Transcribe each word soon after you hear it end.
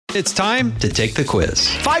It's time to take the quiz.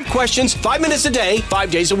 5 questions, 5 minutes a day,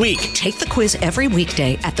 5 days a week. Take the quiz every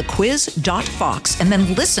weekday at thequiz.fox and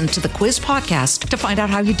then listen to the quiz podcast to find out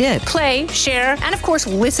how you did. Play, share, and of course,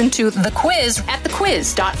 listen to The Quiz at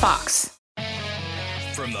thequiz.fox.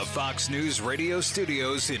 From the Fox News radio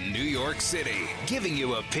studios in New York City, giving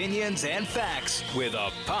you opinions and facts with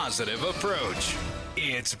a positive approach.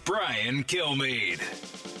 It's Brian Kilmeade.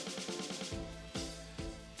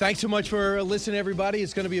 Thanks so much for listening, everybody.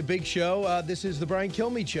 It's going to be a big show. This is the Brian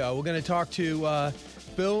Kilmeade Show. We're going to talk to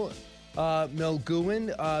Bill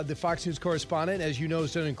Melugin, the Fox News correspondent. As you know,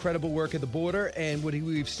 has done incredible work at the border, and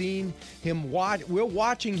we've seen him we're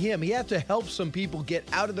watching him. He had to help some people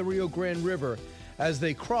get out of the Rio Grande River as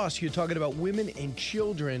they cross. You're talking about women and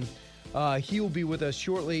children. He will be with us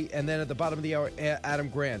shortly. And then at the bottom of the hour, Adam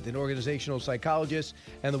Grant, an organizational psychologist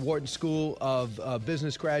and the Wharton School of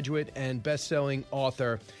Business graduate and best-selling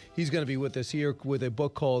author. He's going to be with us here with a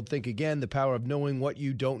book called Think Again, The Power of Knowing What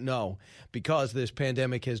You Don't Know, because this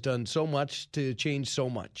pandemic has done so much to change so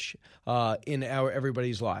much in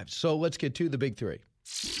everybody's lives. So let's get to the big three.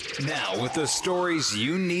 Now with the stories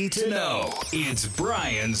you need to know, it's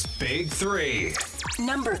Brian's Big Three.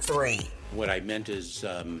 Number 3. What I meant is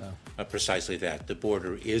precisely that. The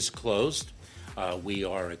border is closed. We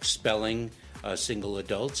are expelling single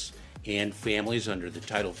adults and families under the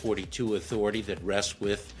Title 42 authority that rests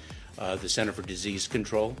with the Center for Disease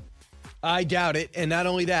Control. I doubt it. And not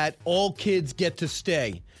only that, all kids get to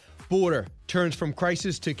stay. Border turns from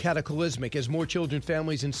crisis to cataclysmic as more children,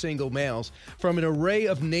 families, and single males from an array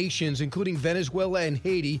of nations, including Venezuela and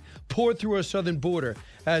Haiti, pour through our southern border.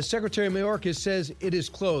 As Secretary Mayorkas says, it is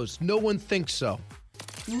closed. No one thinks so.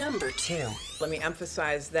 Number 2. Let me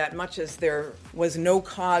emphasize that much as there was no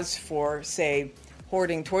cause for, say,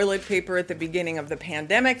 hoarding toilet paper at the beginning of the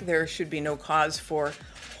pandemic, there should be no cause for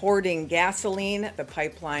hoarding gasoline. The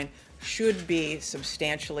pipeline should be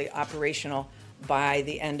substantially operational by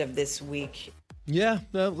the end of this week. Yeah,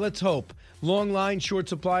 let's hope. Long line, short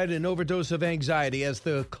supply, and an overdose of anxiety as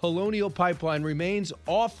the Colonial Pipeline remains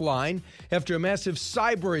offline after a massive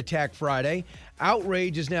cyber attack Friday.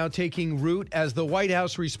 Outrage is now taking root as the White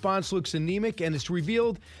House response looks anemic, and it's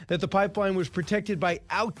revealed that the pipeline was protected by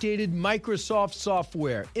outdated Microsoft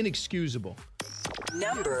software. Inexcusable.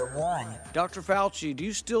 Number 1. Dr. Fauci, do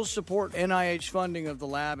you still support NIH funding of the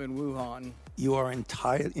lab in Wuhan? You are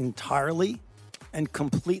entirely and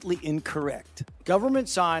completely incorrect. Government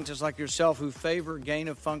scientists like yourself who favor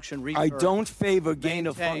gain-of-function research. I don't favor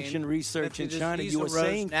gain-of-function research in China. You are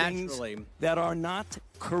saying things that are not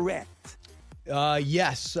correct.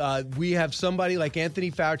 Yes, we have somebody like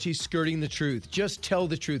Anthony Fauci skirting the truth. Just tell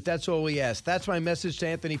the truth. That's all we ask. That's my message to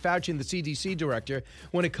Anthony Fauci and the CDC director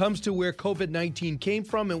when it comes to where COVID-19 came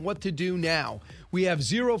from and what to do now. We have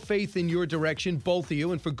zero faith in your direction, both of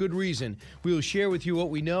you, and for good reason. We will share with you what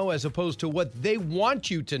we know as opposed to what they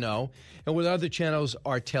want you to know and what other channels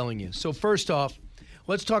are telling you. So first off,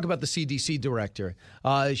 let's talk about the CDC director.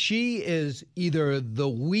 She is either the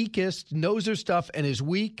weakest, knows her stuff and is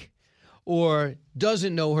weak, or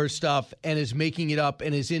doesn't know her stuff and is making it up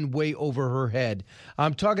and is in way over her head.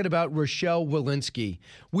 I'm talking about Rochelle Walensky.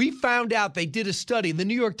 We found out, they did a study, the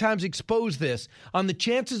New York Times exposed this, on the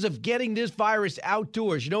chances of getting this virus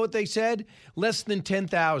outdoors. You know what they said? Less than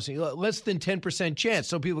 10% chance.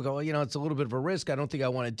 So people go, well, it's a little bit of a risk. I don't think I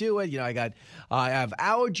want to do it. I have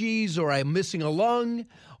allergies, or I'm missing a lung,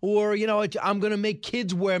 or, I'm going to make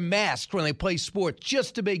kids wear masks when they play sports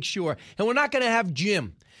just to make sure. And we're not going to have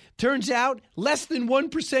gym. Turns out, less than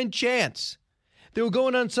 1% chance. They were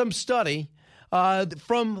going on some study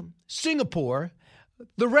from Singapore.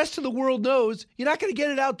 The rest of the world knows you're not going to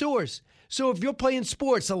get it outdoors. So if you're playing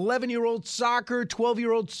sports, 11-year-old soccer,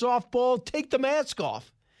 12-year-old softball, take the mask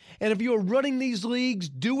off. And if you're running these leagues,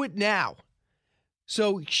 do it now.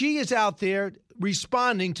 So she is out there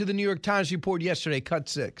responding to the New York Times report yesterday, cut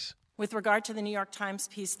 6. With regard to the New York Times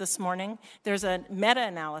piece this morning, there's a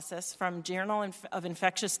meta-analysis from Journal of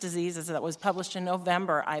Infectious Diseases that was published in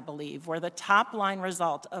November, I believe, where the top-line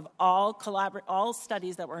result of all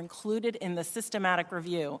studies that were included in the systematic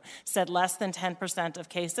review said less than 10% of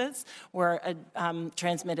cases were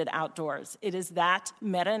transmitted outdoors. It is that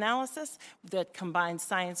meta-analysis that combines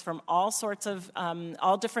science from all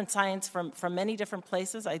different science from many different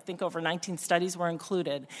places. I think over 19 studies were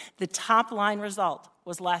included. The top-line result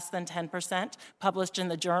was less than 10%, published in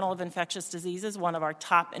the Journal of Infectious Diseases, one of our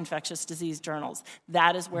top infectious disease journals.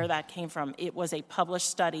 That is where that came from. It was a published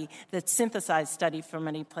study that synthesized study from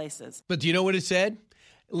many places. But do you know what it said?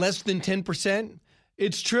 Less than 10%?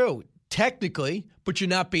 It's true, technically, but you're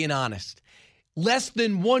not being honest. Less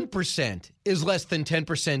than 1% is less than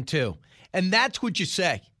 10% too. And that's what you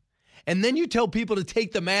say. and then you tell people to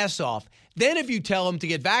take the masks off. Then if you tell them to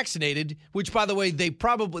get vaccinated, which, by the way, they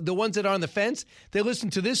probably, the ones that are on the fence, they listen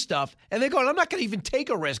to this stuff, and they're going, I'm not going to even take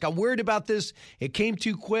a risk. I'm worried about this. It came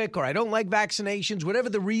too quick, or I don't like vaccinations, whatever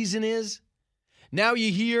the reason is. Now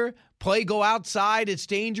you hear, go outside, it's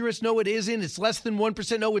dangerous. No, it isn't. It's less than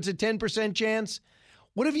 1%. No, it's a 10% chance.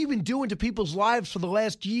 What have you been doing to people's lives for the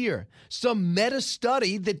last year? Some meta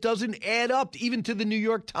study that doesn't add up even to the New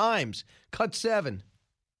York Times. Cut 7.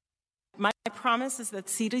 My promise is that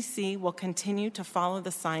CDC will continue to follow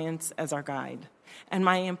the science as our guide. And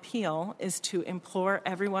my appeal is to implore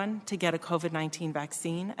everyone to get a COVID-19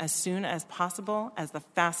 vaccine as soon as possible as the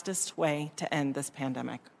fastest way to end this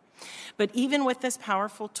pandemic. But even with this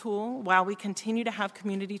powerful tool, while we continue to have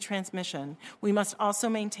community transmission, we must also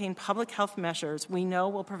maintain public health measures we know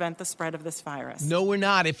will prevent the spread of this virus. No, we're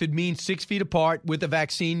not. If it means 6 feet apart with a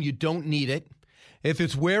vaccine, you don't need it. If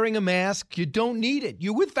it's wearing a mask, you don't need it.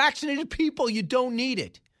 You're with vaccinated people, you don't need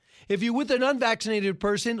it. If you're with an unvaccinated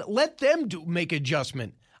person, let them make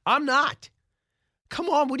adjustment. I'm not. Come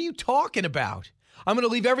on, what are you talking about? I'm going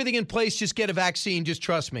to leave everything in place, just get a vaccine, just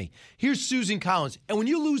trust me. Here's Susan Collins. And when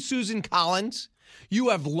you lose Susan Collins, you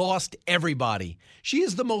have lost everybody. She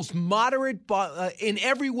is the most moderate in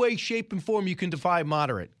every way, shape, and form you can define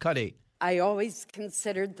moderate. Cut 8. I always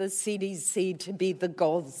considered the CDC to be the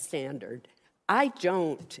gold standard. I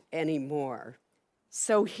don't anymore.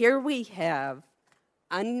 So here we have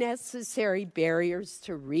unnecessary barriers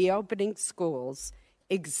to reopening schools,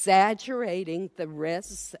 exaggerating the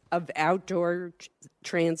risks of outdoor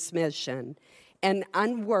transmission, and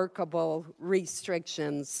unworkable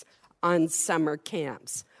restrictions on summer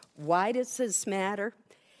camps. Why does this matter?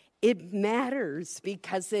 It matters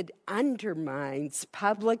because it undermines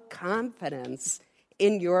public confidence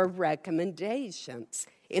in your recommendations,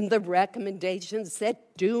 in the recommendations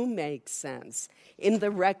that do make sense, in the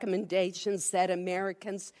recommendations that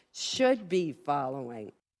Americans should be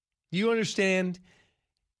following. You understand?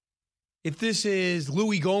 If this is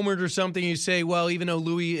Louis Gohmert or something, you say, well, even though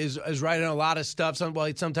Louis is writing a lot of stuff,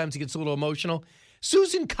 sometimes he gets a little emotional.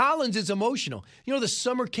 Susan Collins is emotional. You know, the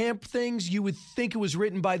summer camp things, you would think it was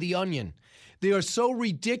written by The Onion. They are so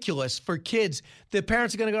ridiculous for kids that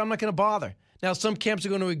parents are going to go, I'm not going to bother. Now, some camps are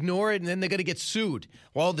going to ignore it, and then they're going to get sued.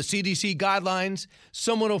 Well, the CDC guidelines,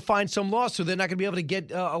 someone will find some law, so they're not going to be able to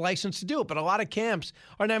get a license to do it. But a lot of camps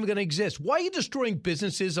are not even going to exist. Why are you destroying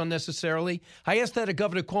businesses unnecessarily? I ask that of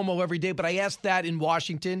Governor Cuomo every day, but I ask that in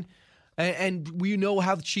Washington. And we know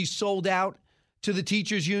how she sold out to the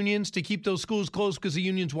teachers' unions to keep those schools closed because the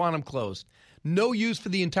unions want them closed. No use for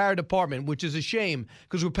the entire department, which is a shame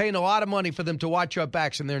because we're paying a lot of money for them to watch our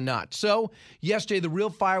backs, and they're not. So yesterday, the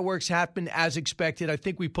real fireworks happened as expected. I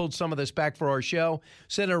think we pulled some of this back for our show.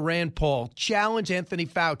 Senator Rand Paul challenged Anthony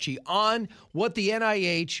Fauci on what the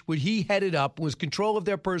NIH, what he headed up, was control of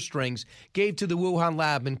their purse strings, gave to the Wuhan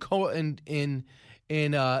lab in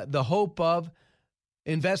the hope of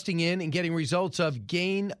investing in and getting results of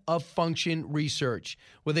gain-of-function research,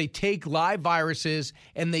 where they take live viruses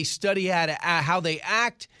and they study how they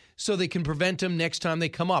act so they can prevent them next time they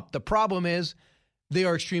come up. The problem is they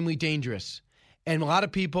are extremely dangerous, and a lot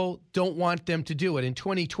of people don't want them to do it. In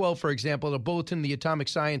 2012, for example, the Bulletin of the Atomic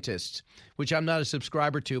Scientists, which I'm not a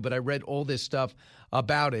subscriber to, but I read all this stuff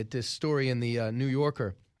about it, this story in the New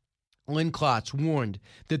Yorker. Lynn Klotz warned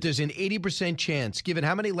that there's an 80% chance, given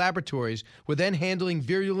how many laboratories were then handling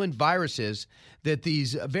virulent viruses, that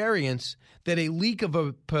these variants, that a leak of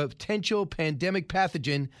a potential pandemic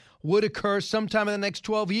pathogen would occur sometime in the next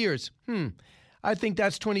 12 years. I think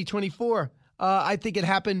that's 2024. I think it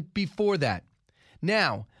happened before that.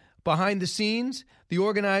 Now, behind the scenes, the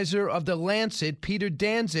organizer of The Lancet, Peter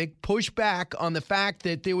Daszak, pushed back on the fact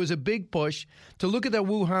that there was a big push to look at the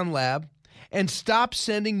Wuhan lab and stop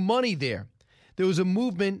sending money there. There was a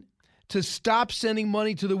movement to stop sending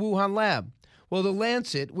money to the Wuhan lab. Well, The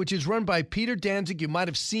Lancet, which is run by Peter Daszak, you might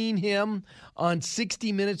have seen him on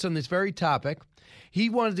 60 Minutes on this very topic. He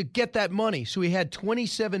wanted to get that money, so he had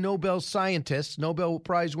 27 Nobel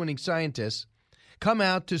Prize-winning scientists, come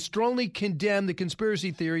out to strongly condemn the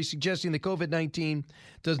conspiracy theory suggesting that COVID-19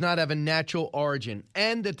 does not have a natural origin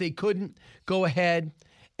and that they couldn't go ahead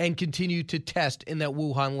and continue to test in that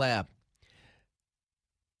Wuhan lab.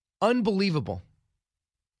 Unbelievable.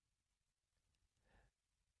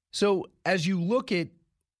 So as you look at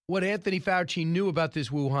what Anthony Fauci knew about this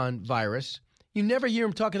Wuhan virus, you never hear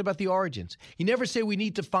him talking about the origins. You never say we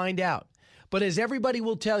need to find out. But as everybody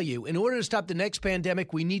will tell you, in order to stop the next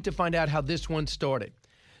pandemic, we need to find out how this one started.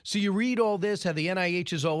 So you read all this, how the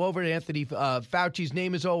NIH is all over it. Anthony Fauci's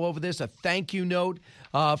name is all over this. A thank you note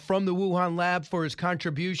from the Wuhan lab for his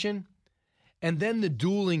contribution. And then the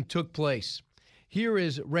dueling took place. Here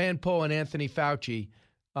is Rand Paul and Anthony Fauci.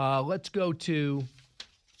 Let's go to,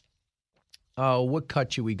 what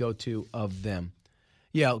cut should we go to of them?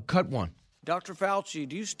 Yeah, cut one. Dr. Fauci,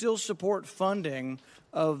 do you still support funding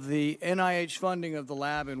of the NIH funding of the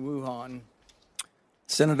lab in Wuhan?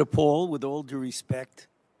 Senator Paul, with all due respect,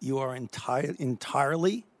 you are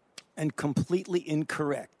entirely and completely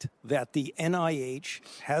incorrect that the NIH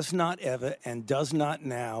has not ever and does not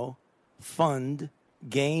now fund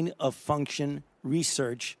gain-of-function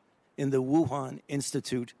research in the Wuhan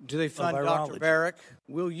Institute Do they fund of Virology. Dr. Barrick?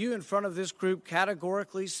 Will you, in front of this group,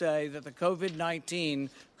 categorically say that the COVID-19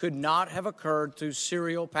 could not have occurred through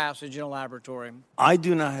serial passage in a laboratory? I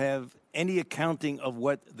do not have any accounting of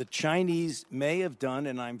what the Chinese may have done,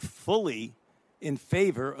 and I'm fully in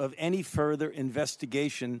favor of any further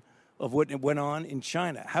investigation of what went on in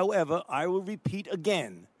China. However, I will repeat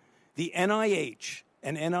again, the NIH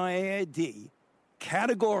and NIAID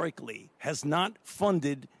categorically has not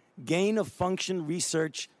funded gain-of-function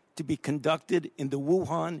research to be conducted in the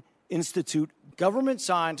Wuhan Institute. Government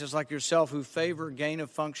scientists like yourself who favor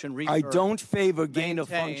gain-of-function research. I don't favor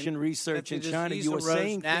gain-of-function research in China. You are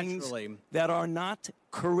saying things that are not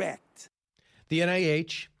correct. The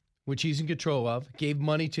NIH, which he's in control of, gave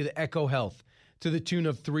money to the EcoHealth to the tune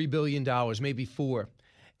of $3 billion, maybe $4 billion.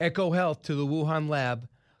 EcoHealth to the Wuhan lab,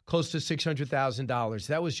 close to $600,000.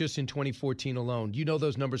 That was just in 2014 alone. You know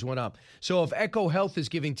those numbers went up. So if EcoHealth is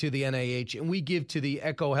giving to the NIH and we give to the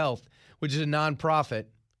EcoHealth, which is a nonprofit,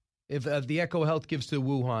 if the EcoHealth gives to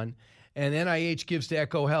Wuhan and NIH gives to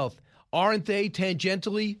EcoHealth, aren't they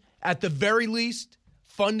tangentially, at the very least,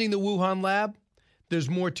 funding the Wuhan lab? There's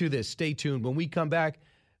more to this. Stay tuned. When we come back,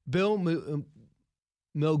 Bill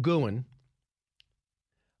Melgoin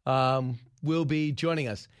will be joining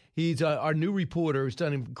us. He's our new reporter who's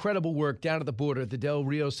done incredible work down at the border at the Del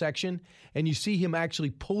Rio section. And you see him actually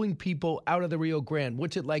pulling people out of the Rio Grande.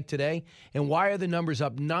 What's it like today? And why are the numbers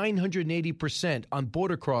up 980% on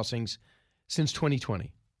border crossings since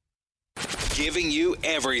 2020? Giving you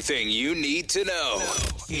everything you need to know.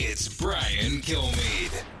 It's Brian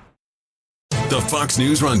Kilmeade. The Fox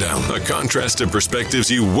News Rundown, a contrast of perspectives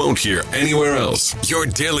you won't hear anywhere else. Your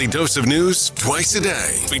daily dose of news twice a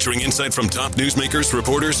day, featuring insight from top newsmakers,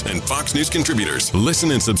 reporters, and Fox News contributors.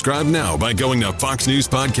 Listen and subscribe now by going to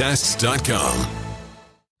foxnewspodcasts.com.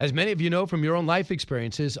 As many of you know from your own life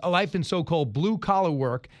experiences, a life in so-called blue-collar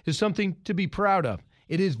work is something to be proud of.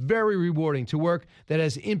 It is very rewarding to work that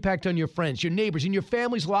has impact on your friends, your neighbors, and your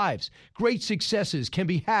family's lives. Great successes can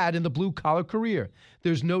be had in the blue-collar career.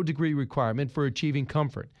 There's no degree requirement for achieving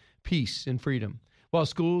comfort, peace, and freedom. While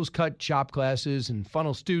schools cut shop classes and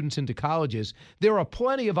funnel students into colleges, there are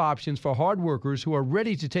plenty of options for hard workers who are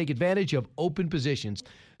ready to take advantage of open positions.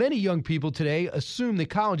 Many young people today assume that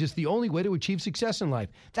college is the only way to achieve success in life.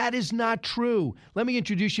 That is not true. Let me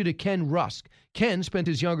introduce you to Ken Rusk. Ken spent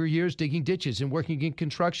his younger years digging ditches and working in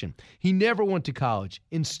construction. He never went to college.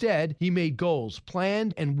 Instead, he made goals,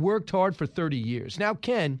 planned, and worked hard for 30 years. Now,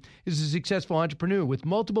 Ken is a successful entrepreneur with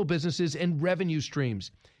multiple businesses and revenue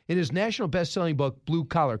streams. In his national best-selling book, Blue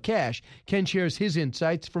Collar Cash, Ken shares his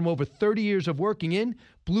insights from over 30 years of working in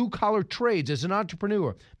blue-collar trades as an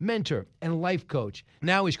entrepreneur, mentor, and life coach.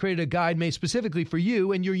 Now he's created a guide made specifically for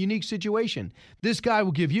you and your unique situation. This guide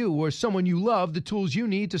will give you or someone you love the tools you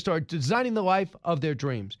need to start designing the life of their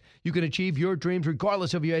dreams. You can achieve your dreams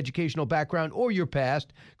regardless of your educational background or your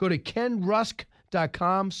past. Go to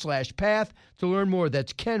kenrusk.com/path to learn more.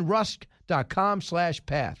 That's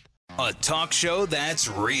kenrusk.com/path. A talk show that's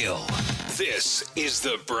real. This is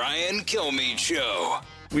the Brian Kilmeade Show.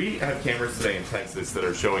 We have cameras today in Texas that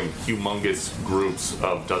are showing humongous groups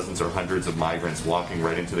of dozens or hundreds of migrants walking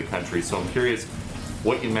right into the country. So I'm curious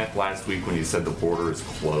what you meant last week when you said the border is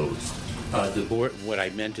closed. What I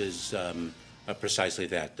meant is precisely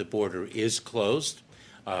that. The border is closed.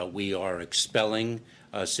 We are expelling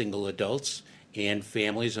single adults and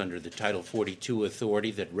families under the Title 42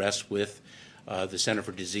 authority that rests with the Center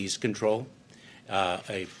for Disease Control.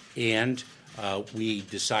 And we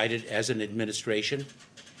decided as an administration,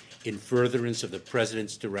 in furtherance of the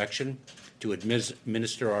President's direction, to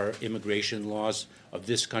administer our immigration laws of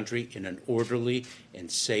this country in an orderly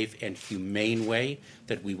and safe and humane way,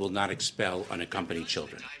 that we will not expel unaccompanied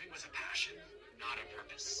children.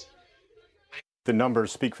 The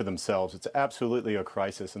numbers speak for themselves. It's absolutely a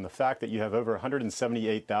crisis. And the fact that you have over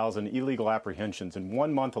 178,000 illegal apprehensions in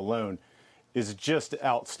 1 month alone is just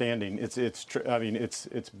outstanding.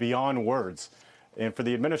 It's beyond words. And for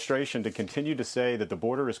the administration to continue to say that the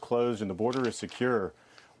border is closed and the border is secure,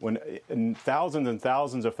 and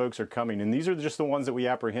thousands of folks are coming, and these are just the ones that we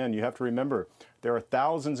apprehend. You have to remember, there are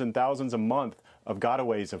thousands and thousands a month of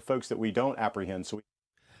gotaways of folks that we don't apprehend.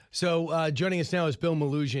 So joining us now is Bill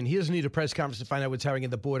Melugin. He doesn't need a press conference to find out what's happening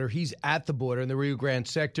at the border. He's at the border in the Rio Grande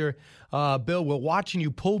sector. Bill, we're watching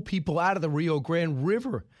you pull people out of the Rio Grande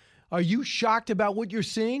River. Are you shocked about what you're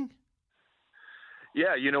seeing?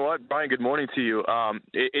 Yeah, you know what, Brian, good morning to you.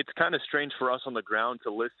 It's kind of strange for us on the ground to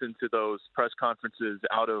listen to those press conferences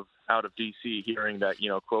out of D.C., hearing that,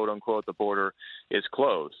 quote unquote, the border is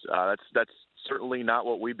closed. That's certainly not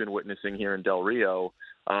what we've been witnessing here in Del Rio.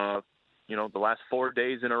 The last 4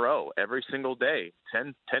 days in a row, every single day,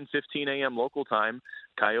 10:15 a.m. local time,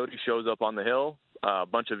 Coyote shows up on the hill, a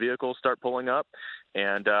bunch of vehicles start pulling up,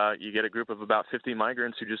 and you get a group of about 50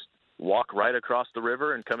 migrants who just walk right across the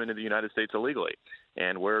river and come into the United States illegally.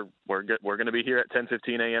 And we're going to be here at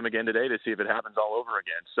 10:15 a.m. again today to see if it happens all over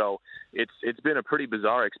again. So it's been a pretty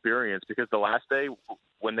bizarre experience, because the last day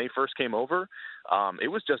when they first came over, it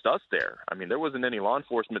was just us there. I mean, there wasn't any law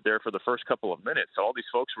enforcement there for the first couple of minutes. So all these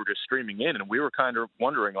folks were just streaming in, and we were kind of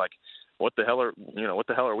wondering, like, what the hell are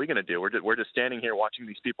we going to do? We're just standing here watching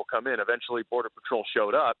these people come in. Eventually, Border Patrol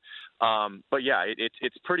showed up. But yeah,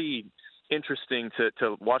 it's pretty interesting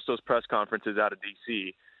to watch those press conferences out of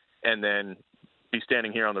D.C. and then be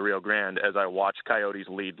standing here on the Rio Grande as I watch Coyotes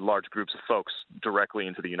lead large groups of folks directly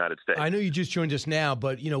into the United States. I know you just joined us now,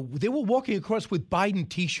 but, they were walking across with Biden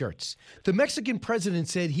T-shirts. The Mexican president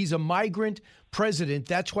said he's a migrant president.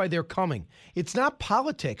 That's why they're coming. It's not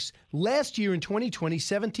politics. Last year in 2020,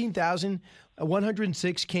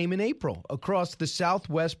 17,106 came in April across the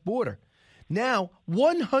southwest border. Now,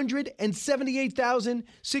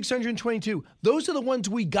 178,622. Those are the ones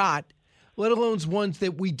we got, let alone ones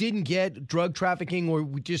that we didn't get, drug trafficking, or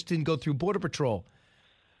we just didn't go through Border Patrol.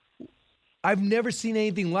 I've never seen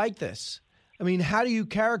anything like this. I mean, how do you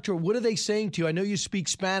what are they saying to you? I know you speak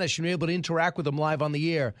Spanish and you're able to interact with them live on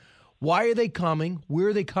the air. Why are they coming? Where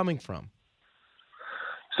are they coming from?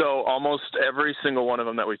 So almost every single one of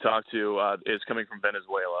them that we talked to is coming from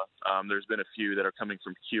Venezuela. There's been a few that are coming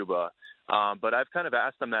from Cuba. But I've kind of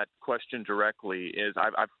asked them that question directly.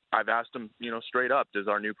 I've asked them, straight up, does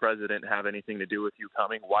our new president have anything to do with you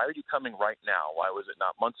coming? Why are you coming right now? Why was it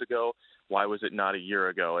not months ago? Why was it not a year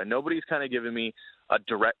ago? And nobody's kind of given me a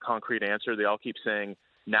direct, concrete answer. They all keep saying,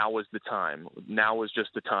 now was the time. Now was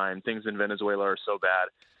just the time. Things in Venezuela are so bad.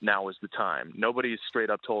 Now is the time. Nobody's straight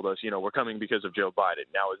up told us, we're coming because of Joe Biden.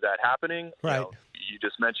 Now, is that happening? Right. You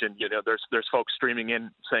just mentioned, there's folks streaming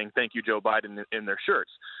in saying, thank you, Joe Biden, in their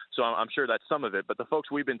shirts. So I'm sure that's some of it. But the folks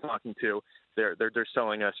we've been talking to, they're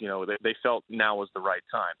telling us, they felt now was the right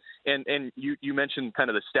time. And you mentioned kind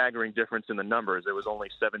of the staggering difference in the numbers. There was only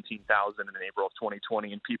 17,000 in April of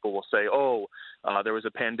 2020, and people will say, there was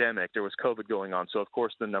a pandemic, there was COVID going on, so of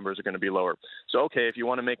course the numbers are going to be lower. So, okay, if you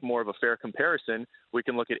want to make more of a fair comparison, we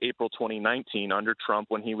can look at April 2019 under Trump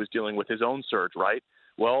when he was dealing with his own surge, right?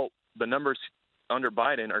 Well, the numbers under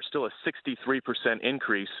Biden are still a 63%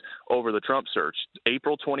 increase over the Trump surge.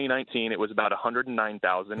 April 2019, it was about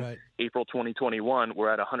 109,000. Right. April 2021,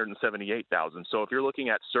 we're at 178,000. So if you're looking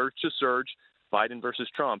at surge to surge, Biden versus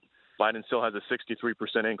Trump, Biden still has a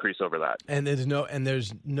 63% increase over that. And there's no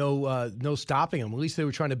stopping them. At least they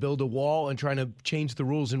were trying to build a wall and trying to change the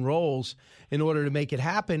rules and roles in order to make it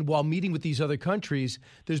happen while meeting with these other countries.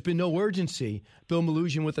 There's been no urgency. Bill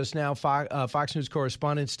Melugin with us now, Fox News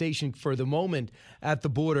correspondent stationed for the moment at the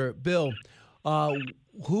border. Bill,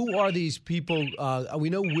 who are these people? We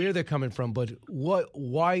know where they're coming from, but what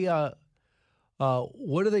are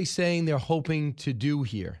they saying they're hoping to do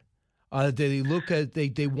here? They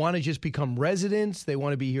want to just become residents. They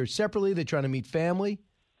want to be here separately. They're trying to meet family.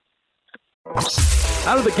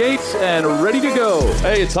 Out of the gates and ready to go.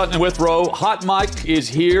 Hey, it's Hutton Withrow. Hot Mike is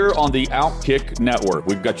here on the Outkick Network.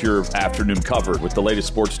 We've got your afternoon covered with the latest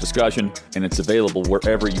sports discussion, and it's available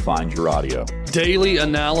wherever you find your audio. Daily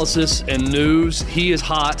analysis and news. He is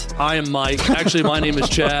hot. I am Mike. Actually, my name is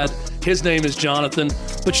Chad. His name is Jonathan,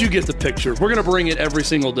 but you get the picture. We're going to bring it every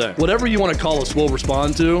single day. Whatever you want to call us, we'll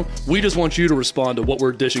respond to. We just want you to respond to what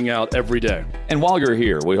we're dishing out every day. And while you're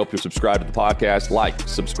here, we hope you subscribe to the podcast, like,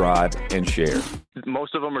 subscribe, and share.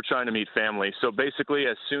 Most of them are trying to meet family. So basically,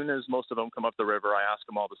 as soon as most of them come up the river, I ask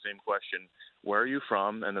them all the same question. Where are you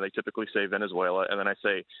from? And then they typically say Venezuela. And then I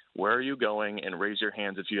say, where are you going? And raise your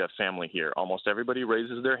hands if you have family here. Almost everybody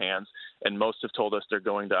raises their hands, and most have told us they're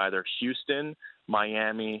going to either Houston,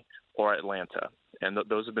 Miami, or Atlanta. And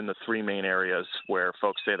those have been the three main areas where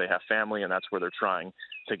folks say they have family, and that's where they're trying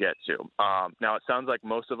to get to. Now, it sounds like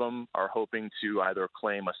most of them are hoping to either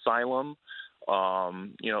claim asylum.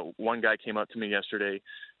 One guy came up to me yesterday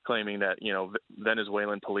claiming that,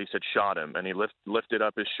 Venezuelan police had shot him, and he lifted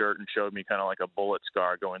up his shirt and showed me kind of like a bullet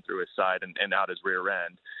scar going through his side and out his rear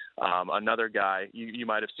end. Another guy, you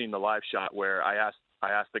might have seen the live shot where I asked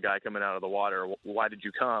the guy coming out of the water, why did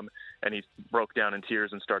you come? And he broke down in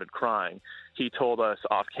tears and started crying. He told us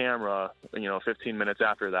off camera, 15 minutes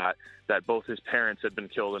after that both his parents had been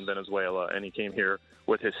killed in Venezuela, and he came here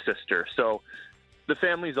with his sister. So the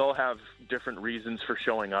families all have different reasons for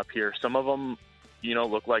showing up here. Some of them,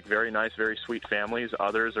 look like very nice, very sweet families.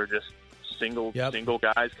 Others are just single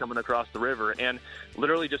guys coming across the river. And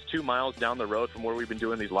literally just 2 miles down the road from where we've been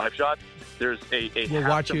doing these live shots, there's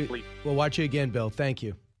We'll watch you again, Bill. Thank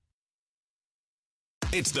you.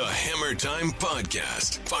 It's the Hammer Time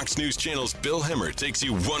Podcast. Fox News Channel's Bill Hemmer takes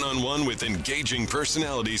you one-on-one with engaging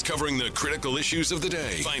personalities covering the critical issues of the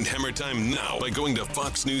day. Find Hammer Time now by going to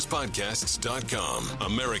foxnewspodcasts.com.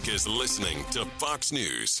 America's listening to Fox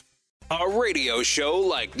News. A radio show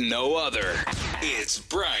like no other. It's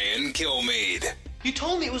Brian Kilmeade. You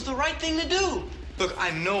told me it was the right thing to do. Look,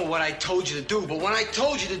 I know what I told you to do, but when I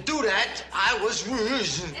told you to do that, I was...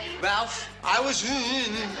 Ralph, I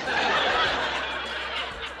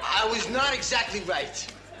was not exactly right.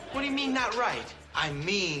 What do you mean not right? I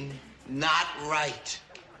mean not right.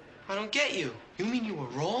 I don't get you. You mean you were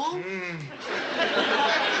wrong?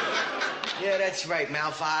 Yeah, that's right,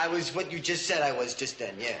 Malf. I was what you just said I was just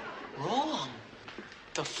then, yeah. Wrong?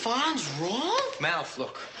 The Fonz wrong? Malf,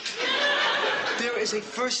 look. There is a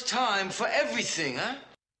first time for everything, huh?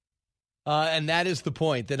 And that is the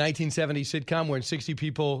point. The 1970 sitcom where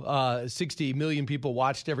 60 million people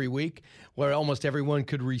watched every week, where almost everyone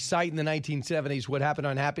could recite in the 1970s what happened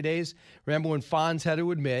on Happy Days. Remember when Fonz had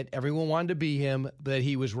to admit, everyone wanted to be him, that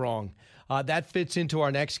he was wrong. That fits into our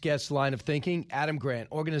next guest's line of thinking. Adam Grant,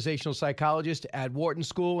 organizational psychologist at Wharton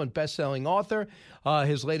School and best-selling author.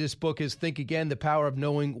 His latest book is Think Again, The Power of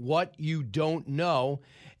Knowing What You Don't Know.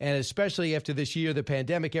 And especially after this year, the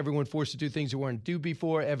pandemic, everyone forced to do things they weren't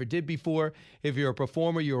ever did before. If you're a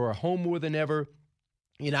performer, you're at home more than ever.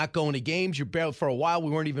 You're not going to games. You're barely, for a while, we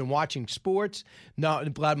weren't even watching sports. Now,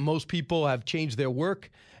 most people have changed their work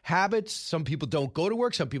habits. Some people don't go to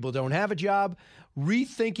work. Some people don't have a job.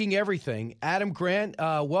 Rethinking everything. Adam Grant,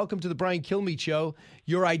 welcome to the Brian Kilmeade Show.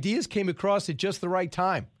 Your ideas came across at just the right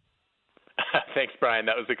time. Thanks, Brian.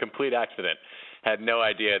 That was a complete accident. Had no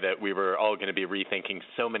idea that we were all going to be rethinking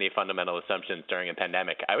so many fundamental assumptions during a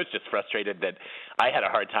pandemic. I was just frustrated that I had a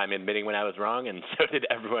hard time admitting when I was wrong, and so did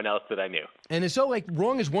everyone else that I knew. And it's so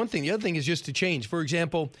wrong is one thing. The other thing is just to change. For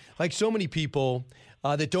example, like so many people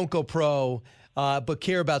that don't go pro but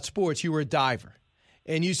care about sports, you were a diver.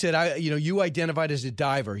 And you said, you identified as a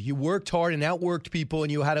diver. You worked hard and outworked people,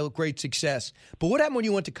 and you had a great success. But what happened when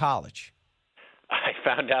you went to college? I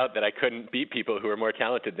found out that I couldn't beat people who were more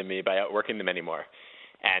talented than me by outworking them anymore.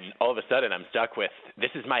 And all of a sudden, I'm stuck with, this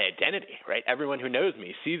is my identity, right? Everyone who knows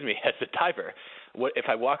me sees me as a diver. What if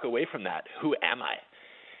I walk away from that? Who am I?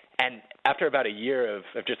 And after about a year of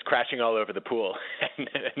just crashing all over the pool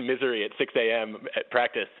and misery at 6 a.m. at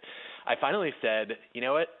practice, I finally said, you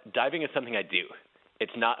know what? Diving is something I do.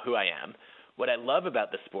 It's not who I am. What I love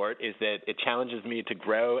about the sport is that it challenges me to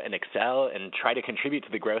grow and excel and try to contribute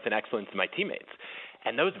to the growth and excellence of my teammates.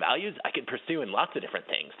 And those values I can pursue in lots of different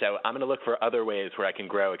things. So I'm going to look for other ways where I can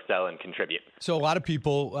grow, excel, and contribute. So a lot of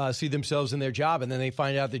people see themselves in their job, and then they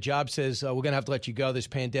find out the job says, we're going to have to let you go. This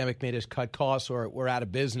pandemic made us cut costs, or we're out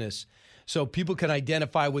of business. So people can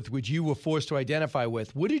identify with what you were forced to identify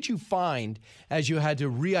with. What did you find as you had to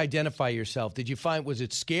re-identify yourself? Was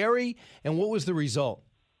it scary? And what was the result?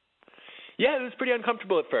 Yeah, it was pretty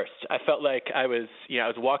uncomfortable at first. I felt like I was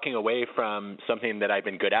walking away from something that I've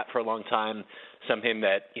been good at for a long time, something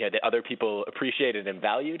that that other people appreciated and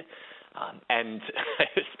valued, and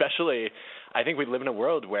especially, I think we live in a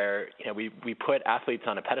world where we put athletes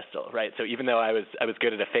on a pedestal, right? So even though I was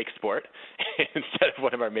good at a fake sport instead of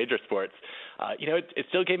one of our major sports, it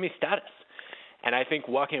still gave me status. And I think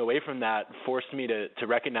walking away from that forced me to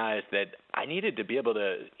recognize that I needed to be able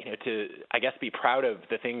to be proud of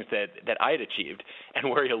the things that I had achieved and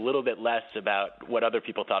worry a little bit less about what other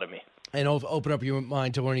people thought of me. And open up your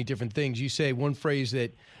mind to learning different things. You say one phrase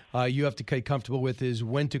that you have to get comfortable with is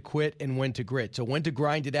when to quit and when to grit. So when to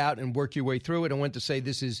grind it out and work your way through it, and when to say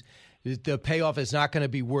the payoff is not going to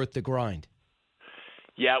be worth the grind.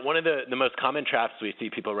 Yeah, one of the most common traps we see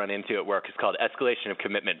people run into at work is called escalation of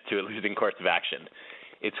commitment to a losing course of action.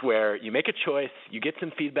 It's where you make a choice, you get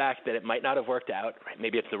some feedback that it might not have worked out, right?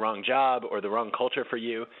 Maybe it's the wrong job or the wrong culture for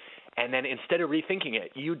you, and then instead of rethinking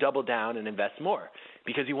it, you double down and invest more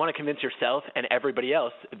because you want to convince yourself and everybody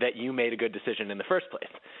else that you made a good decision in the first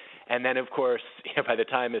place. And then, of course, by the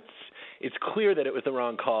time it's clear that it was the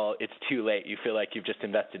wrong call. It's too late. You feel like you've just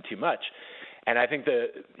invested too much. And I think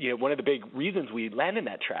one of the big reasons we land in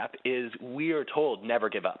that trap is we are told never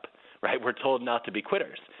give up, right? We're told not to be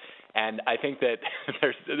quitters. And I think that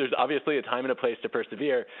there's obviously a time and a place to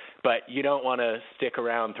persevere, but you don't want to stick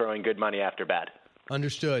around throwing good money after bad.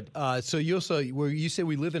 Understood. So you say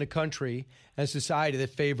we live in a country and society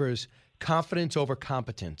that favors confidence over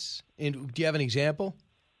competence. And do you have an example?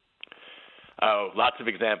 Oh, lots of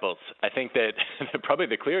examples. I think that probably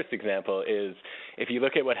the clearest example is if you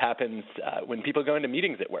look at what happens when people go into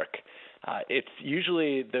meetings at work. It's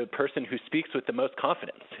usually the person who speaks with the most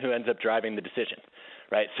confidence who ends up driving the decision,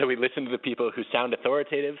 right? So we listen to the people who sound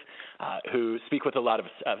authoritative, who speak with a lot of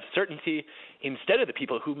certainty, instead of the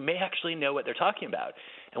people who may actually know what they're talking about.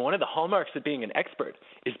 And one of the hallmarks of being an expert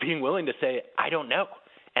is being willing to say, I don't know,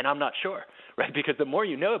 and I'm not sure, right? Because the more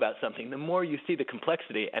you know about something, the more you see the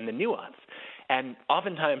complexity and the nuance. And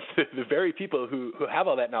oftentimes, the very people who have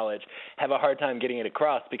all that knowledge have a hard time getting it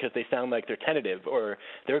across because they sound like they're tentative or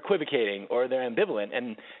they're equivocating or they're ambivalent.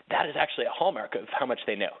 And that is actually a hallmark of how much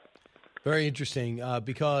they know. Very interesting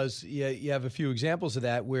because you have a few examples of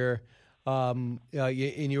that where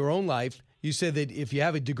in your own life, you said that if you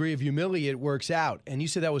have a degree of humility, it works out. And you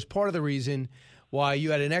said that was part of the reason why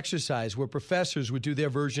you had an exercise where professors would do their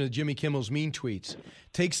version of Jimmy Kimmel's Mean Tweets,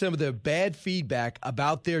 take some of the bad feedback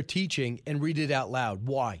about their teaching and read it out loud.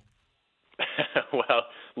 Why? Well,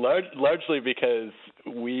 largely because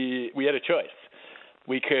we had a choice.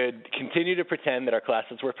 We could continue to pretend that our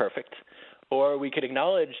classes were perfect, or we could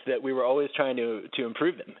acknowledge that we were always trying to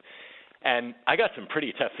improve them. And I got some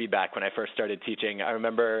pretty tough feedback when I first started teaching. I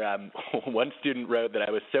remember one student wrote that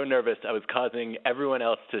I was so nervous I was causing everyone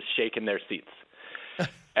else to shake in their seats.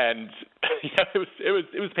 And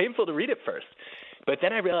it was painful to read at first. But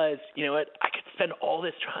then I realized, you know what, I could spend all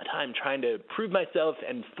this time trying to prove myself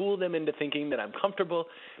and fool them into thinking that I'm comfortable,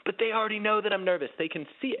 but they already know that I'm nervous. They can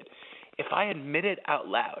see it. If I admit it out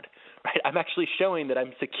loud, right, I'm actually showing that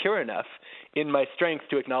I'm secure enough in my strengths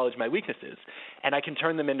to acknowledge my weaknesses, and I can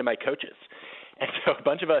turn them into my coaches. And so a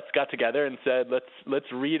bunch of us got together and said, let's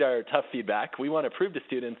read our tough feedback. We want to prove to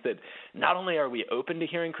students that not only are we open to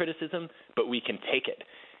hearing criticism, but we can take it.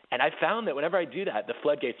 And I found that whenever I do that, the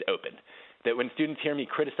floodgates open. That when students hear me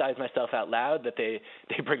criticize myself out loud, that they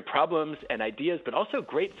bring problems and ideas, but also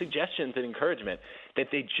great suggestions and encouragement that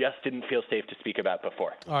they just didn't feel safe to speak about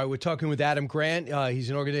before. All right, we're talking with Adam Grant. He's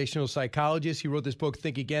an organizational psychologist. He wrote this book,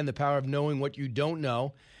 Think Again, The Power of Knowing What You Don't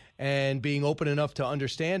Know and Being Open Enough to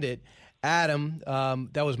Understand It. Adam,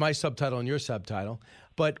 that was my subtitle and your subtitle.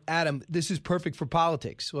 But, Adam, this is perfect for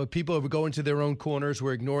politics. Well, people are going to their own corners.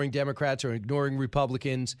 We're ignoring Democrats or ignoring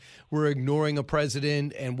Republicans. We're ignoring a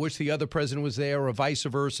president and wish the other president was there or vice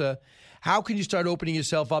versa. How can you start opening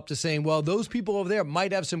yourself up to saying, well, those people over there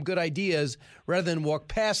might have some good ideas rather than walk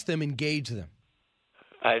past them, engage them?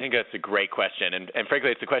 I think that's a great question. And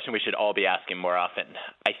frankly, it's a question we should all be asking more often.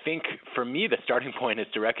 I think for me, the starting point is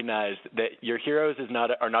to recognize that your heroes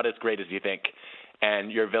are not as great as you think.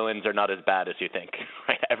 And your villains are not as bad as you think.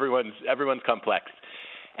 Right? Everyone's complex.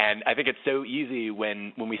 And I think it's so easy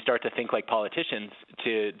when we start to think like politicians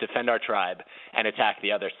to defend our tribe and attack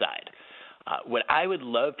the other side. What I would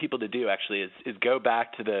love people to do actually is go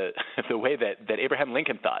back to the way that Abraham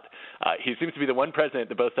Lincoln thought. He seems to be the one president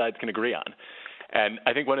that both sides can agree on. And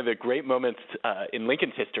I think one of the great moments in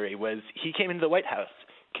Lincoln's history was he came into the White House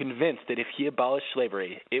convinced that if he abolished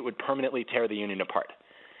slavery, it would permanently tear the Union apart.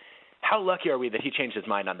 How lucky are we that he changed his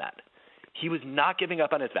mind on that? He was not giving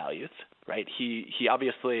up on his values, right? He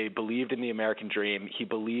obviously believed in the American dream. He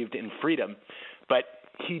believed in freedom, but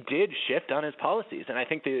he did shift on his policies. And I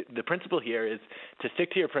think the principle here is to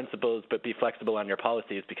stick to your principles but be flexible on your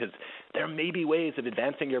policies, because there may be ways of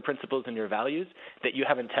advancing your principles and your values that you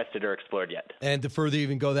haven't tested or explored yet. And to further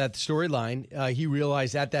even go that storyline, he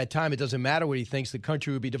realized at that time it doesn't matter what he thinks, the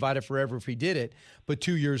country would be divided forever if he did it. But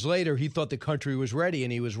 2 years later, he thought the country was ready,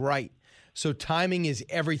 and he was right. So timing is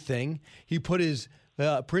everything. He put his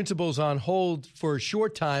principles on hold for a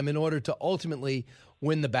short time in order to ultimately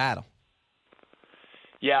win the battle.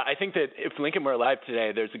 Yeah, I think that if Lincoln were alive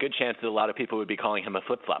today, there's a good chance that a lot of people would be calling him a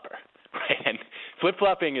flip-flopper. Right? And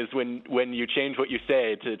flip-flopping is when you change what you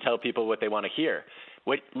say to tell people what they want to hear.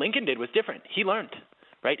 What Lincoln did was different. He learned.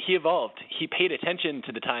 Right? He evolved. He paid attention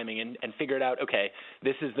to the timing and figured out, okay,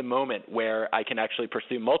 this is the moment where I can actually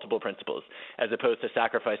pursue multiple principles as opposed to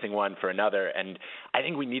sacrificing one for another. And I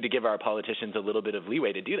think we need to give our politicians a little bit of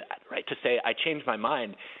leeway to do that, right? To say, I changed my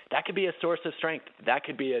mind. That could be a source of strength. That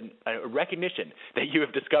could be a recognition that you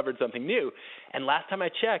have discovered something new. And last time I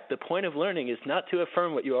checked, the point of learning is not to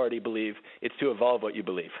affirm what you already believe. It's to evolve what you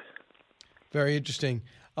believe. Very interesting.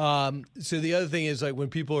 So the other thing is, like, when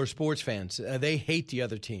people are sports fans, they hate the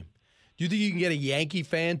other team. Do you think you can get a Yankee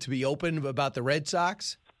fan to be open about the Red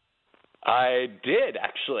Sox? I did,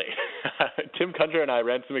 actually. Tim Kundra and I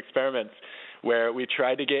ran some experiments where we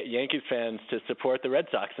tried to get Yankees fans to support the Red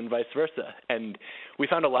Sox and vice versa. And we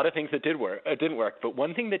found a lot of things that didn't work. But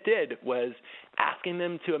one thing that did was asking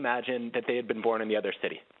them to imagine that they had been born in the other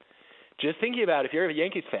city. Just thinking about, if you're a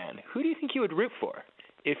Yankees fan, who do you think you would root for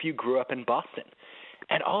if you grew up in Boston?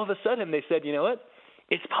 And all of a sudden they said, you know what?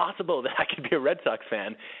 It's possible that I could be a Red Sox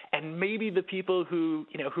fan, and maybe the people who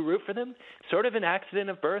root for them, sort of an accident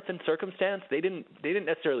of birth and circumstance. They didn't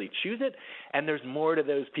necessarily choose it, and there's more to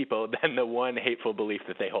those people than the one hateful belief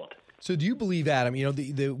that they hold. So do you believe, Adam,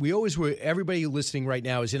 we always were, everybody listening right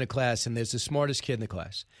now is in a class, and there's the smartest kid in the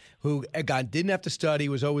class who didn't have to study,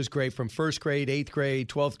 was always great from first grade, 8th grade,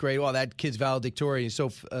 12th grade. Oh, that kid's valedictorian, he's so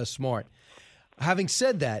smart. Having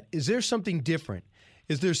said that, is there something different?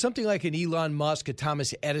 Is there something like an Elon Musk, a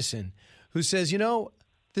Thomas Edison, who says,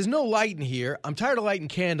 there's no light in here. I'm tired of lighting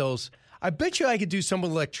candles. I bet you I could do some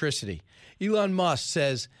with electricity. Elon Musk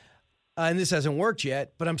says, and this hasn't worked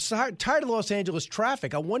yet, but I'm tired of Los Angeles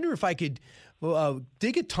traffic. I wonder if I could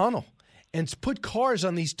dig a tunnel and put cars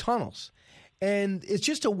on these tunnels. And it's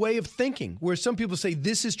just a way of thinking where some people say,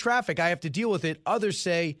 this is traffic, I have to deal with it. Others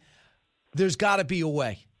say, there's got to be a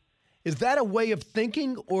way. Is that a way of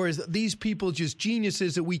thinking, or is these people just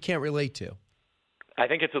geniuses that we can't relate to? I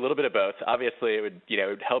think it's a little bit of both. Obviously, it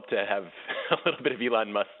would help to have a little bit of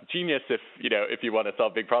Elon Musk genius if you want to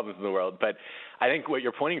solve big problems in the world. But I think what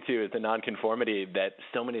you're pointing to is the nonconformity that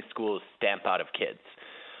so many schools stamp out of kids.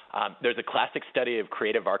 There's a classic study of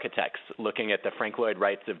creative architects looking at the Frank Lloyd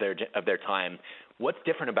Wrights of their time. What's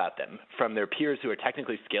different about them from their peers who are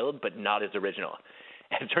technically skilled but not as original?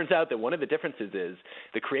 And it turns out that one of the differences is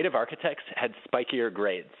the creative architects had spikier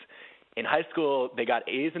grades. In high school, they got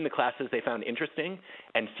A's in the classes they found interesting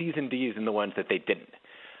and C's and D's in the ones that they didn't.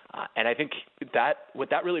 And I think that what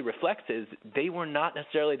that really reflects is they were not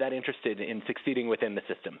necessarily that interested in succeeding within the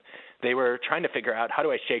system. They were trying to figure out, how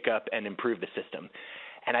do I shake up and improve the system?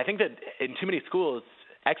 And I think that in too many schools,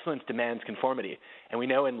 excellence demands conformity. And we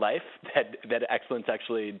know in life that excellence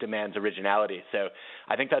actually demands originality. So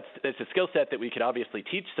I think it's a skill set that we could obviously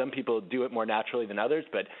teach. Some people do it more naturally than others,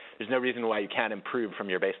 but there's no reason why you can't improve from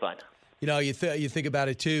your baseline. You think about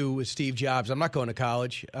it, too, with Steve Jobs. I'm not going to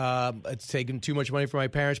college. It's taking too much money from my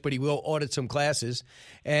parents, but he will audit some classes.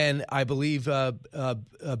 And I believe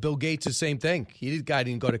Bill Gates, the same thing. The guy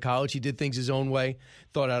didn't go to college. He did things his own way,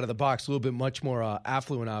 thought out of the box, a little bit much more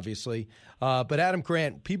affluent, obviously. But Adam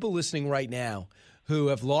Grant, people listening right now who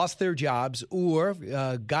have lost their jobs or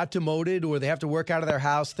got demoted or they have to work out of their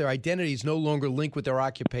house, their identity is no longer linked with their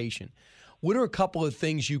occupation. What are a couple of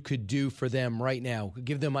things you could do for them right now?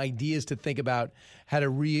 Give them ideas to think about how to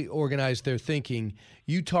reorganize their thinking.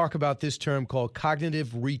 You talk about this term called cognitive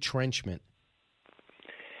retrenchment.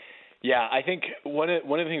 Yeah, I think one of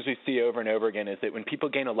the things we see over and over again is that when people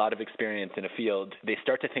gain a lot of experience in a field, they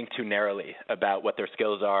start to think too narrowly about what their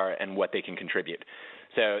skills are and what they can contribute.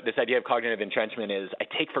 So this idea of cognitive entrenchment is I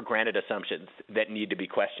take for granted assumptions that need to be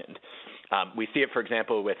questioned. We see it, for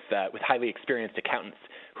example, with highly experienced accountants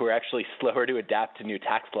who are actually slower to adapt to new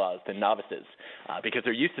tax laws than novices because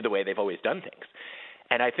they're used to the way they've always done things.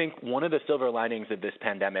 And I think one of the silver linings of this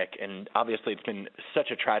pandemic, and obviously it's been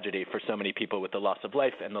such a tragedy for so many people with the loss of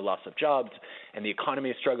life and the loss of jobs and the economy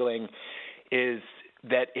is struggling, is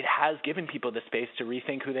that it has given people the space to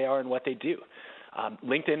rethink who they are and what they do.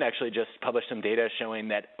 LinkedIn actually just published some data showing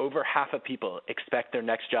that over half of people expect their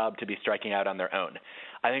next job to be striking out on their own.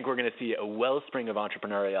 I think we're going to see a wellspring of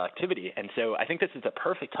entrepreneurial activity. And so I think this is a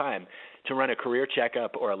perfect time to run a career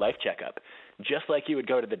checkup or a life checkup. Just like you would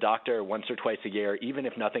go to the doctor once or twice a year, even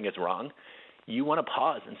if nothing is wrong, you want to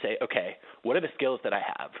pause and say, okay, what are the skills that I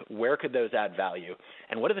have? Where could those add value?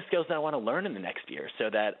 And what are the skills that I want to learn in the next year so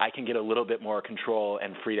that I can get a little bit more control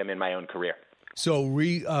and freedom in my own career? So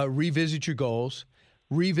revisit your goals,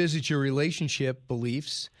 revisit your relationship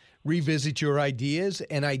beliefs, revisit your ideas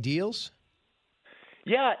and ideals.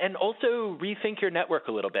 Yeah, and also rethink your network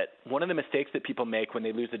a little bit. One of the mistakes that people make when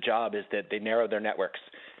they lose a job is that they narrow their networks.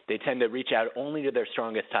 They tend to reach out only to their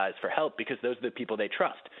strongest ties for help because those are the people they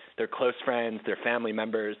trust, their close friends, their family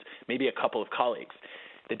members, maybe a couple of colleagues.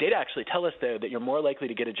 The data actually tell us, though, that you're more likely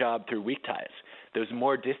to get a job through weak ties, those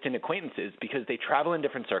more distant acquaintances, because they travel in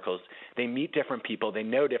different circles, they meet different people, they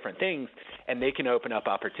know different things, and they can open up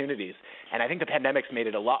opportunities. And I think the pandemic's made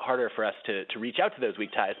it a lot harder for us to reach out to those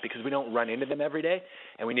weak ties because we don't run into them every day,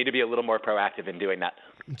 and we need to be a little more proactive in doing that.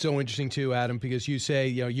 It's so interesting, too, Adam, because you say,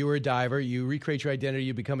 you were a diver, you recreate your identity,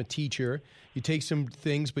 you become a teacher, you take some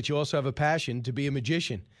things, but you also have a passion to be a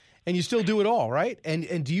magician. And you still do it all, right?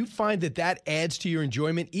 And do you find that adds to your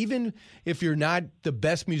enjoyment? Even if you're not the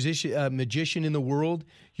best magician in the world,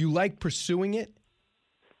 you like pursuing it?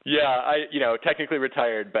 Yeah, I technically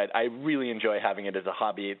retired, but I really enjoy having it as a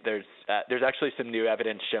hobby. There's actually some new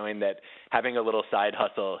evidence showing that having a little side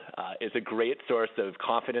hustle is a great source of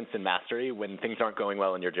confidence and mastery when things aren't going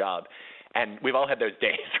well in your job. And we've all had those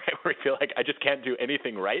days, right, where we feel like I just can't do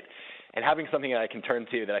anything right. And having something that I can turn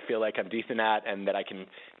to that I feel like I'm decent at and that I can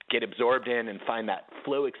get absorbed in and find that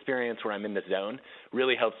flow experience where I'm in the zone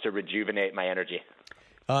really helps to rejuvenate my energy.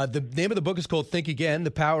 The name of the book is called Think Again,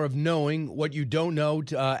 The Power of Knowing What You Don't Know.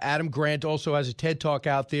 Adam Grant also has a TED Talk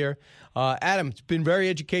out there. Adam, it's been very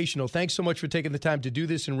educational. Thanks so much for taking the time to do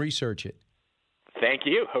this and research it. Thank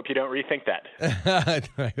you. Hope you don't rethink that.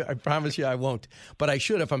 I promise you I won't, but I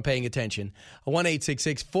should if I'm paying attention.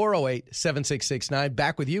 1-866-408-7669.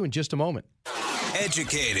 Back with you in just a moment.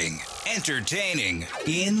 Educating, entertaining,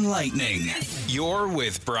 enlightening. You're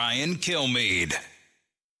with Brian Kilmeade.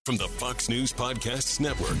 From the Fox News Podcasts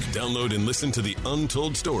Network, download and listen to The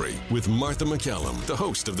Untold Story with Martha McCallum. The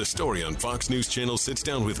host of The Story on Fox News Channel sits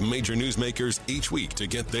down with major newsmakers each week to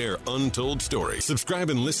get their untold story. Subscribe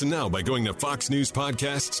and listen now by going to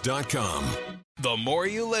foxnewspodcasts.com. The more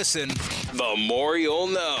you listen, the more you'll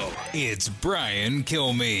know. It's Brian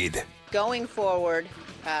Kilmeade. Going forward,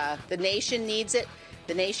 the nation needs it.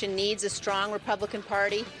 The nation needs a strong Republican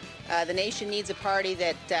Party. The nation needs a party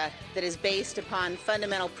that is based upon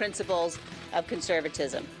fundamental principles of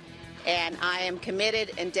conservatism. And I am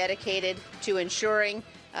committed and dedicated to ensuring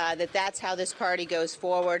that that's how this party goes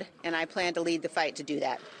forward, and I plan to lead the fight to do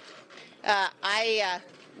that. I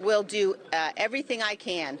will do everything I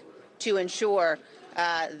can to ensure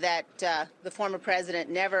that the former president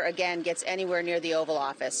never again gets anywhere near the Oval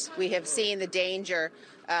Office. We have seen the danger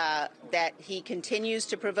that he continues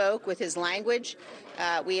to provoke with his language.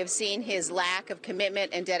 We have seen his lack of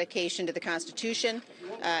commitment and dedication to the Constitution,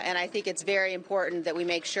 and I think it's very important that we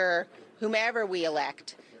make sure whomever we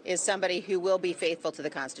elect is somebody who will be faithful to the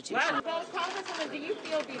Constitution. Congresswoman, do you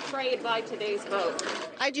feel betrayed by today's vote?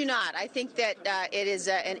 I do not. I think that it is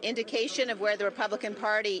an indication of where the Republican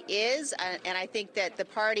Party is, and I think that the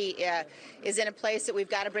party is in a place that we've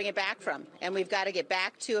got to bring it back from, and we've got to get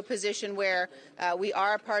back to a position where we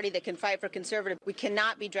are a party that can fight for conservative. We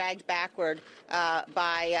cannot be dragged backward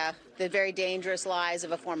by the very dangerous lies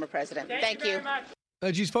of a former president. Thank you.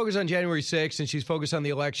 She's focused on January 6th, and she's focused on the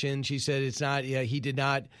election. She said it's not. He did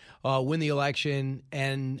not win the election,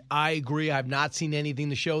 and I agree. I've not seen anything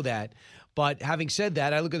to show that. But having said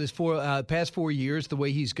that, I look at this past 4 years, the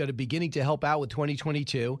way he's beginning to help out with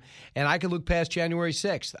 2022, and I can look past January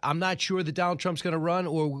 6th. I'm not sure that Donald Trump's going to run,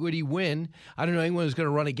 or would he win. I don't know anyone who's going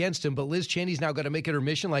to run against him, but Liz Cheney's now going to make it her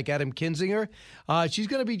mission, like Adam Kinzinger. She's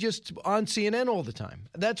going to be just on CNN all the time.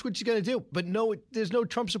 That's what she's going to do. But no, there's no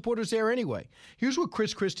Trump supporters there anyway. Here's what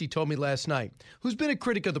Chris Christie told me last night, who's been a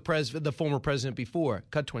critic of the former president before.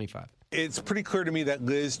 Cut 25. It's pretty clear to me that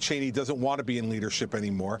Liz Cheney doesn't want to be in leadership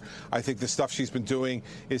anymore. I think the stuff she's been doing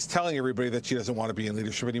is telling everybody that she doesn't want to be in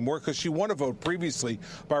leadership anymore because she won a vote previously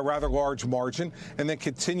by a rather large margin and then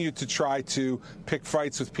continued to try to pick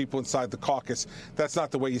fights with people inside the caucus. That's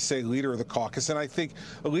not the way you say leader of the caucus. And I think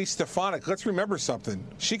Elise Stefanik, let's remember something.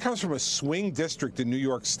 She comes from a swing district in New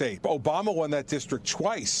York State. Obama won that district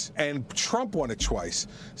twice, and Trump won it twice.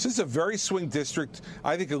 So this is a very swing district.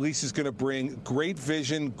 I think Elise is going to bring great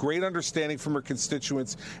vision, great understanding from her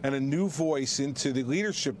constituents, and a new voice into the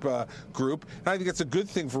leadership group. And I think it's a good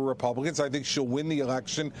thing for Republicans. I think she'll win the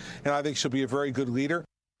election, and I think she'll be a very good leader.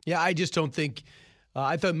 Yeah, I just don't think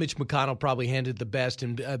I thought Mitch McConnell probably handled the best,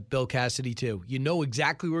 and Bill Cassidy, too. You know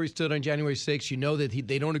exactly where he stood on January 6th. You know that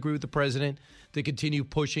they don't agree with the president. They continue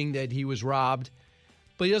pushing that he was robbed.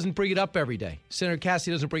 But he doesn't bring it up every day. Senator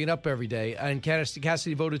Cassidy doesn't bring it up every day. And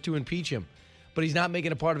Cassidy voted to impeach him. But he's not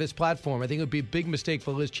making it part of his platform. I think it would be a big mistake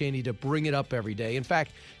for Liz Cheney to bring it up every day. In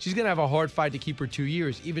fact, she's going to have a hard fight to keep her 2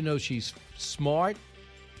 years, even though she's smart,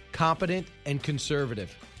 competent, and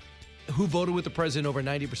conservative. Who voted with the president over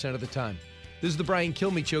 90% of the time? This is the Brian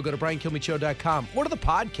Kilmeade Show. Go to briankilmeadshow.com. Or to the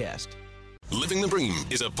podcast. Living the Bream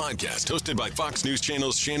is a podcast hosted by Fox News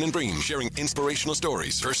Channel's Shannon Bream, sharing inspirational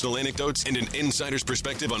stories, personal anecdotes, and an insider's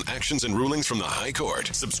perspective on actions and rulings from the High Court.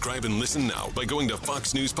 Subscribe and listen now by going to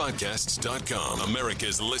foxnewspodcasts.com.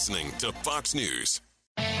 America's listening to Fox News.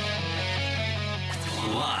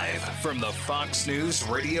 Live from the Fox News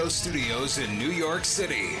radio studios in New York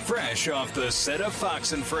City, fresh off the set of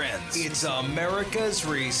Fox and Friends, it's America's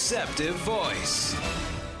receptive voice,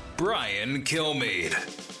 Brian Kilmeade.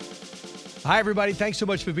 Hi, everybody. Thanks so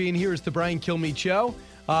much for being here. It's the Brian Kilmeade Show.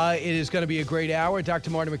 It is going to be a great hour.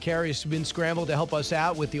 Dr. Marty Makary has been scrambled to help us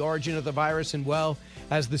out with the origin of the virus, and well,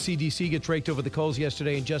 as the CDC gets raked over the coals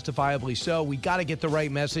yesterday, and justifiably so, we got to get the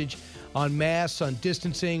right message on masks, on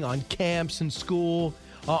distancing, on camps and school,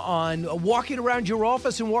 on walking around your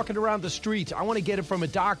office and walking around the streets. I want to get it from a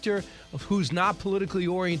doctor who's not politically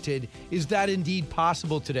oriented. Is that indeed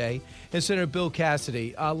possible today? And Senator Bill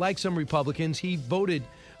Cassidy, like some Republicans, he voted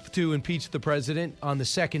to impeach the president on the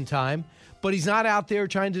second time, but he's not out there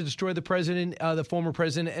trying to destroy the president, the former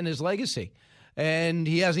president, and his legacy. And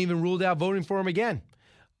he hasn't even ruled out voting for him again.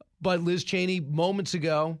 But Liz Cheney, moments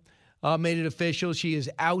ago, made it official. She is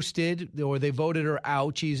ousted, or they voted her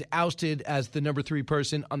out. She's ousted as the number 3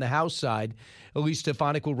 person on the House side. Elise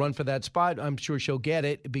Stefanik will run for that spot. I'm sure she'll get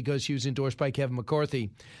it because she was endorsed by Kevin McCarthy.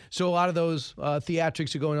 So a lot of those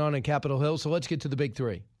theatrics are going on in Capitol Hill. So let's get to the big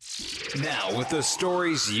 3. Now, with the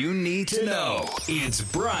stories you need to know, it's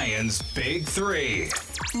Brian's Big 3.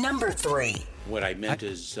 Number 3. What I meant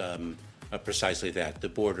is precisely that. The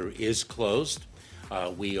border is closed.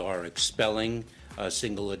 We are expelling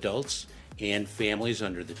single adults and families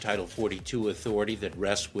under the Title 42 authority that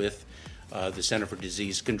rests with the Center for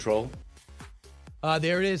Disease Control.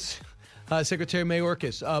 There it is. Secretary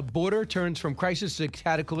Mayorkas. Border turns from crisis to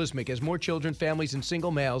cataclysmic as more children, families, and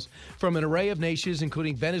single males from an array of nations,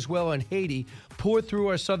 including Venezuela and Haiti, pour through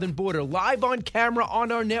our southern border. Live on camera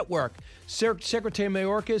on our network. Secretary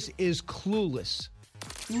Mayorkas is clueless.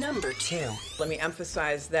 Number 2. Let me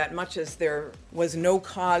emphasize that much as there was no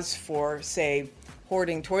cause for, say,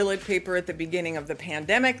 hoarding toilet paper at the beginning of the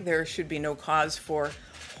pandemic, there should be no cause for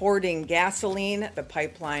hoarding gasoline. The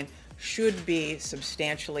pipeline should be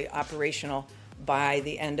substantially operational by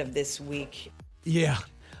the end of this week. Yeah.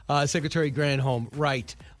 Secretary Granholm,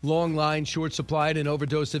 right. Long line, short supplied, and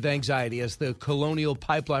overdose of anxiety as the Colonial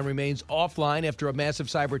Pipeline remains offline after a massive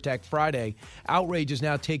cyber attack Friday. Outrage is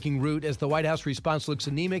now taking root as the White House response looks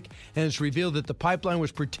anemic, and it's revealed that the pipeline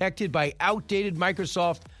was protected by outdated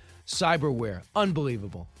Microsoft cyberware.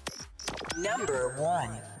 Unbelievable. Number 1.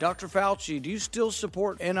 Dr. Fauci, do you still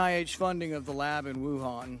support NIH funding of the lab in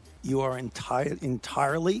Wuhan? You are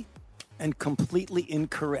entirely and completely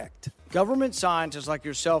incorrect. Government scientists like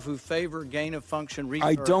yourself who favor gain-of-function research.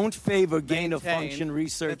 I don't favor gain-of-function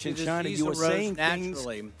research in China. You are saying things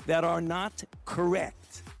that are not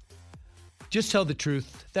correct. Just tell the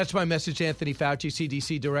truth. That's my message to Anthony Fauci,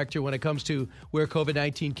 CDC director, when it comes to where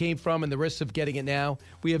COVID-19 came from and the risks of getting it now.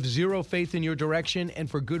 We have zero faith in your direction, and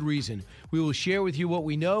for good reason. We will share with you what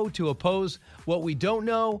we know to oppose what we don't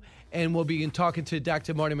know, and we'll begin talking to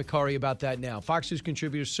Dr. Marty Makary about that now. Fox News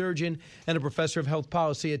contributor, surgeon, and a professor of health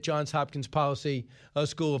policy at Johns Hopkins Policy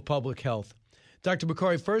School of Public Health. Dr.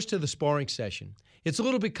 Makary, first to the sparring session. It's a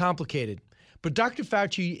little bit complicated. But Dr.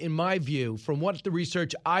 Fauci, in my view, from what the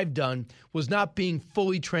research I've done, was not being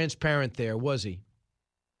fully transparent there, was he?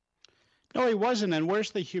 No, he wasn't. And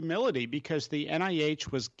where's the humility? Because the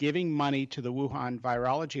NIH was giving money to the Wuhan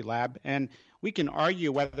Virology Lab, and we can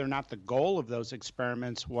argue whether or not the goal of those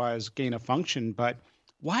experiments was gain of function, but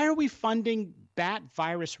why are we funding bat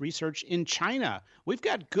virus research in China? We've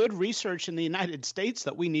got good research in the United States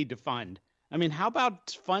that we need to fund. I mean, how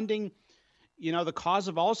about funding the cause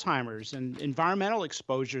of Alzheimer's and environmental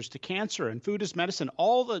exposures to cancer and food as medicine,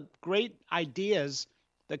 all the great ideas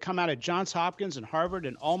that come out of Johns Hopkins and Harvard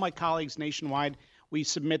and all my colleagues nationwide. We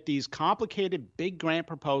submit these complicated big grant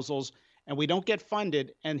proposals and we don't get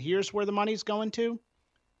funded. And here's where the money's going to.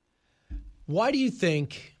 Why do you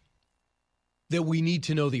think that we need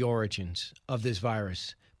to know the origins of this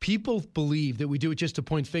virus? People believe that we do it just to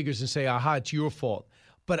point fingers and say, aha, it's your fault.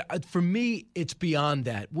 But for me, it's beyond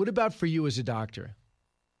that. What about for you as a doctor?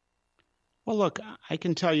 Well, look, I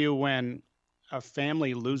can tell you when a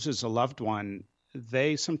family loses a loved one,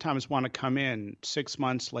 they sometimes want to come in 6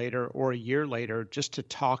 months later or a year later just to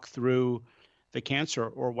talk through the cancer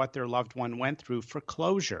or what their loved one went through for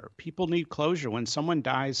closure. People need closure. When someone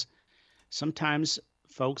dies, sometimes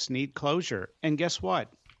folks need closure. And guess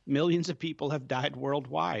what? Millions of people have died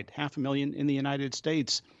worldwide, 500,000 in the United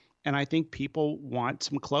States. And I think people want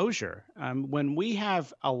some closure. When we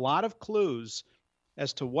have a lot of clues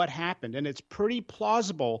as to what happened, and it's pretty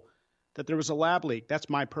plausible that there was a lab leak. That's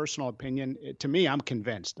my personal opinion. To me, I'm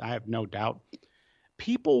convinced. I have no doubt.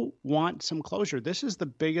 People want some closure. This is the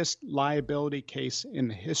biggest liability case in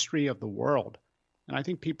the history of the world. And I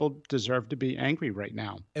think people deserve to be angry right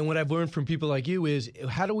now. And what I've learned from people like you is,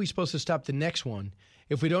 how are we supposed to stop the next one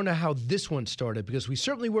if we don't know how this one started? Because we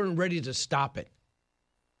certainly weren't ready to stop it.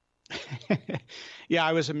 Yeah,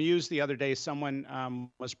 I was amused the other day. Someone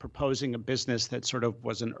was proposing a business that sort of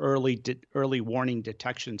was an early warning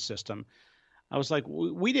detection system. I was like,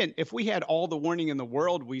 we didn't. If we had all the warning in the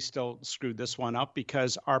world, we still screwed this one up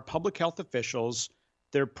because our public health officials,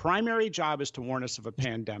 their primary job is to warn us of a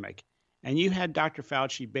pandemic. And you had Dr.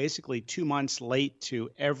 Fauci basically 2 months late to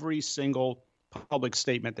every single public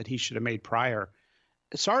statement that he should have made prior.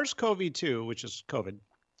 SARS-CoV-2, which is COVID,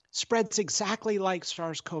 spreads exactly like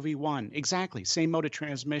SARS-CoV-1. Exactly. Same mode of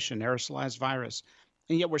transmission, aerosolized virus.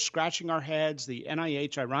 And yet we're scratching our heads. The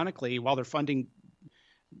NIH, ironically, while they're funding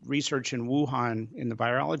research in Wuhan in the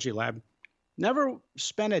virology lab, never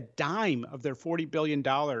spent a dime of their $40 billion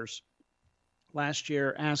last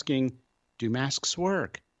year asking, do masks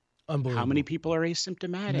work? Unbelievable. How many people are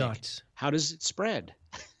asymptomatic? Nuts. How does it spread?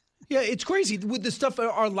 Yeah, it's crazy with the stuff,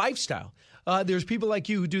 our lifestyle. There's people like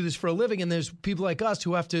you who do this for a living, and there's people like us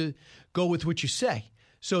who have to go with what you say.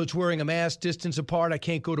 So it's wearing a mask, distance apart. I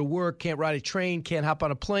can't go to work, can't ride a train, can't hop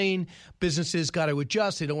on a plane. Businesses got to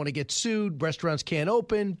adjust. They don't want to get sued. Restaurants can't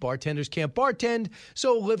open. Bartenders can't bartend.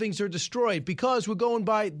 So livings are destroyed because we're going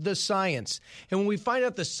by the science. And when we find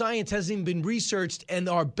out the science hasn't even been researched and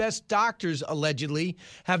our best doctors allegedly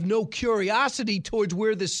have no curiosity towards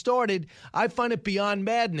where this started, I find it beyond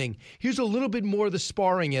maddening. Here's a little bit more of the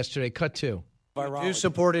sparring yesterday. Cut 2. We do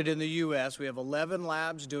support it in the U.S. We have 11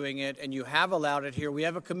 labs doing it, and you have allowed it here. We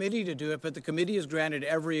have a committee to do it, but the committee has granted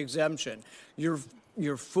every exemption. You're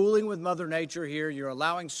fooling with Mother Nature here. You're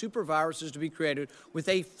allowing super viruses to be created with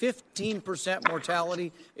a 15%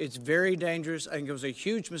 mortality. It's very dangerous. I think it was a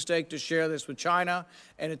huge mistake to share this with China,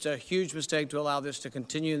 and it's a huge mistake to allow this to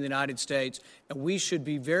continue in the United States. And we should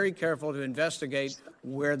be very careful to investigate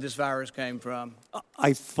where this virus came from.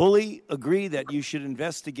 I fully agree that you should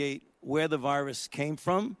investigate where the virus came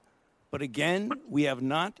from. But again, we have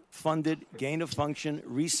not funded gain-of-function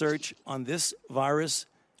research on this virus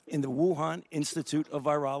in the Wuhan Institute of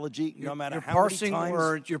Virology, no matter how many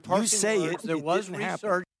times you say it, there was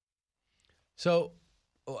research. So,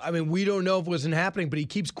 I mean, we don't know if it wasn't happening, but he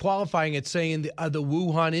keeps qualifying it, saying the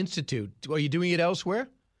Wuhan Institute. Are you doing it elsewhere?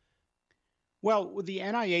 Well, the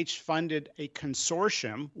NIH funded a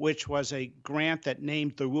consortium, which was a grant that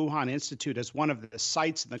named the Wuhan Institute as one of the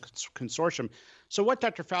sites in the consortium. So what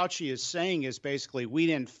Dr. Fauci is saying is basically we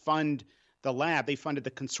didn't fund the lab. They funded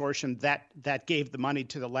the consortium that gave the money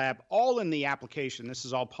to the lab, all in the application. This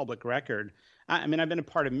is all public record. I mean, I've been a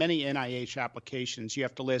part of many NIH applications. You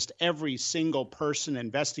have to list every single person,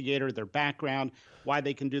 investigator, their background, why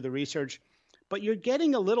they can do the research. But you're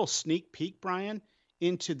getting a little sneak peek, Brian,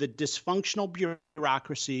 into the dysfunctional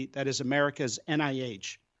bureaucracy that is America's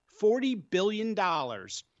NIH. $40 billion.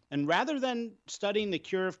 And rather than studying the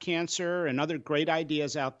cure of cancer and other great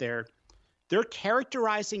ideas out there, they're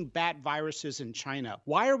characterizing bat viruses in China.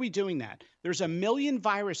 Why are we doing that? There's 1 million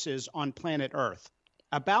viruses on planet Earth.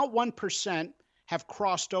 About 1% have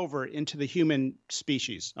crossed over into the human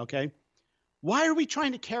species, okay? Why are we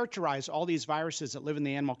trying to characterize all these viruses that live in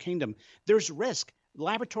the animal kingdom? There's risk.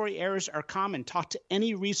 Laboratory errors are common. Talk to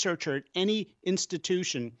any researcher at any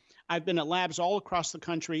institution. I've been at labs all across the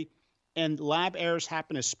country, and lab errors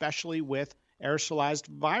happen especially with aerosolized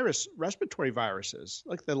respiratory viruses.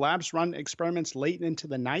 Like the labs run experiments late into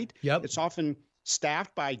the night. Yep. It's often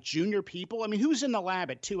staffed by junior people. I mean, who's in the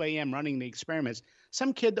lab at 2 a.m. running the experiments?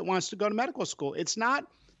 Some kid that wants to go to medical school. It's not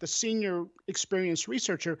the senior experienced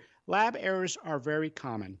researcher. Lab errors are very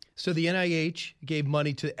common. So the NIH gave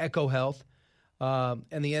money to EcoHealth.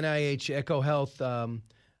 And the NIH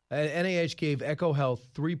NIH gave EcoHealth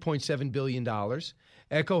 $3.7 billion.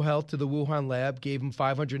 EcoHealth to the Wuhan lab gave them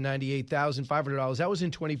 $598,500. That was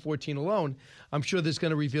in 2014 alone. I'm sure that's going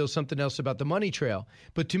to reveal something else about the money trail.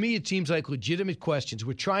 But to me, it seems like legitimate questions.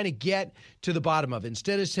 We're trying to get to the bottom of it.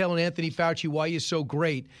 Instead of telling Anthony Fauci why he's so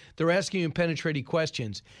great, they're asking him penetrating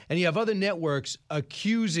questions. And you have other networks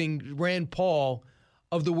accusing Rand Paul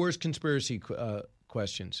of the worst conspiracy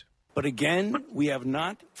questions. But again, we have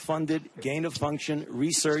not funded gain-of-function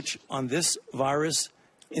research on this virus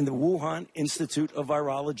in the Wuhan Institute of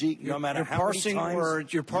Virology, no matter how many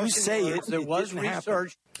times you say it, there was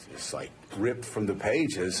research. It's like ripped from the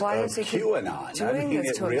pages why of does he keep QAnon. doing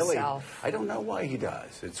this to really, himself? I don't know why he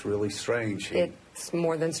does. It's really strange. It's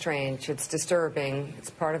more than strange. It's disturbing. It's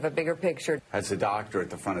part of a bigger picture. Has a doctor at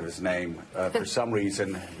the front of his name. For some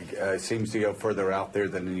reason, seems to go further out there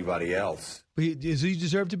than anybody else. Does he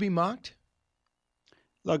deserve to be mocked?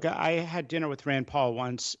 Look, I had dinner with Rand Paul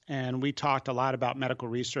once, and we talked a lot about medical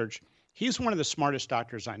research. He's one of the smartest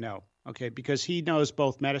doctors I know, okay, because he knows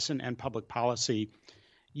both medicine and public policy.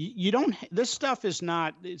 This stuff is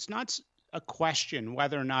not, it's not a question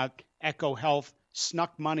whether or not EcoHealth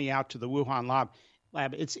snuck money out to the Wuhan lab.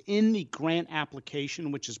 It's in the grant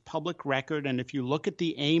application, which is public record. And if you look at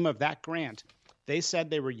the aim of that grant, they said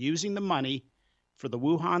they were using the money for the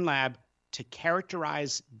Wuhan lab to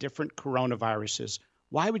characterize different coronaviruses.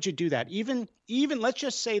 Why would you do that? Even let's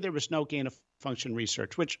just say there was no gain of function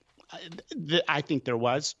research, which I think there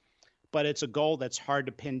was, but it's a goal that's hard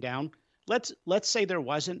to pin down. Let's say there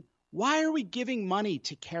wasn't. Why are we giving money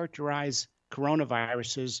to characterize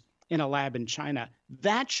coronaviruses in a lab in China?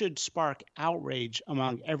 That should spark outrage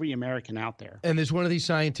among every American out there. And there's one of these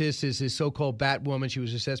scientists, is this so-called bat woman. She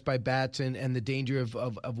was assessed by bats and the danger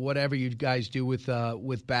of whatever you guys do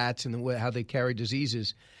with bats and how they carry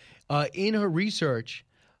diseases. In her research,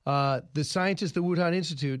 the scientist at the Wuhan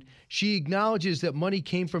Institute, she acknowledges that money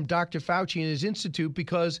came from Dr. Fauci and his institute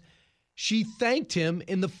because she thanked him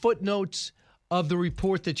in the footnotes of the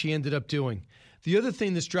report that she ended up doing. The other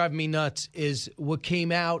thing that's driving me nuts is what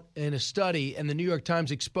came out in a study, and the New York Times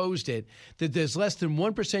exposed it, that there's less than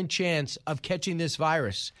 1% chance of catching this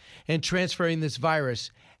virus and transferring this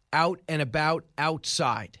virus out and about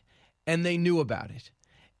outside. And they knew about it.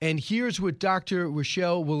 And here's what Dr.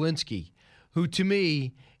 Rochelle Walensky, who to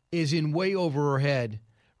me is in way over her head,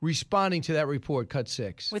 responding to that report, cut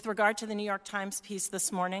 6. With regard to the New York Times piece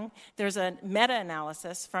this morning, there's a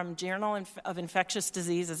meta-analysis from Journal of Infectious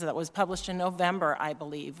Diseases that was published in November, I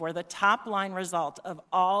believe, where the top-line result of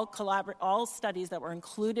all studies that were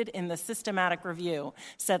included in the systematic review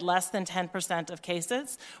said less than 10% of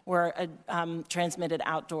cases were transmitted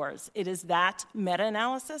outdoors. It is that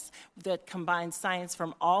meta-analysis that combines science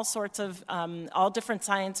from all sorts of, all different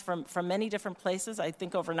science from many different places. I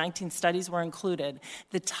think over 19 studies were included.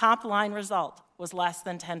 The top-line result was less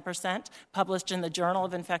than 10%, published in the Journal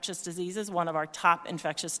of Infectious Diseases, one of our top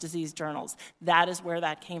infectious disease journals. That is where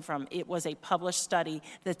that came from. It was a published study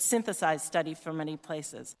that synthesized study from many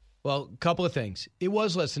places. Well, a couple of things. It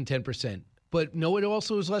was less than 10%, but no, it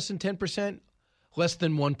also was less than 10%, less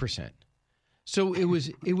than 1%. So it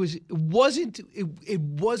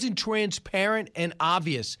wasn't transparent and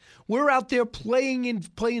obvious. We're out there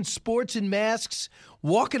playing sports in masks,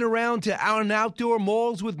 walking around to outdoor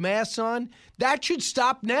malls with masks on. That should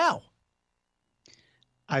stop now.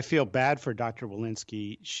 I feel bad for Dr.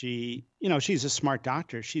 Walensky. She's a smart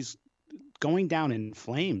doctor. She's going down in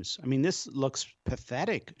flames. I mean, this looks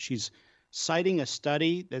pathetic. She's citing a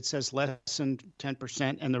study that says less than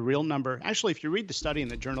 10%, and the real number, actually, if you read the study in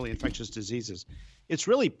the Journal of Infectious Diseases, it's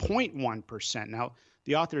really 0.1%. Now,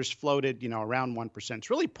 the authors floated, around 1%. It's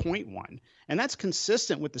really 0.1, and that's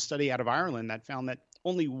consistent with the study out of Ireland that found that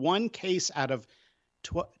only one case out of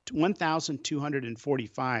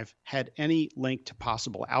 1,245 had any link to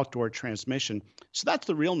possible outdoor transmission. So that's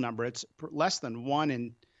the real number. It's less than 1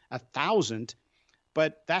 in 1,000.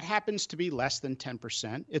 But that happens to be less than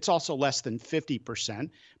 10%. It's also less than 50%.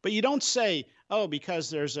 But you don't say, because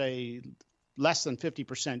there's a less than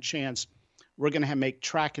 50% chance, we're going to make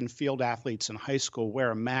track and field athletes in high school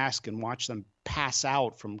wear a mask and watch them pass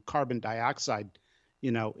out from carbon dioxide,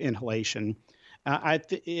 inhalation.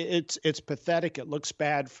 It's pathetic. It looks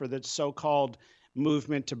bad for the so-called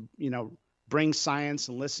movement to, bring science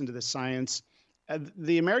and listen to the science.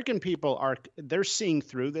 The American people they're seeing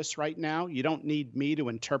through this right now. You don't need me to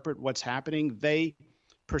interpret what's happening. They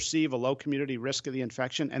perceive a low community risk of the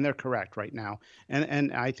infection, and they're correct right now.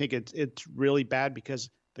 And I think it's really bad because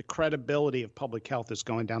the credibility of public health is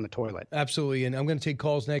going down the toilet. Absolutely. And I'm going to take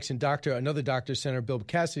calls next. And another doctor, Senator Bill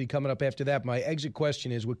Cassidy, coming up after that. My exit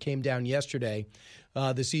question is what came down yesterday.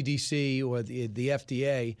 The CDC or the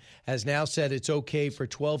FDA has now said it's okay for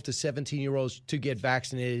 12 to 17-year-olds to get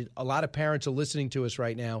vaccinated. A lot of parents are listening to us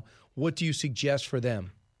right now. What do you suggest for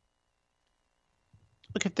them?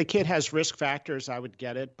 Look, if the kid has risk factors, I would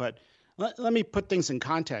get it. But let me put things in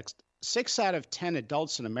context. 6 out of 10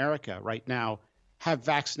 adults in America right now have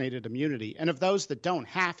vaccinated immunity. And of those that don't,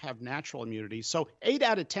 half have natural immunity. So 8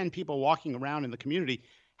 out of 10 people walking around in the community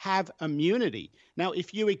have immunity. Now,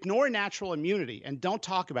 if you ignore natural immunity and don't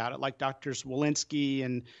talk about it like Drs. Walensky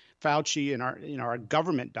and Fauci and our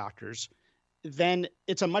government doctors, then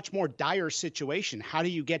it's a much more dire situation. How do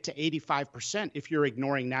you get to 85% if you're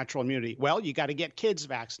ignoring natural immunity? Well, you got to get kids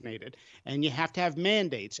vaccinated, and you have to have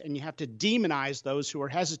mandates, and you have to demonize those who are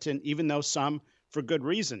hesitant, even though some for good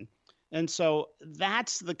reason. And so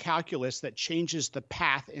that's the calculus that changes the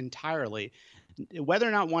path entirely. Whether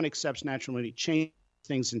or not one accepts natural immunity changes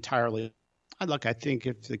things entirely. Look, I think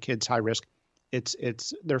if the kid's high risk,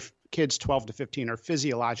 their kids 12 to 15 are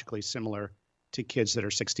physiologically similar to kids that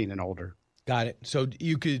are 16 and older. Got it. So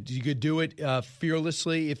you could do it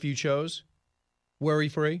fearlessly if you chose,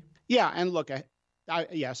 worry-free? Yeah, and look,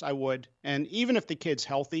 Yes, I would. And even if the kid's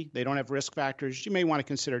healthy, they don't have risk factors, you may want to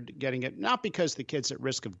consider getting it, not because the kid's at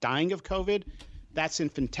risk of dying of COVID. That's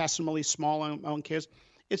infinitesimally small among kids.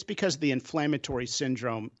 It's because of the inflammatory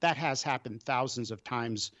syndrome. That has happened thousands of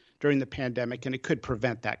times during the pandemic, and it could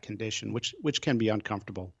prevent that condition, which can be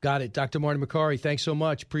uncomfortable. Got it. Dr. Martin Makary, thanks so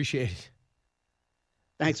much. Appreciate it.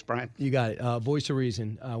 Thanks, Brian. You got it. Voice of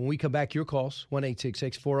Reason. When we come back, your calls,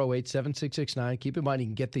 1-866-408-7669. Keep in mind, you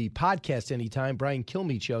can get the podcast anytime,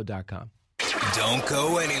 BrianKilmeadeShow.com. Don't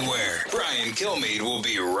go anywhere. Brian Kilmeade will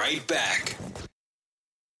be right back.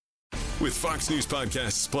 With Fox News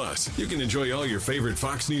Podcasts Plus, you can enjoy all your favorite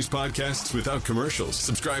Fox News podcasts without commercials.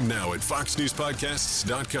 Subscribe now at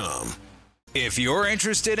foxnewspodcasts.com. If you're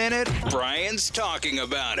interested in it, Brian's talking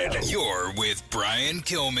about it. You're with Brian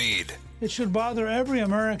Kilmeade. It should bother every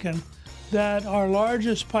American that our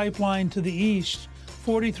largest pipeline to the east,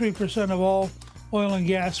 43% of all oil and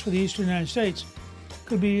gas for the eastern United States,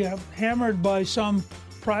 could be hammered by some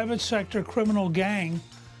private sector criminal gang.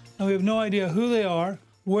 And we have no idea who they are,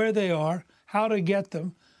 where they are, how to get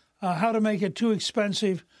them, how to make it too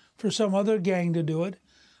expensive for some other gang to do it.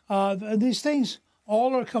 These things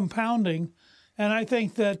all are compounding, and I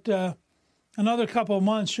think that another couple of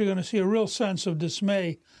months you're going to see a real sense of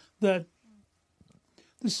dismay that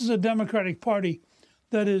this is a Democratic Party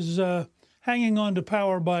that is hanging on to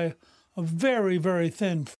power by a very, very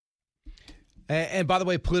thin. And by the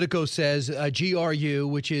way, Politico says GRU,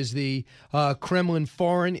 which is the Kremlin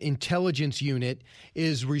Foreign Intelligence Unit,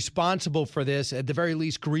 is responsible for this, at the very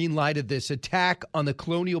least green-lighted this attack on the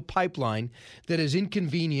Colonial Pipeline that has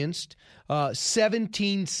inconvenienced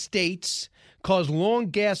 17 states, caused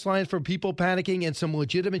long gas lines for people panicking, and some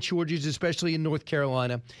legitimate shortages, especially in North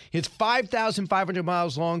Carolina. It's 5,500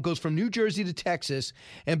 miles long, goes from New Jersey to Texas,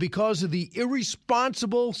 and because of the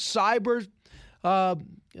irresponsible cyber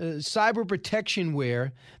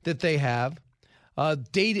protectionware that they have,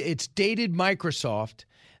 it's dated Microsoft.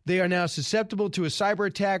 They are now susceptible to a cyber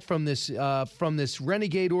attack from this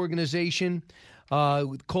renegade organization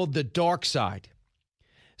called the Dark Side.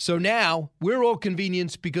 So now we're all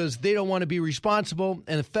convenienced because they don't want to be responsible,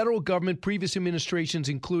 and the federal government, previous administrations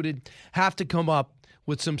included, have to come up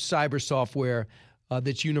with some cyber software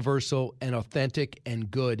that's universal and authentic and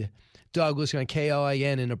good. Doug, listening on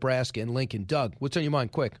KLIN in Nebraska and Lincoln. Doug, what's on your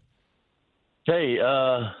mind? Quick. Hey,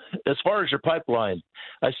 as far as your pipeline,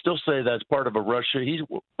 I still say that's part of a Russia.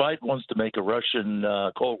 Biden wants to make a Russian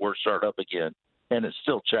Cold War start up again, and it's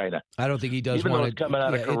still China. I don't think he does Even want though it's coming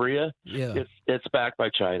out of Korea, it's backed by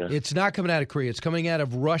China. It's not coming out of Korea. It's coming out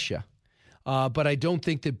of Russia. But I don't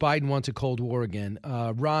think that Biden wants a Cold War again.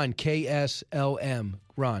 Ron, KSLM.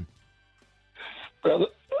 Ron. Brother.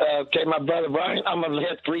 Okay, my brother Brian, I'm going to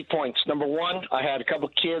hit 3 points. Number one, I had a couple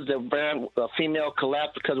of kids that ran a female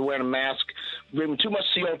collapsed because of wearing a mask, breathing too much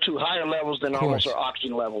CO2, higher levels than almost our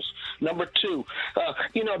oxygen levels. Number two,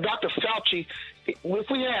 Dr. Fauci, if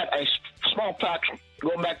we had a smallpox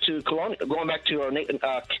going back to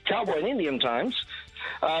our cowboy and Indian times,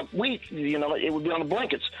 it would be on the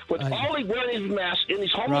blankets. With all these wearing these masks in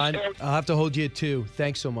these homeless Ron, areas. I'll have to hold you at 2.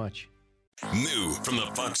 Thanks so much. New from the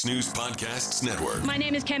Fox News Podcasts Network. My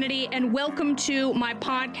name is Kennedy, and welcome to my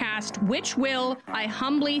podcast, which will, I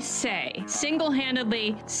humbly say,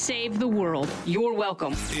 single-handedly save the world. You're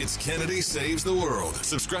welcome. It's Kennedy Saves the World.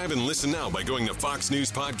 Subscribe and listen now by going to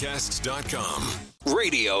foxnewspodcasts.com.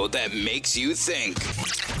 Radio that makes you think.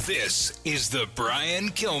 This is the Brian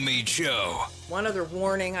Kilmeade Show. One other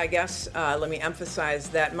warning, I guess, let me emphasize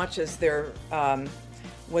that much as there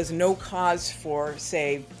was no cause for,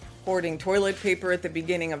 say, hoarding toilet paper at the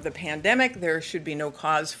beginning of the pandemic, there should be no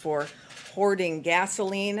cause for hoarding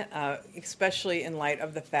gasoline, especially in light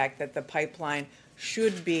of the fact that the pipeline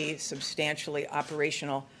should be substantially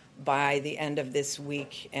operational by the end of this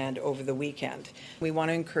week and over the weekend. We want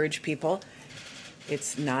to encourage people.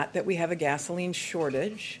 It's not that we have a gasoline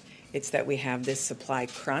shortage, it's that we have this supply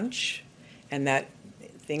crunch and that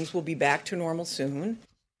things will be back to normal soon.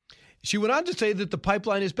 She went on to say that the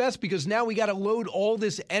pipeline is best because now we got to load all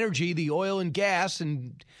this energy, the oil and gas,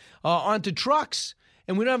 and onto trucks.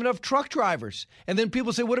 And we don't have enough truck drivers. And then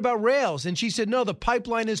people say, what about rails? And she said, no, the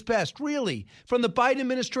pipeline is best. Really? From the Biden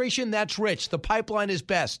administration, that's rich. The pipeline is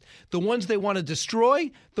best. The ones they want to destroy,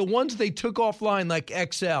 the ones they took offline like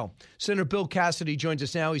XL. Senator Bill Cassidy joins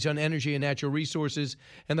us now. He's on Energy and Natural Resources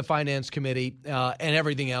and the Finance Committee and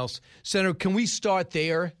everything else. Senator, can we start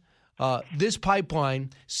there? This pipeline,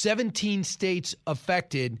 17 states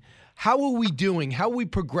affected. How are we doing? How are we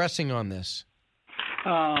progressing on this?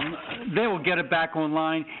 They will get it back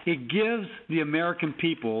online. It gives the American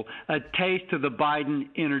people a taste of the Biden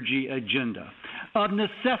energy agenda. Of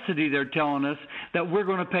necessity, they're telling us that we're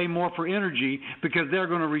going to pay more for energy because they're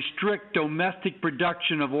going to restrict domestic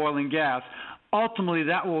production of oil and gas. Ultimately,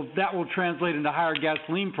 that will translate into higher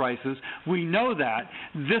gasoline prices. We know that.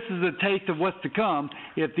 This is a taste of what's to come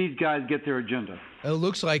if these guys get their agenda. It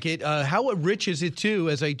looks like it. How rich is it, too,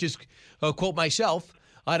 as I just quote myself,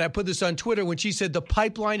 and I put this on Twitter when she said the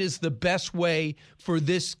pipeline is the best way for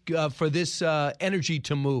this energy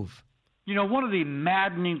to move. You know, one of the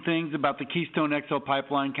maddening things about the Keystone XL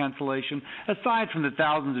pipeline cancellation, aside from the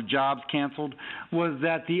thousands of jobs canceled, was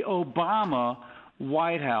that the Obama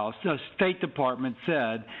White House, the State Department,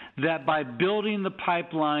 said that by building the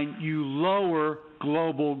pipeline, you lower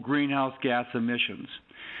global greenhouse gas emissions.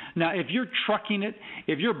 Now, if you're trucking it,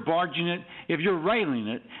 if you're barging it, if you're railing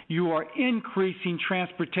it, you are increasing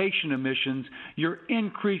transportation emissions. You're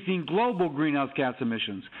increasing global greenhouse gas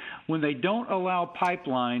emissions. When they don't allow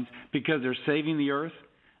pipelines because they're saving the earth,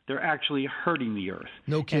 they're actually hurting the earth.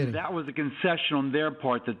 No kidding. And that was a concession on their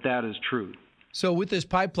part that is true. So with this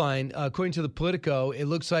pipeline, according to the Politico, it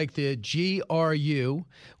looks like the GRU,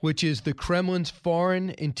 which is the Kremlin's foreign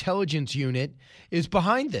intelligence unit, is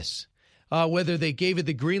behind this. Whether they gave it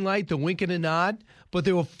the green light, the wink and a nod, but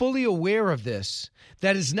they were fully aware of this.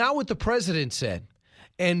 That is not what the president said.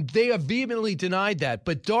 And they have vehemently denied that.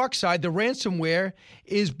 But DarkSide, the ransomware,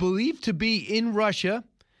 is believed to be in Russia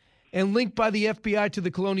and linked by the FBI to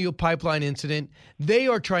the Colonial Pipeline incident. They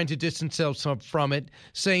are trying to distance themselves from it,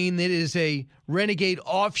 saying that it is a renegade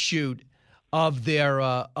offshoot of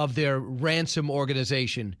their ransom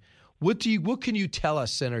organization. What can you tell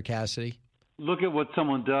us, Senator Cassidy? Look at what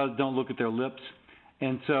someone does. Don't look at their lips.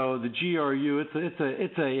 And so the GRU,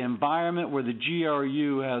 it's a environment where the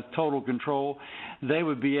GRU has total control. They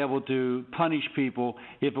would be able to punish people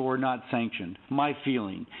if it were not sanctioned, my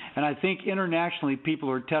feeling. And I think internationally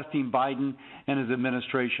people are testing Biden and his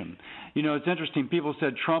administration. You know, it's interesting. People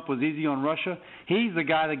said Trump was easy on Russia. He's the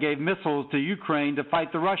guy that gave missiles to Ukraine to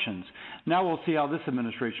fight the Russians. Now we'll see how this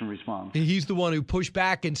administration responds. He's the one who pushed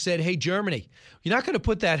back and said, hey, Germany, you're not going to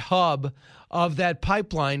put that hub of that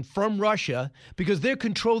pipeline from Russia because they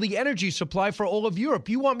control the energy supply for all of Europe.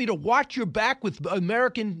 You want me to watch your back with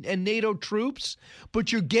American and NATO troops,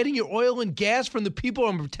 but you're getting your oil and gas from the people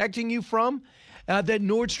I'm protecting you from? That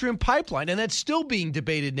Nord Stream pipeline, and that's still being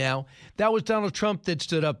debated now. That was Donald Trump that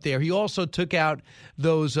stood up there. He also took out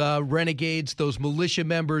those renegades, those militia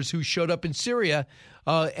members who showed up in Syria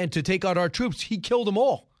and to take out our troops. He killed them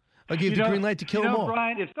all. I gave the green light to kill them all.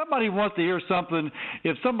 Brian, if somebody wants to hear something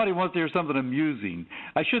amusing,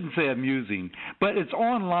 I shouldn't say amusing, but it's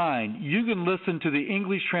online. You can listen to the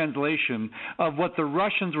English translation of what the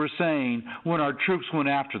Russians were saying when our troops went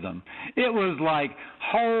after them. It was like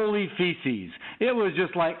holy feces. It was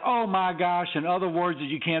just like, oh my gosh, and other words that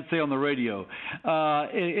you can't say on the radio.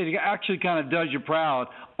 It actually kind of does you proud.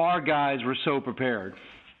 Our guys were so prepared.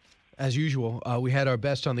 As usual, we had our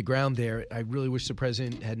best on the ground there. I really wish the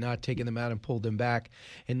president had not taken them out and pulled them back.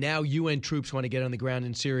 And now UN troops want to get on the ground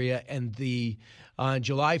in Syria. And on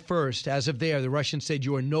July 1st, as of there, the Russians said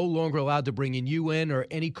you are no longer allowed to bring in UN or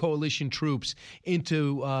any coalition troops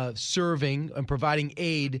into serving and providing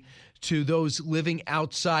aid to those living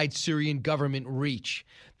outside Syrian government reach.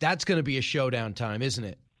 That's going to be a showdown time, isn't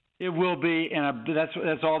it? It will be, and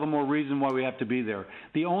that's all the more reason why we have to be there.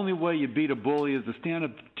 The only way you beat a bully is to stand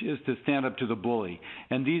up to the bully,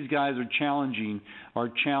 and these guys are challenging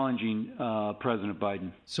President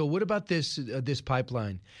Biden. So what about this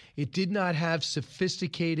pipeline? It did not have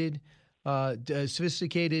sophisticated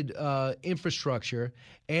infrastructure,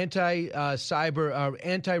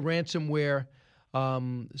 anti-ransomware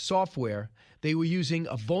software. They were using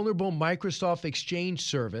a vulnerable Microsoft Exchange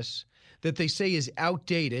service that they say is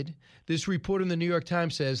outdated. This report in the New York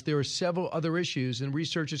Times says there are several other issues, and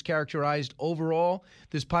researchers characterized overall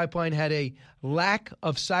this pipeline had a lack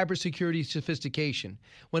of cybersecurity sophistication.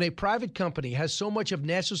 When a private company has so much of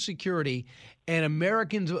national security and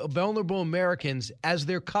vulnerable Americans as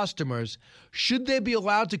their customers, should they be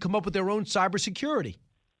allowed to come up with their own cybersecurity?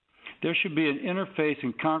 There should be an interface,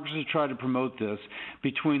 and Congress has tried to promote this,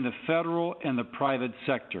 between the federal and the private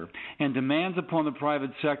sector. And demands upon the private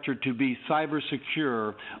sector to be cyber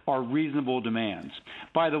secure are reasonable demands.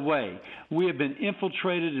 By the way, we have been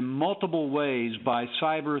infiltrated in multiple ways by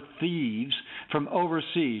cyber thieves from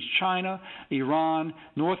overseas, China, Iran,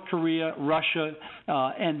 North Korea, Russia,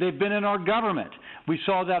 and they've been in our government. We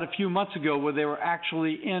saw that a few months ago where they were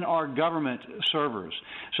actually in our government servers.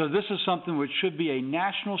 So this is something which should be a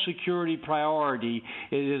national security security priority.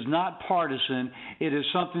 It is not partisan. It is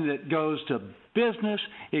something that goes to business,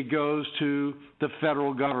 it goes to the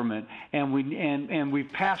federal government, and we've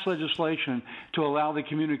passed legislation to allow the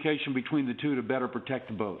communication between the two to better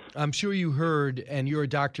protect both. I'm sure you heard, and you're a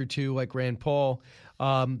doctor too, like Rand Paul,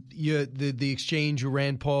 the exchange of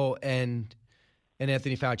Rand Paul and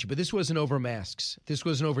Anthony Fauci. But this wasn't over masks. This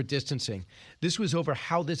wasn't over distancing. This was over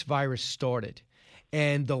how this virus started.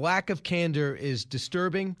 And the lack of candor is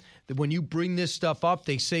disturbing. That when you bring this stuff up,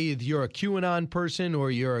 they say you're a QAnon person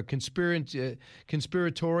or you're a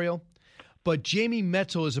conspiratorial. But Jamie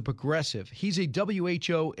Metzel is a progressive. He's a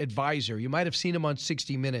WHO advisor. You might have seen him on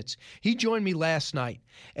 60 Minutes. He joined me last night,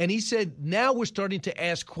 and he said, now we're starting to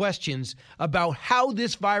ask questions about how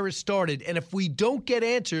this virus started. And if we don't get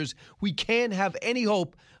answers, we can't have any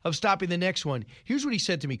hope of stopping the next one. Here's what he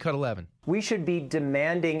said to me, cut 11. We should be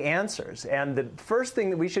demanding answers. And the first thing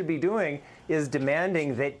that we should be doing is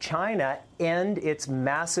demanding that China end its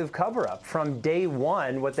massive cover-up. From day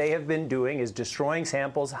one, what they have been doing is destroying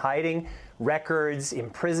samples, hiding records,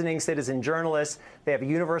 imprisoning citizen journalists. They have a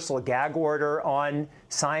universal gag order on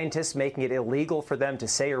scientists, making it illegal for them to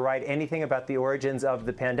say or write anything about the origins of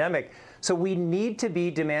the pandemic. So we need to be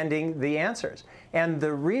demanding the answers. And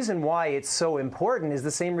the reason why it's so important is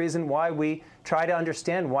the same reason why we try to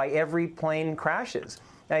understand why every plane crashes.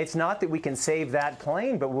 Now, it's not that we can save that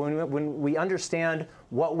plane, but when we understand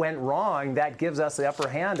what went wrong, that gives us the upper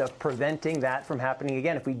hand of preventing that from happening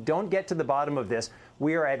again. If we don't get to the bottom of this,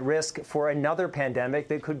 we are at risk for another pandemic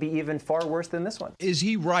that could be even far worse than this one. Is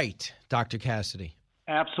he right, Dr. Cassidy?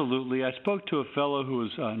 Absolutely. I spoke to a fellow who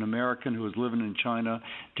was an American who was living in China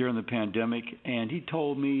during the pandemic, and he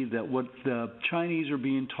told me that what the Chinese are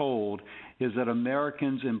being told is that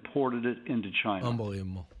Americans imported it into China.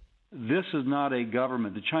 Unbelievable. This is not a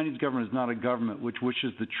government. The Chinese government is not a government which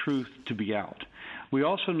wishes the truth to be out. We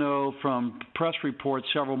also know from press reports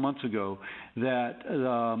several months ago that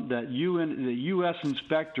the U.S.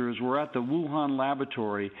 inspectors were at the Wuhan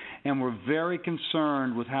laboratory and were very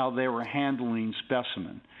concerned with how they were handling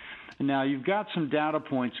specimen. Now, you've got some data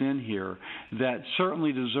points in here that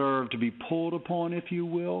certainly deserve to be pulled upon, if you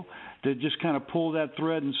will, to just kind of pull that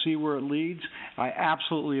thread and see where it leads. I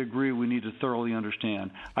absolutely agree we need to thoroughly understand.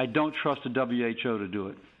 I don't trust the WHO to do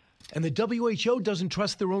it. And the WHO doesn't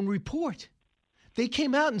trust their own report. They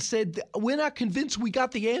came out and said, we're not convinced we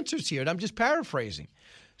got the answers here. And I'm just paraphrasing.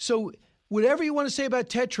 So whatever you want to say about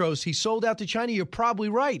Tedros, he sold out to China, you're probably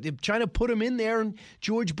right. If China put him in there, and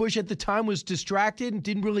George Bush at the time was distracted and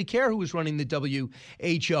didn't really care who was running the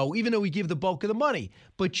WHO, even though he gave the bulk of the money.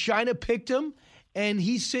 But China picked him, and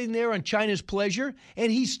he's sitting there on China's pleasure,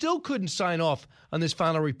 and he still couldn't sign off on this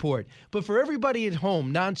final report. But for everybody at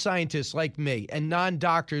home, non-scientists like me and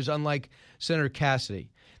non-doctors, unlike Senator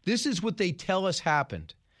Cassidy, this is what they tell us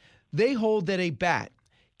happened. They hold that a bat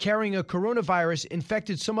carrying a coronavirus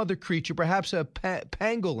infected some other creature, perhaps a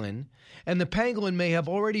pangolin, and the pangolin may have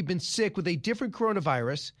already been sick with a different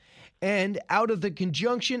coronavirus, and out of the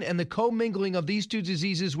conjunction and the commingling of these two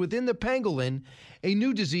diseases within the pangolin, a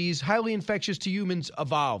new disease, highly infectious to humans,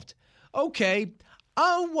 evolved. Okay,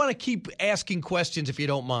 I want to keep asking questions if you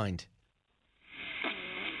don't mind.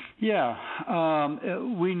 Yeah,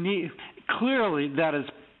 we need clearly that is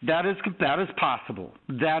possible.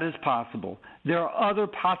 That is possible. There are other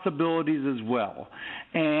possibilities as well.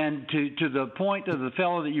 And to the point of the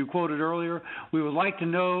fellow that you quoted earlier, we would like to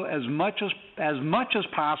know as much as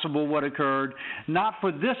possible what occurred, not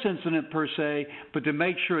for this incident per se, but to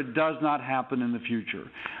make sure it does not happen in the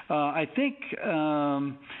future. I think,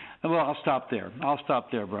 I'll stop there.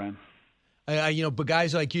 Brian. But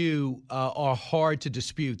guys like you are hard to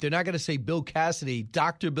dispute. They're not going to say Bill Cassidy,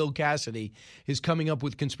 Dr. Bill Cassidy, is coming up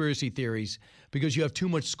with conspiracy theories because you have too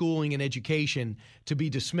much schooling and education to be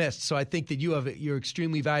dismissed. So I think that you have your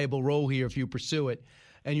extremely valuable role here if you pursue it,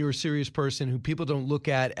 and you're a serious person who people don't look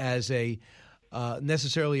at as a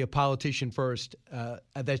necessarily a politician first.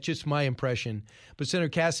 That's just my impression. But Senator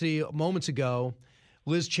Cassidy, moments ago,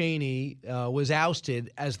 Liz Cheney was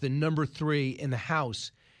ousted as the number 3 in the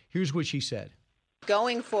House. Here's what she said.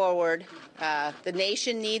 Going forward, the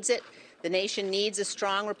nation needs it. The nation needs a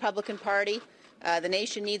strong Republican Party. The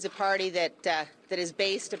nation needs a party that is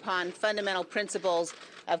based upon fundamental principles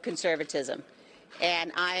of conservatism.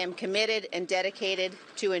 And I am committed and dedicated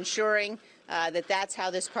to ensuring that that's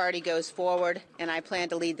how this party goes forward, and I plan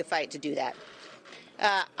to lead the fight to do that.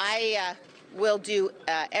 I will do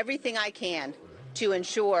everything I can to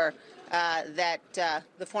ensure that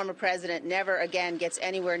the former president never again gets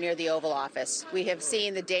anywhere near the Oval Office. We have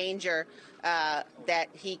seen the danger that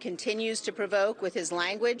he continues to provoke with his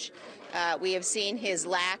language. We have seen his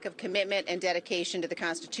lack of commitment and dedication to the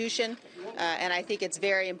Constitution, and I think it's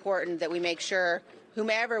very important that we make sure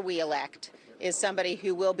whomever we elect is somebody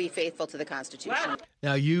who will be faithful to the Constitution.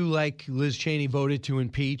 Now, you, like Liz Cheney, voted to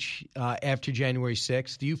impeach after January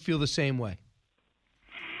 6th. Do you feel the same way?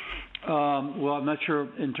 Well, I'm not sure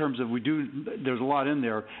in terms of there's a lot in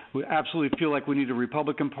there. We absolutely feel like we need a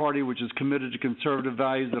Republican Party which is committed to conservative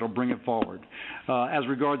values that'll bring it forward. As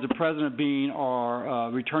regards the president being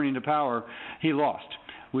or returning to power, he lost.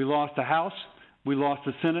 We lost the House, we lost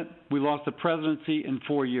the Senate, we lost the presidency in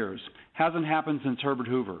 4 years. Hasn't happened since Herbert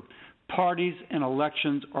Hoover. Parties and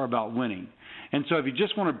elections are about winning. And so if you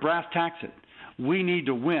just want to brass tacks it, we need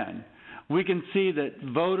to win. We can see that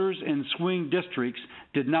voters in swing districts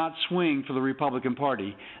did not swing for the Republican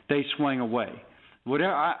Party. They swung away.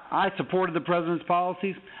 I supported the president's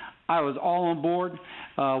policies. I was all on board.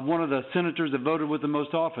 One of the senators that voted with him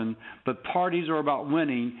most often. But parties are about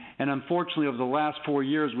winning. And unfortunately, over the last 4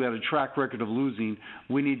 years, we had a track record of losing.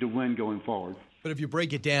 We need to win going forward. But if you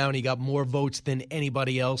break it down, he got more votes than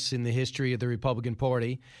anybody else in the history of the Republican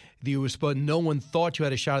Party. No one thought you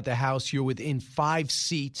had a shot at the House. You're within 5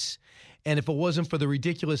 seats. And if it wasn't for the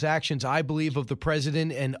ridiculous actions, I believe, of the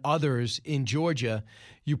president and others in Georgia,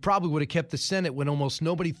 you probably would have kept the Senate when almost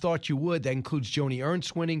nobody thought you would. That includes Joni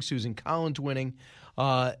Ernst winning, Susan Collins winning.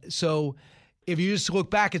 So if you just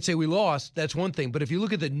look back and say we lost, that's one thing. But if you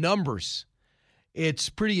look at the numbers, it's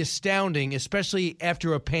pretty astounding, especially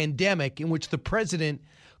after a pandemic in which the president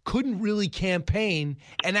couldn't really campaign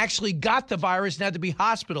and actually got the virus and had to be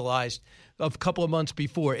hospitalized a couple of months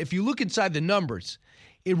before. If you look inside the numbers,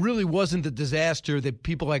 it really wasn't the disaster that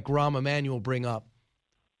people like Rahm Emanuel bring up.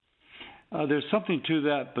 There's something to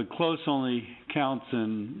that, but close only counts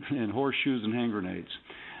in horseshoes and hand grenades.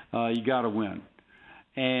 You got to win.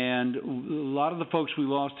 And a lot of the folks we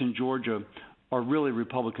lost in Georgia are really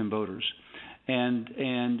Republican voters. And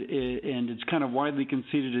it's kind of widely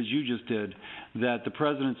conceded, as you just did, that the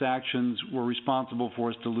president's actions were responsible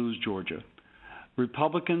for us to lose Georgia.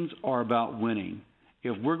 Republicans are about winning.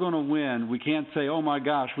 If we're going to win, we can't say, oh, my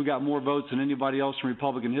gosh, we got more votes than anybody else in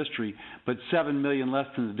Republican history, but 7 million less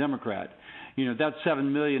than the Democrat. You know, that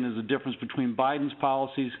 7 million is the difference between Biden's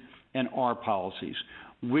policies and our policies.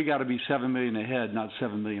 We got to be 7 million ahead, not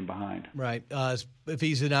 7 million behind. Right. If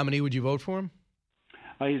he's the nominee, would you vote for him?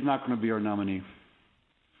 He's not going to be our nominee.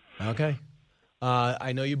 Okay.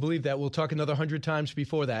 I know you believe that. We'll talk another 100 times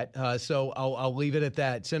before that. So I'll leave it at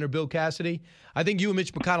that. Senator Bill Cassidy, I think you and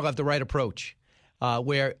Mitch McConnell have the right approach.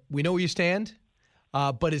 Where we know where you stand,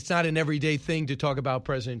 but it's not an everyday thing to talk about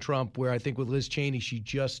President Trump, where I think with Liz Cheney, she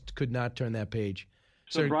just could not turn that page.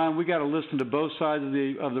 So, Brian, we got to listen to both sides of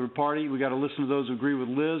the party. We got to listen to those who agree with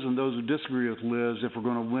Liz and those who disagree with Liz if we're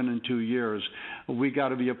going to win in 2 years. We got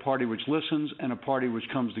to be a party which listens and a party which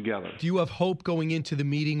comes together. Do you have hope going into the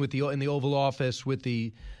meeting in the Oval Office with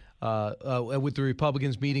the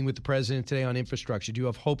Republicans meeting with the president today on infrastructure? Do you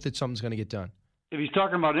have hope that something's going to get done? If he's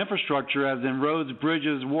talking about infrastructure, as in roads,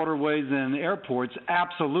 bridges, waterways, and airports,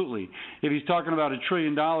 absolutely. If he's talking about $1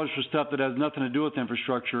 trillion for stuff that has nothing to do with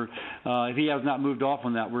infrastructure, if he has not moved off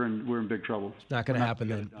on that, we're in big trouble. It's not going to happen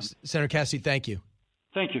then. Senator Cassidy, thank you.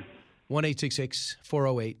 Thank you.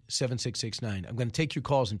 1-866-408-7669. I'm going to take your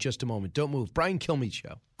calls in just a moment. Don't move. Brian Kilmeade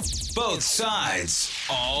Show. Both sides,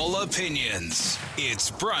 all opinions.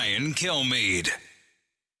 It's Brian Kilmeade.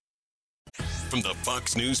 From the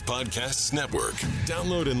Fox News Podcasts Network.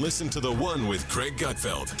 Download and listen to The One with Craig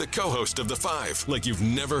Gutfeld, the co-host of The Five, like you've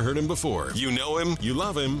never heard him before. You know him, you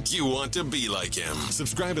love him, you want to be like him.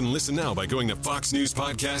 Subscribe and listen now by going to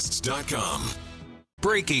foxnewspodcasts.com.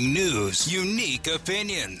 Breaking news, unique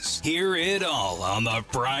opinions. Hear it all on The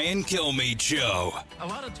Brian Kilmeade Show. A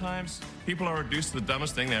lot of times, people are reduced to the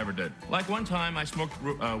dumbest thing they ever did. Like one time, I smoked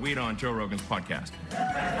weed on Joe Rogan's podcast.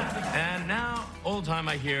 And now, all the time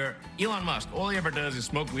I hear Elon Musk, all he ever does is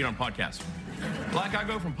smoke weed on podcasts. Like I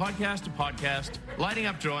go from podcast to podcast, lighting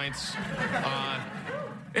up joints.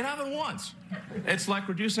 It happened once. It's like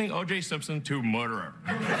reducing O.J. Simpson to murderer.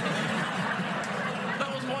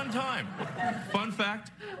 That was one time. Fun fact,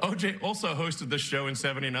 O.J. also hosted this show in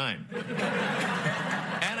 79.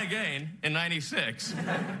 And again, in 96.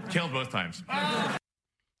 Killed both times.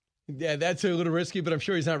 Yeah, that's a little risky, but I'm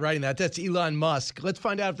sure he's not writing that. That's Elon Musk. Let's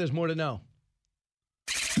find out if there's more to know.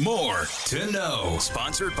 More to know.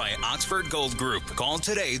 Sponsored by Oxford Gold Group. Call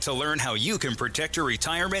today to learn how you can protect your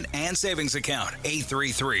retirement and savings account.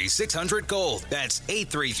 833-600-GOLD. That's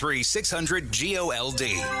 833-600-GOLD.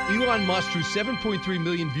 Elon Musk drew 7.3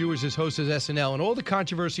 million viewers as host of SNL, and all the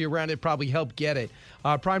controversy around it probably helped get it.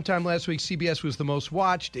 Primetime last week, CBS was the most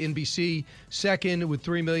watched, NBC second with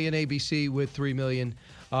 3 million, ABC with 3 million.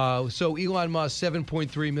 So Elon Musk,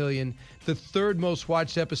 7.3 million. The third most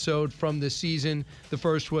watched episode from the season. The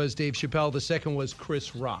first was Dave Chappelle. The second was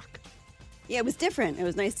Chris Rock. Yeah, it was different. It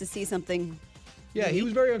was nice to see something. Yeah, he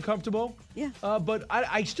was very uncomfortable. Yeah. But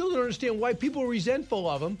I still don't understand why people are resentful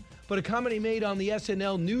of him. But a comment he made on the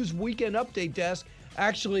SNL News Weekend Update desk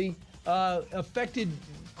actually affected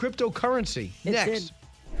cryptocurrency. Next. Did.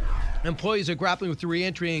 Employees are grappling with the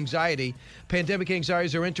reentry anxiety. Pandemic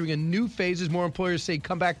anxieties are entering a new phase as more employers say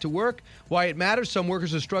come back to work. Why it matters, some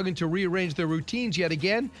workers are struggling to rearrange their routines yet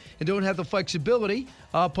again and don't have the flexibility.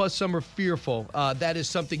 Plus, some are fearful. That is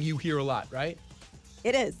something you hear a lot, right?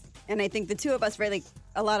 It is. And I think the two of us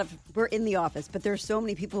we're in the office, but there's so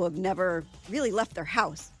many people who have never really left their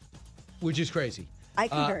house. Which is crazy. I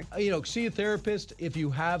concur. See a therapist if you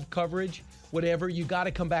have coverage, whatever, you got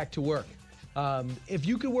to come back to work. If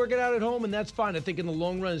you can work it out at home, and that's fine. I think in the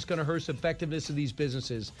long run, it's going to hurt the effectiveness of these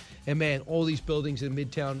businesses. And man, all these buildings in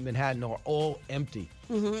Midtown Manhattan are all empty.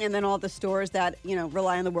 Mm-hmm. And then all the stores that,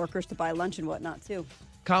 rely on the workers to buy lunch and whatnot, too.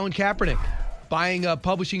 Colin Kaepernick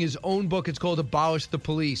publishing his own book. It's called Abolish the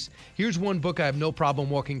Police. Here's one book I have no problem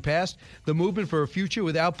walking past. The Movement for a Future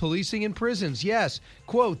Without Policing in Prisons. Yes,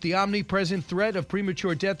 quote, the omnipresent threat of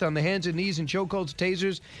premature death on the hands and knees and chokeholds,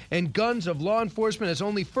 tasers, and guns of law enforcement has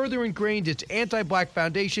only further ingrained its anti-black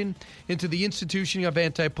foundation into the institution of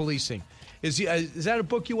anti-policing. Is that a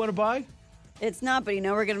book you want to buy? It's not, but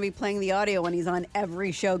we're going to be playing the audio when he's on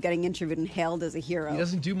every show getting interviewed and hailed as a hero. He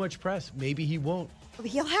doesn't do much press. Maybe he won't.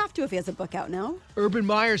 He'll have to if he has a book out now. Urban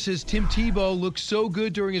Meyer says Tim Tebow looked so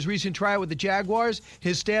good during his recent tryout with the Jaguars.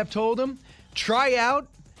 His staff told him, try out.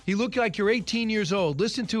 He looked like you're 18 years old.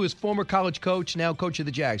 Listen to his former college coach, now coach of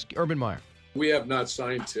the Jags, Urban Meyer. We have not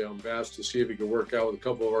signed Tim. Asked to see if he could work out with a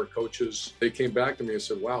couple of our coaches. They came back to me and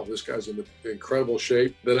said, wow, this guy's in incredible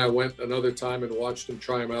shape. Then I went another time and watched him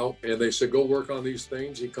try him out. And they said, go work on these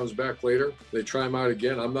things. He comes back later. They try him out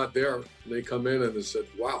again. I'm not there. And they come in and they said,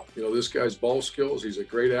 wow, this guy's ball skills. He's a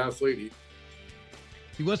great athlete.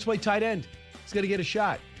 He wants to play tight end. He's got to get a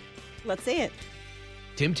shot. Let's see it.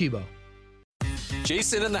 Tim Tebow.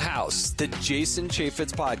 Jason in the House, the Jason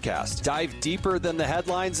Chaffetz podcast. Dive deeper than the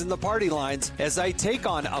headlines and the party lines as I take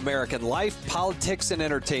on American life, politics, and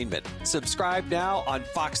entertainment. Subscribe now on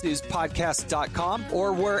foxnewspodcast.com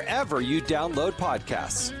or wherever you download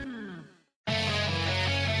podcasts.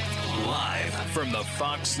 Live from the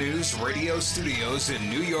Fox News radio studios in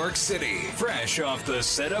New York City, fresh off the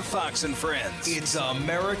set of Fox and Friends, it's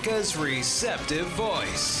America's receptive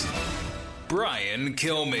voice, Brian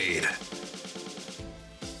Kilmeade.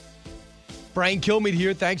 Brian Kilmeade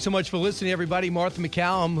here. Thanks so much for listening, everybody. Martha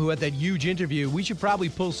McCallum, who had that huge interview. We should probably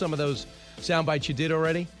pull some of those sound bites you did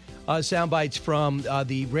already. Sound bites from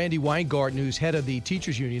the Randy Weingarten, who's head of the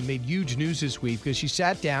teachers union, made huge news this week because she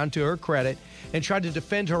sat down, to her credit, and tried to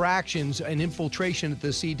defend her actions and infiltration at the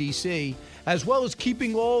CDC, as well as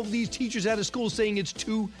keeping all these teachers out of school, saying it's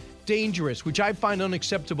too dangerous, which I find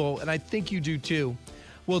unacceptable, and I think you do too.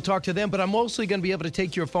 We'll talk to them, but I'm mostly going to be able to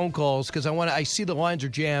take your phone calls because I see the lines are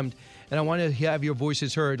jammed, and I want to have your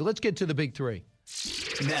voices heard. Let's get to the big three.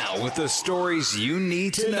 Now, with the stories you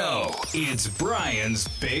need to know, it's Brian's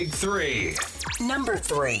Big Three. Number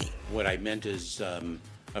 3. What I meant is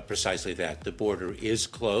precisely that. The border is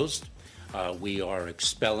closed. We are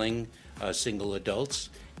expelling single adults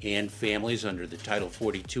and families under the Title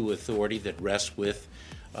 42 authority that rests with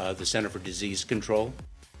the Center for Disease Control.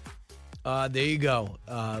 There you go.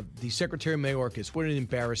 The Secretary of Mayorkas, what an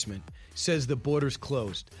embarrassment, says the border's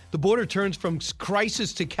closed. The border turns from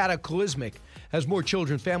crisis to cataclysmic as more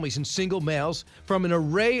children, families, and single males from an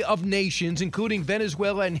array of nations, including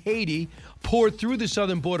Venezuela and Haiti, pour through the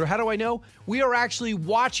southern border. How do I know? We are actually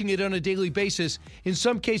watching it on a daily basis. In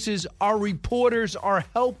some cases, our reporters are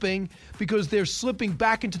helping because they're slipping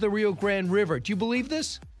back into the Rio Grande River. Do you believe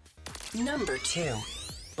this? Number 2.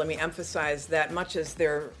 Let me emphasize that much as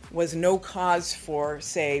there was no cause for,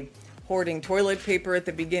 say, hoarding toilet paper at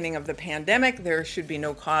the beginning of the pandemic, there should be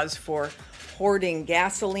no cause for hoarding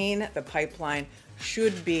gasoline. The pipeline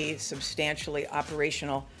should be substantially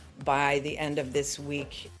operational by the end of this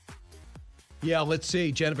week. Yeah, let's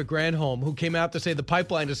see. Jennifer Granholm, who came out to say the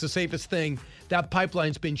pipeline is the safest thing. That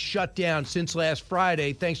pipeline's been shut down since last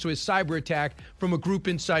Friday thanks to a cyber attack from a group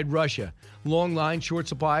inside Russia. Long line, short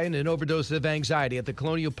supply, and an overdose of anxiety at the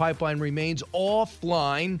Colonial Pipeline remains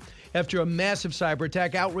offline after a massive cyber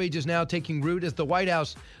attack. Outrage is now taking root as the White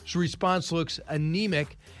House's response looks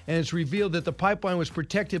anemic, and it's revealed that the pipeline was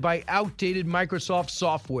protected by outdated Microsoft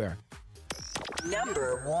software.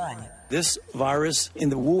 Number 1. This virus in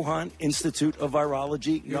the Wuhan Institute of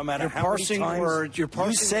Virology, no matter how many times you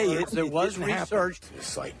say it, there was research.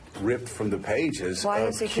 It's like ripped from the pages of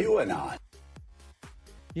QAnon.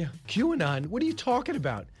 Yeah, QAnon. What are you talking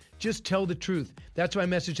about? Just tell the truth. That's my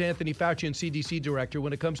message to Anthony Fauci and CDC director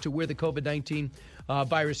when it comes to where the COVID-19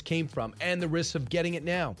 virus came from and the risks of getting it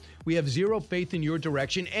now. We have zero faith in your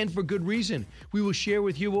direction, and for good reason. We will share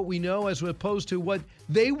with you what we know as opposed to what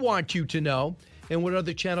they want you to know and what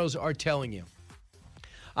other channels are telling you.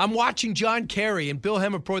 I'm watching John Kerry, and Bill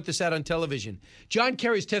Hemmer brought this out on television. John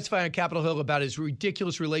Kerry's testifying on Capitol Hill about his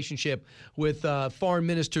ridiculous relationship with Foreign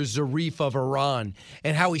Minister Zarif of Iran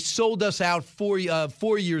and how he sold us out 4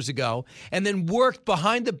 years ago and then worked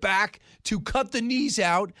behind the back to cut the knees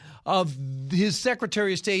out of his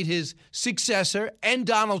Secretary of State, his successor, and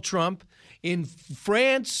Donald Trump in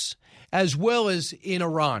France as well as in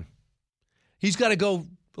Iran. He's got to go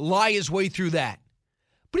lie his way through that.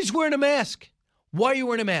 But he's wearing a mask. Why are you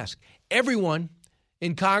wearing a mask? Everyone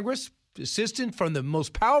in Congress, assistant from the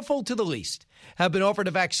most powerful to the least, have been offered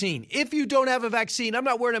a vaccine. If you don't have a vaccine, I'm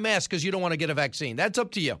not wearing a mask because you don't want to get a vaccine. That's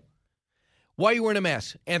up to you. Why are you wearing a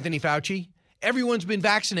mask, Anthony Fauci? Everyone's been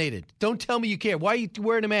vaccinated. Don't tell me you care. Why are you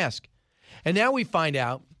wearing a mask? And now we find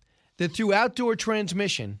out that through outdoor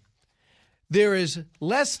transmission, there is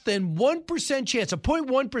less than 1% chance, a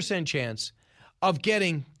 0.1% chance of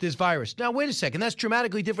getting this virus. Now, wait a second. That's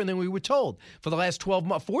dramatically different than we were told. For the last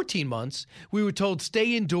 14 months, we were told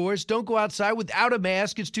stay indoors, don't go outside without a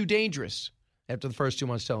mask. It's too dangerous. After the first 2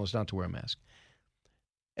 months telling us not to wear a mask.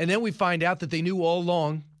 And then we find out that they knew all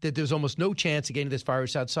along that there's almost no chance of getting this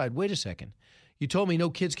virus outside. Wait a second. You told me no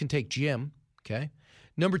kids can take gym, okay?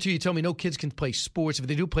 Number 2, you told me no kids can play sports. If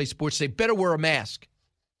they do play sports, they better wear a mask.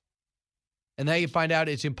 And now you find out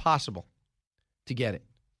it's impossible to get it.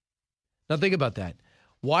 Now think about that.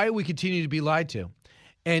 Why are we continuing to be lied to?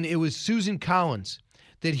 And it was Susan Collins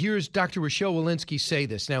that hears Dr. Rochelle Walensky say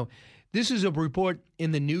this. Now, this is a report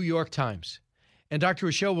in the New York Times. And Dr.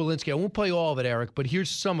 Rochelle Walensky, I won't play all of it, Eric, but here's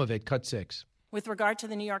some of it, cut 6. With regard to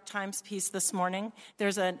the New York Times piece this morning,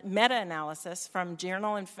 there's a meta-analysis from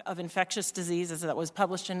Journal of Infectious Diseases that was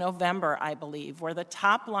published in November, I believe, where the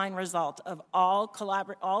top-line result of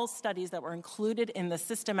all studies that were included in the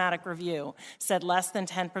systematic review said less than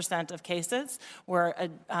 10% of cases were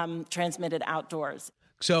transmitted outdoors.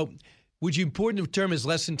 So, which important term is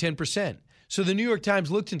less than 10%. So the New York Times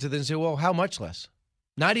looked into this and said, well, how much less?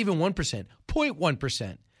 Not even 1%,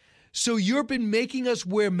 0.1%. So you've been making us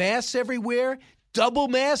wear masks everywhere? Double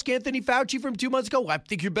mask, Anthony Fauci from 2 months ago? I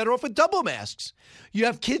think you're better off with double masks. You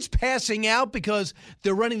have kids passing out because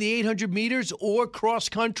they're running the 800 meters or cross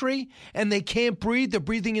country and they can't breathe. They're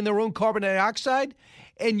breathing in their own carbon dioxide.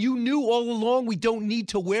 And you knew all along we don't need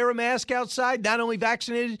to wear a mask outside, not only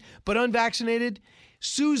vaccinated but unvaccinated.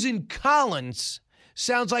 Susan Collins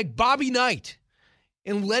sounds like Bobby Knight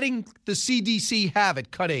in letting the CDC have it.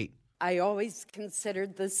 Cut 8. I always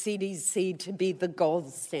considered the CDC to be the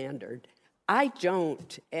gold standard. I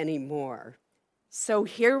don't anymore. So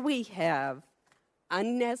here we have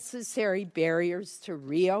unnecessary barriers to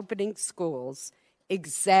reopening schools,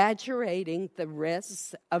 exaggerating the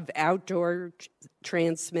risks of outdoor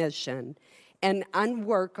transmission, and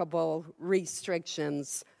unworkable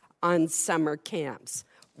restrictions on summer camps.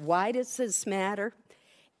 Why does this matter?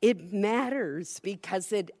 It matters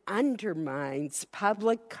because it undermines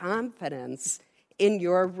public confidence in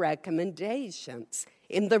your recommendations,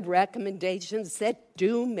 in the recommendations that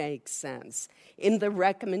do make sense, in the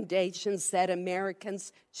recommendations that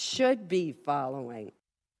Americans should be following.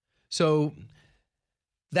 So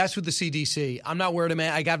that's with the CDC. I'm not wearing a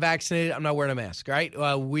mask. I got vaccinated. I'm not wearing a mask, right?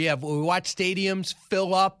 We watch stadiums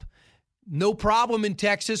fill up. No problem in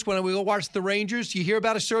Texas when we go watch the Rangers. You hear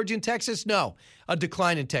about a surge in Texas? No. A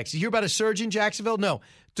decline in Texas. You hear about a surge in Jacksonville? No.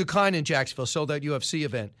 Decline in Jacksonville. Sold out UFC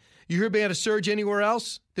event. You hear about a surge anywhere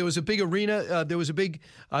else? There was a big arena. There was a big,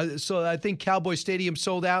 so I think Cowboy Stadium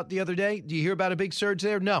sold out the other day. Do you hear about a big surge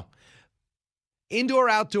there? No. Indoor,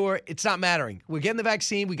 outdoor, it's not mattering. We're getting the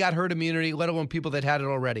vaccine. We got herd immunity, let alone people that had it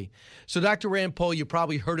already. So Dr. Rand Paul, you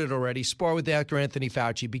probably heard it already, spar with Dr. Anthony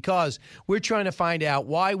Fauci, because we're trying to find out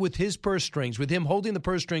why with his purse strings, with him holding the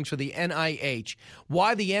purse strings for the NIH,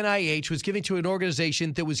 why the NIH was giving to an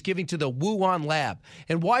organization that was giving to the Wuhan lab,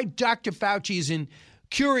 and why Dr. Fauci isn't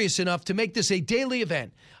curious enough to make this a daily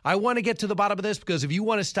event. I want to get to the bottom of this, because if you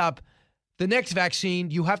want to stop the next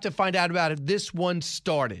vaccine, you have to find out about if this one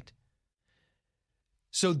started.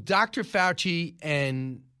 So Dr. Fauci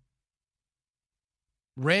and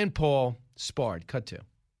Rand Paul sparred. Cut to.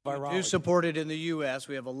 We do support it in the U.S.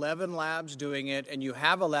 We have 11 labs doing it, and you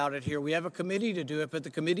have allowed it here. We have a committee to do it, but the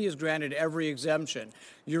committee has granted every exemption.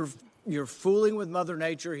 You're fooling with Mother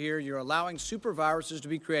Nature here. You're allowing superviruses to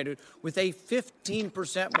be created with a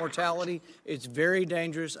 15% mortality. It's very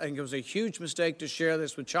dangerous. I think it was a huge mistake to share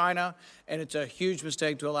this with China, and it's a huge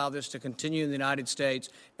mistake to allow this to continue in the United States.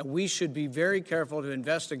 And we should be very careful to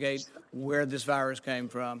investigate where this virus came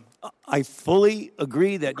from. I fully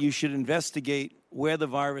agree that you should investigate where the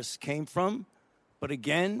virus came from. But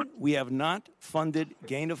again, we have not funded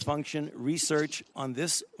gain-of-function research on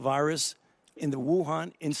this virus in the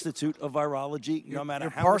Wuhan Institute of Virology, no matter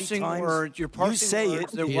how many times you say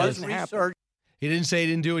it, there wasn't research. He didn't say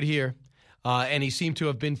he didn't do it here, and he seemed to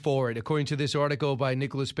have been for it. According to this article by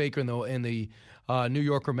Nicholas Baker in the New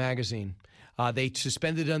Yorker magazine, they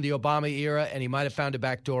suspended it under the Obama era, and he might have found a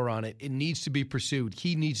back door on it. It needs to be pursued.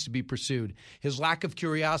 He needs to be pursued. His lack of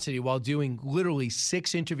curiosity while doing literally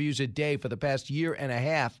 6 interviews a day for the past year and a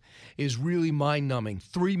half is really mind-numbing.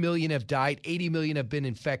 3 million have died. 80 million have been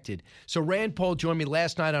infected. So Rand Paul joined me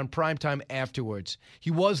last night on Primetime afterwards.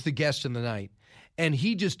 He was the guest of the night. And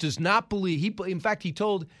he just does not believe. In fact, he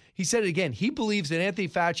said it again. He believes that Anthony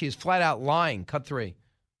Fauci is flat out lying. Cut 3.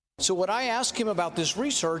 So when I asked him about this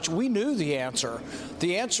research, we knew the answer.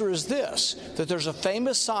 The answer is this, that there's a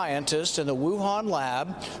famous scientist in the Wuhan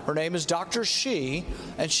lab. Her name is Dr. Shi,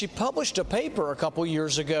 and she published a paper a couple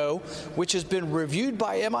years ago, which has been reviewed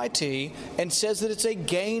by MIT and says that it's a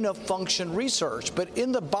gain-of-function research. But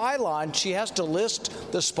in the byline, she has to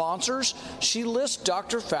list the sponsors. She lists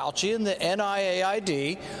Dr. Fauci and the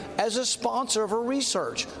NIAID as a sponsor of her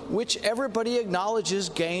research, which everybody acknowledges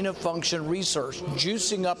gain-of-function research,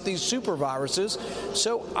 juicing up these super viruses.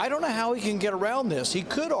 So I don't know how he can get around this. He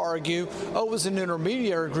could argue, it was an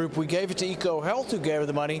intermediary group. We gave it to EcoHealth, who gave her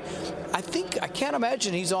the money. I can't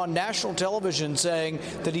imagine he's on national television saying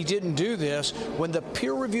that he didn't do this when the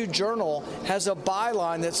peer-reviewed journal has a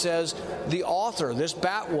byline that says the author, this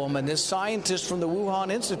Batwoman, this scientist from the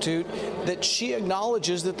Wuhan Institute, that she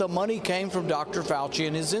acknowledges that the money came from Dr. Fauci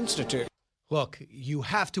and his institute. Look, you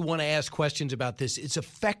have to want to ask questions about this. It's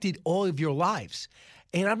affected all of your lives.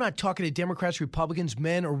 And I'm not talking to Democrats, Republicans,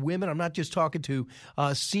 men or women. I'm not just talking to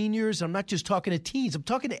seniors. I'm not just talking to teens. I'm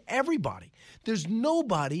talking to everybody. There's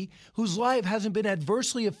nobody whose life hasn't been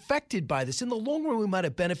adversely affected by this. In the long run, we might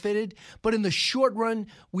have benefited, but in the short run,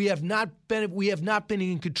 we have not been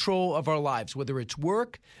in control of our lives, whether it's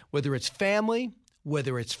work, whether it's family,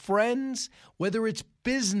 whether it's friends, whether it's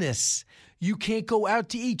business. You can't go out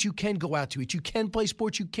to eat. You can go out to eat. You can play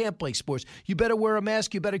sports. You can't play sports. You better wear a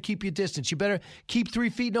mask. You better keep your distance. You better keep 3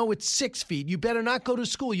 feet. No, it's 6 feet. You better not go to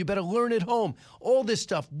school. You better learn at home. All this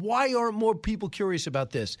stuff. Why aren't more people curious about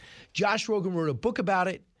this? Josh Rogan wrote a book about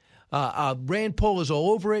it. Rand Paul is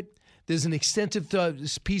all over it. There's an extensive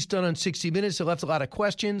piece done on 60 Minutes that left a lot of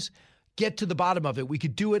questions. Get to the bottom of it. We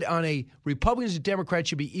could do it on a Republicans and Democrats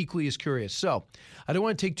should be equally as curious. So I don't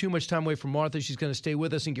want to take too much time away from Martha. She's going to stay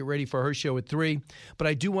with us and get ready for her show at 3. But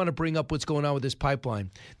I do want to bring up what's going on with this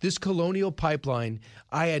pipeline. This Colonial Pipeline,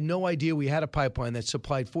 I had no idea we had a pipeline that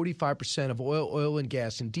supplied 45% of oil and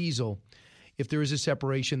gas and diesel, if there is a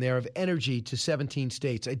separation there, of energy to 17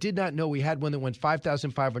 states. I did not know we had one that went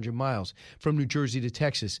 5,500 miles from New Jersey to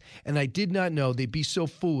Texas. And I did not know they'd be so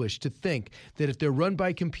foolish to think that if they're run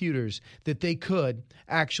by computers, that they could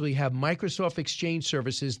actually have Microsoft Exchange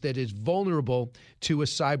services that is vulnerable to a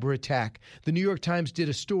cyber attack. The New York Times did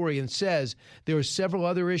a story and says there are several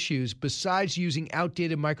other issues besides using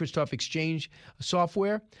outdated Microsoft Exchange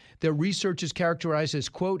software that researchers characterize as,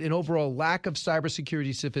 quote, an overall lack of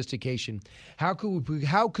cybersecurity sophistication. How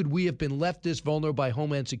could we have been left this vulnerable by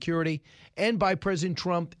Homeland Security and by President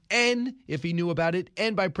Trump, and if he knew about it,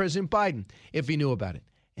 and by President Biden if he knew about it?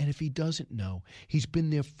 And if he doesn't know, he's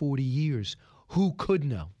been there 40 years. Who could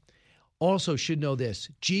know? Also should know this.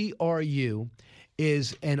 GRU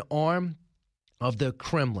is an arm of the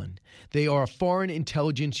Kremlin. They are a foreign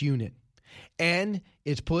intelligence unit. And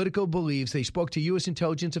its political beliefs, they spoke to U.S.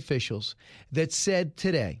 intelligence officials that said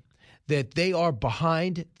today that they are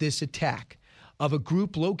behind this attack of a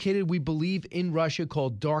group located, we believe, in Russia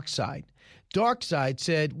called DarkSide. DarkSide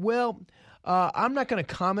said, well, I'm not going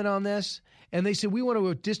to comment on this. And they said, we want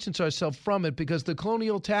to distance ourselves from it because the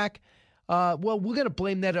colonial attack, we're going to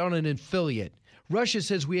blame that on an affiliate. Russia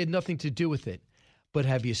says we had nothing to do with it. But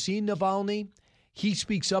have you seen Navalny? He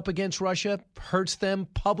speaks up against Russia, hurts them,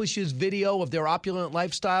 publishes video of their opulent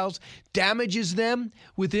lifestyles, damages them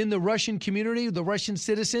within the Russian community, the Russian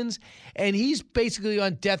citizens, and he's basically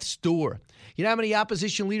on death's door. You know how many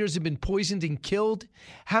opposition leaders have been poisoned and killed?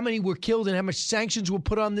 How many were killed and how much sanctions were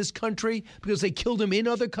put on this country because they killed them in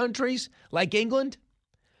other countries like England?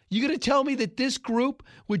 You going to tell me that this group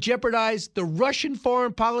would jeopardize the Russian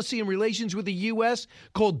foreign policy and relations with the U.S.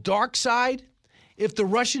 called DarkSide if the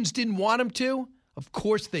Russians didn't want them to? Of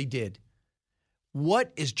course they did.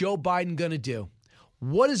 What is Joe Biden going to do?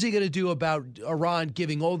 What is he going to do about Iran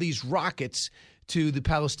giving all these rockets to the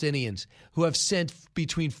Palestinians who have sent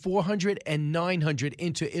between 400 and 900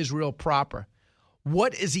 into Israel proper?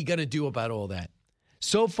 What is he going to do about all that?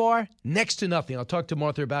 So far, next to nothing. I'll talk to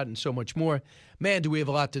Martha about it and so much more. Man, do we have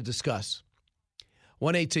a lot to discuss.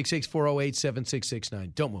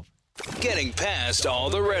 1-866-408-7669. Don't move. Getting past all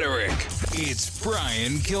the rhetoric. It's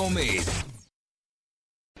Brian Kilmeade.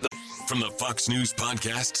 From the Fox News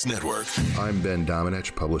Podcasts Network. I'm Ben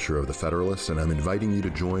Domenech, publisher of The Federalist, and I'm inviting you to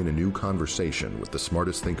join a new conversation with the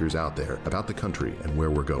smartest thinkers out there about the country and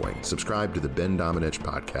where we're going. Subscribe to the Ben Domenech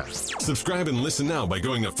Podcast. Subscribe and listen now by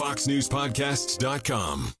going to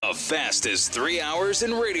foxnewspodcasts.com. The fastest 3 hours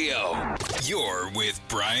in radio. You're with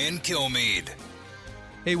Brian Kilmeade.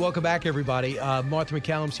 Hey, welcome back, everybody. Martha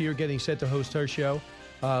McCallum's here getting set to host her show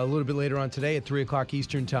a little bit later on today at 3 o'clock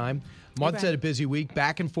Eastern Time. Martha's had a busy week,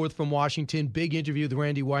 back and forth from Washington. Big interview with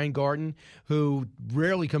Randy Weingarten, who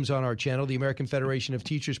rarely comes on our channel, the American Federation of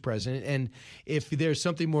Teachers president. And if there's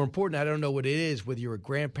something more important, I don't know what it is, whether you're a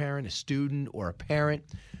grandparent, a student, or a parent,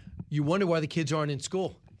 you wonder why the kids aren't in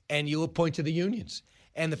school. And you'll point to the unions.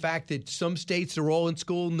 And the fact that some states are all in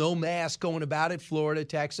school, no mask going about it, Florida,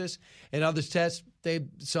 Texas, and other tests,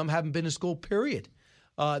 some haven't been in school, period.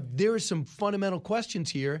 There are some fundamental questions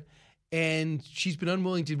here. And she's been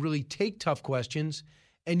unwilling to really take tough questions,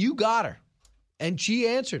 and you got her, and she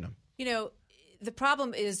answered them. You know, the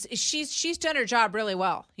problem is she's done her job really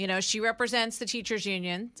well. You know, she represents the teachers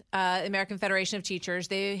union, American Federation of Teachers.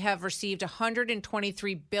 They have received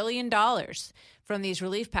 $123 billion from these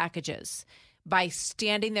relief packages by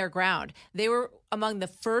standing their ground. They were among the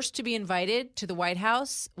first to be invited to the White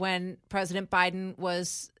House when President Biden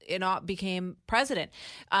became president.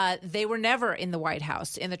 They were never in the White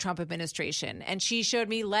House in the Trump administration. And she showed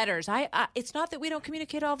me letters. It's not that we don't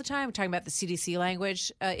communicate all the time. We're talking about the CDC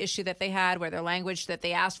language issue that they had, where their language that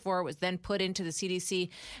they asked for was then put into the CDC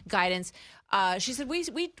guidance. She said,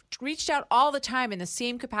 we reached out all the time in the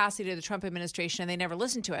same capacity to the Trump administration, and they never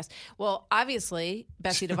listened to us. Well, obviously,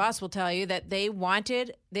 Betsy DeVos will tell you that they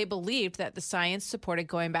believed that the science supported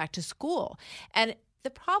going back to school. And the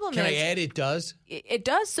problem Can I add it does? It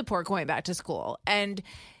does support going back to school. And,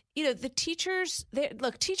 you know, the teachers,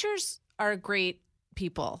 teachers are great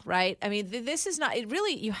people, right? I mean, this is not, it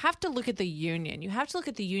really, you have to look at the union. You have to look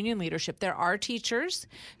at the union leadership. There are teachers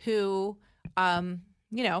who,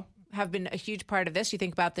 have been a huge part of this. You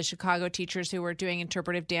think about the Chicago teachers who were doing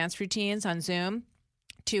interpretive dance routines on Zoom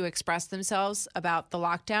to express themselves about the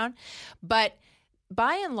lockdown. But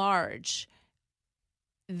by and large,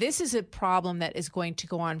 this is a problem that is going to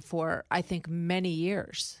go on for, I think, many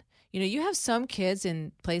years. You know, you have some kids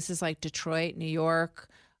in places like Detroit, New York,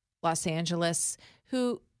 Los Angeles,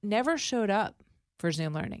 who never showed up for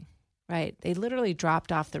Zoom learning, right? They literally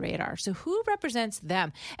dropped off the radar. So who represents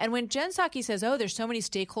them? And when Jen Psaki says, oh, there's so many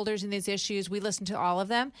stakeholders in these issues, we listen to all of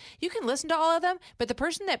them. You can listen to all of them, but the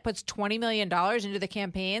person that puts $20 million into the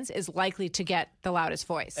campaigns is likely to get the loudest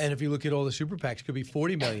voice. And if you look at all the super PACs, it could be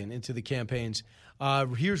 $40 million into the campaigns.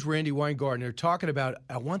 Here's Randy Weingarten. They're talking about,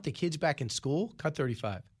 I want the kids back in school. Cut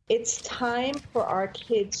 35. It's time for our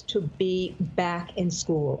kids to be back in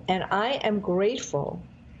school. And I am grateful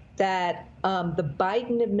that the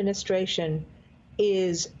Biden administration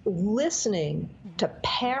is listening to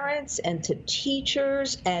parents and to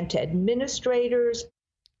teachers and to administrators.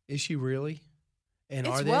 Is she really? And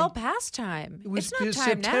it's are they? Well past time. It's not time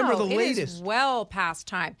September now. the latest. It is well past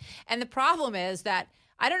time. And the problem is that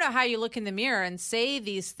I don't know how you look in the mirror and say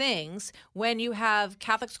these things when you have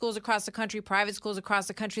Catholic schools across the country, private schools across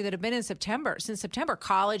the country that have been since September,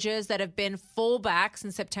 colleges that have been full back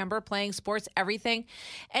since September, playing sports, everything.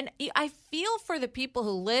 And I feel for the people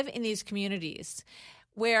who live in these communities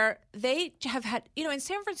where they have had, in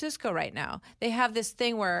San Francisco right now, they have this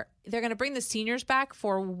thing where they're going to bring the seniors back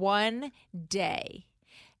for one day.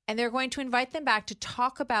 and they're going to invite them back to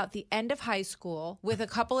talk about the end of high school with a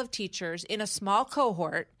couple of teachers in a small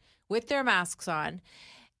cohort with their masks on.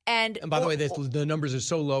 And by the way, the numbers are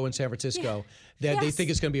so low in San Francisco that they think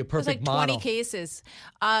it's going to be a perfect model. model. 20 cases.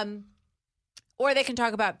 Or they can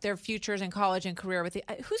talk about their futures in college and career.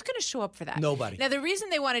 Who's going to show up for that? Nobody. Now, the reason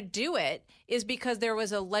they want to do it is because there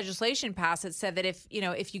was a legislation passed that said that if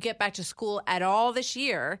you get back to school at all this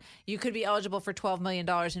year, you could be eligible for $12 million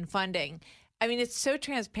in funding. I mean, it's so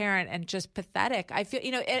transparent and just pathetic. I feel,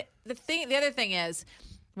 the other thing is,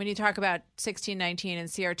 when you talk about 1619 and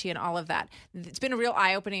CRT and all of that, it's been a real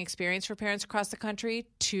eye-opening experience for parents across the country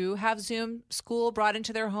to have Zoom school brought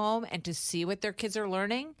into their home and to see what their kids are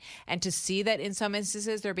learning and to see that in some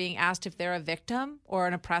instances they're being asked if they're a victim or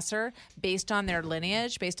an oppressor based on their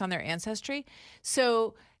lineage, based on their ancestry.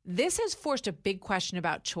 So this has forced a big question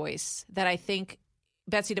about choice that I think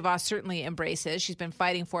Betsy DeVos certainly embraces. She's been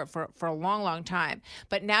fighting for it for a long, long time.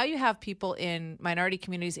 But now you have people in minority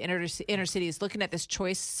communities, inner cities, looking at this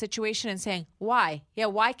choice situation and saying, why? Yeah,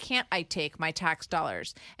 why can't I take my tax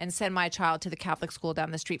dollars and send my child to the Catholic school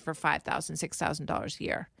down the street for $5,000, $6,000 a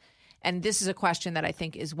year? And this is a question that I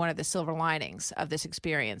think is one of the silver linings of this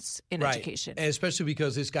experience in education. And especially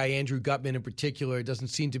because this guy, Andrew Gutman in particular, doesn't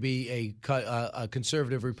seem to be a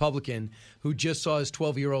conservative Republican who just saw his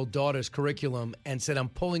 12-year-old daughter's curriculum and said, I'm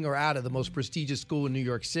pulling her out of the most prestigious school in New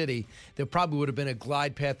York City. There probably would have been a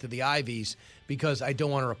glide path to the Ivies because I don't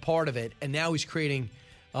want her a part of it. And now he's creating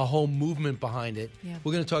a whole movement behind it. Yeah.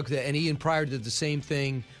 We're going to talk to, and Ian Pryor did the same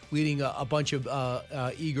thing, leading a bunch of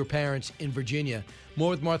eager parents in Virginia.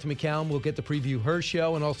 More with Martha MacCallum. We'll get to preview her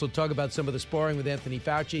show and also talk about some of the sparring with Anthony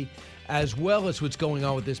Fauci, as well as what's going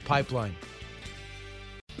on with this pipeline.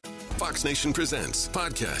 Fox Nation presents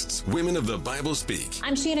podcasts Women of the Bible Speak.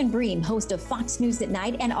 I'm Shannon Bream, host of Fox News at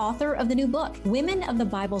Night and author of the new book, Women of the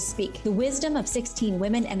Bible Speak, the wisdom of 16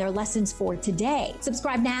 women and their lessons for today.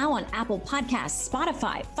 Subscribe now on Apple Podcasts,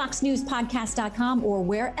 Spotify, FoxNewsPodcast.com, or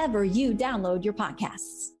wherever you download your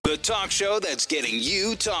podcasts. The talk show that's getting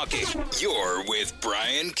you talking. You're with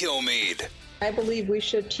Brian Kilmeade. I believe we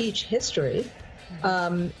should teach history.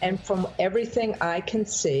 And from everything I can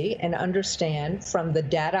see and understand from the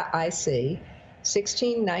data I see,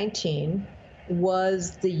 1619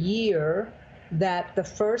 was the year that the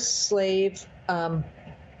first slave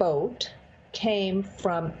boat came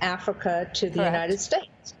from Africa to the United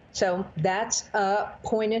States. So that's a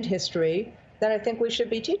point in history that I think we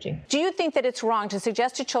should be teaching. Do you think that it's wrong to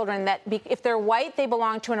suggest to children that if they're white, they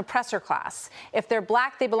belong to an oppressor class? If they're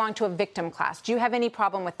black, they belong to a victim class? Do you have any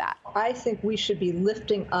problem with that? I think we should be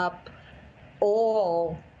lifting up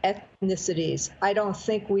all ethnicities. I don't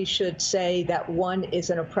think we should say that one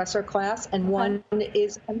is an oppressor class and one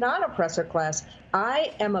is a non-oppressor class.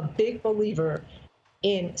 I am a big believer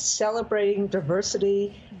in celebrating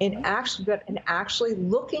diversity, in actually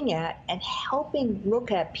looking at and helping look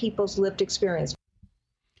at people's lived experience.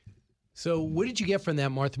 So what did you get from that,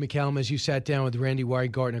 Martha MacCallum, as you sat down with Randy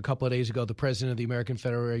Weingarten a couple of days ago, the president of the American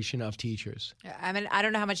Federation of Teachers? I mean, I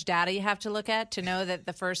don't know how much data you have to look at to know that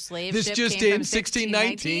the first slave ship just came in from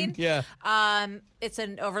 1619. Yeah. It's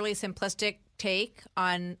an overly simplistic take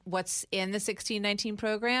on what's in the 1619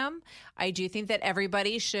 program. I do think that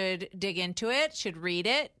everybody should dig into it, should read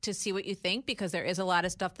it to see what you think, because there is a lot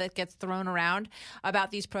of stuff that gets thrown around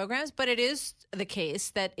about these programs. But it is the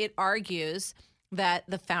case that it argues that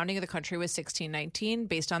the founding of the country was 1619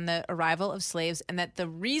 based on the arrival of slaves, and that the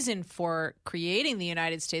reason for creating the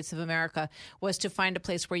United States of America was to find a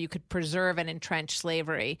place where you could preserve and entrench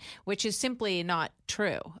slavery, which is simply not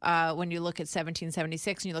true. When you look at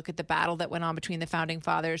 1776 and you look at the battle that went on between the founding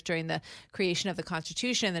fathers during the creation of the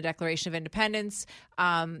Constitution, the Declaration of Independence,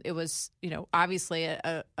 it was, obviously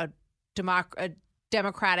a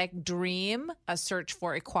democratic dream, a search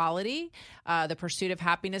for equality, the pursuit of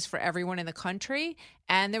happiness for everyone in the country.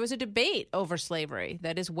 And there was a debate over slavery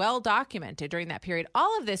that is well documented during that period.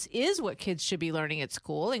 All of this is what kids should be learning at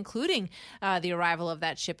school, including the arrival of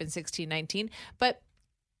that ship in 1619. But,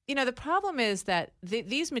 the problem is that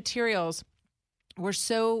these materials were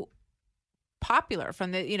so popular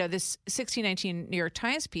from the this 1619 New York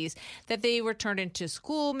Times piece that they were turned into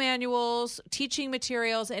school manuals, teaching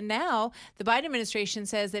materials, and now the Biden administration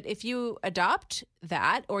says that if you adopt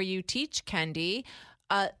that or you teach Kendi,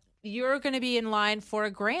 you're going to be in line for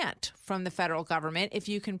a grant from the federal government if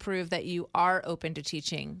you can prove that you are open to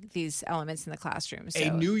teaching these elements in the classroom. So,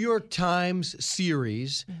 a New York Times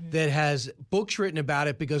series that has books written about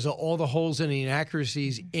it because of all the holes and the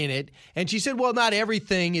inaccuracies in it. And she said, well, not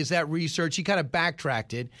everything is that research. She kind of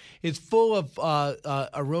backtracked it. It's full of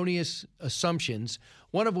erroneous assumptions.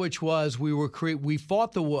 One of which was we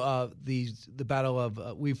fought the battle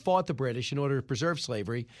of we fought the British in order to preserve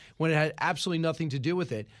slavery when it had absolutely nothing to do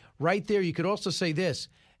with it. Right there, you could also say this.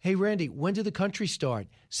 Hey, Randy, when did the country start?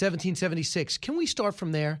 1776. Can we start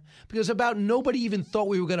from there? Because about nobody even thought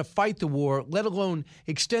we were going to fight the war, let alone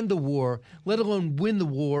extend the war, let alone win the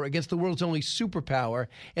war against the world's only superpower.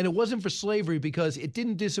 And it wasn't for slavery because it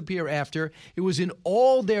didn't disappear after. It was in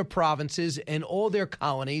all their provinces and all their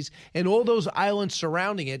colonies and all those islands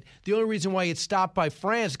surrounding it. The only reason why it stopped by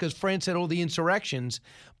France because France had all the insurrections.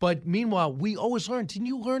 But meanwhile, we always learn. Didn't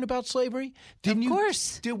you learn about slavery? Of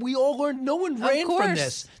course. Did we all learn? No one ran from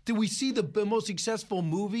this. Did we see the most successful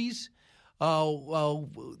movies? Some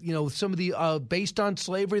of the based on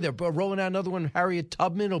slavery. They're rolling out another one. Harriet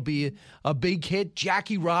Tubman will be a big hit.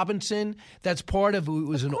 Jackie Robinson. That's part of it.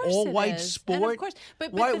 Was an all-white sport. And of course,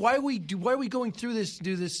 but why are we going through this?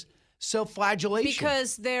 Do this self-flagellation?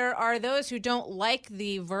 Because there are those who don't like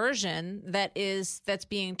the version that's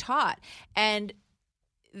being taught, and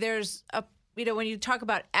there's when you talk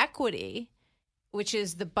about equity, which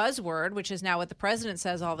is the buzzword, which is now what the president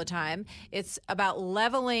says all the time, it's about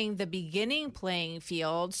leveling the beginning playing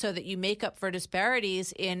field so that you make up for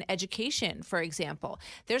disparities in education, for example.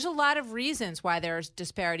 There's a lot of reasons why there's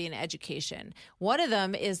disparity in education. One of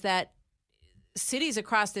them is that cities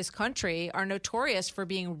across this country are notorious for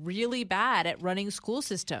being really bad at running school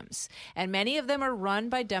systems, and many of them are run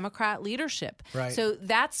by Democrat leadership. Right. So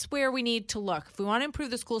that's where we need to look. If we want to improve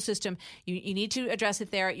the school system, you need to address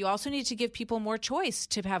it there. You also need to give people more choice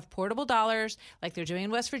to have portable dollars like they're doing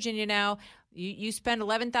in West Virginia now. You spend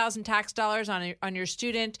 $11,000 tax dollars on your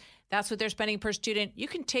student. That's what they're spending per student. You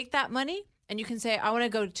can take that money and you can say, I want to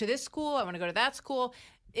go to this school. I want to go to that school.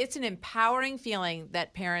 It's an empowering feeling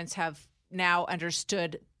that parents have now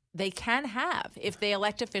understood they can have if they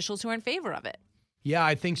elect officials who are in favor of it. Yeah,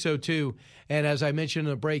 I think so too. And as I mentioned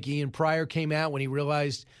in the break, Ian Pryor came out when he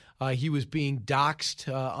realized he was being doxxed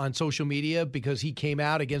on social media because he came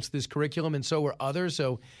out against this curriculum, and so were others.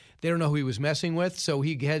 So they don't know who he was messing with. So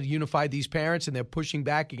he had unified these parents, and they're pushing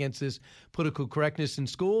back against this political correctness in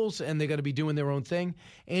schools, and they're going to be doing their own thing.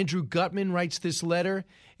 Andrew Gutman writes this letter,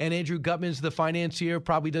 and Andrew Gutman's the financier,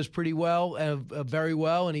 probably does pretty well, very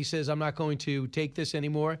well, and he says, I'm not going to take this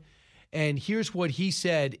anymore. And here's what he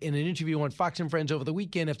said in an interview on Fox and Friends over the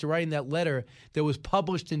weekend after writing that letter that was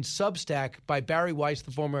published in Substack by Barry Weiss,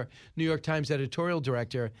 the former New York Times editorial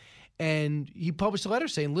director. And he published a letter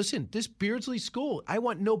saying, listen, this Beardsley School, I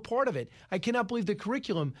want no part of it. I cannot believe the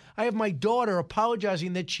curriculum. I have my daughter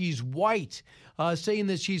apologizing that she's white, saying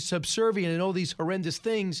that she's subservient and all these horrendous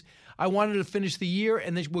things. I wanted to finish the year,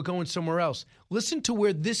 and then we're going somewhere else. Listen to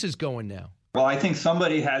where this is going now. Well, I think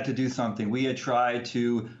somebody had to do something. We had tried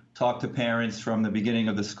to talk to parents from the beginning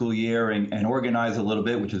of the school year and organize a little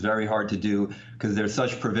bit, which is very hard to do because there's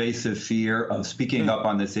such pervasive fear of speaking up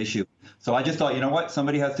on this issue. So I just thought, you know what,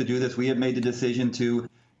 somebody has to do this. We have made the decision to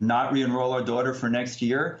not re-enroll our daughter for next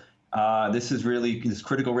year. This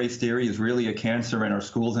critical race theory is really a cancer in our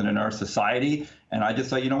schools and in our society. And I just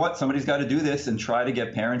thought, you know what, somebody's got to do this and try to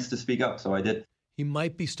get parents to speak up. So I did. He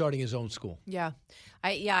might be starting his own school. Yeah.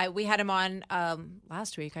 We had him on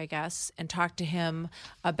last week, I guess, and talked to him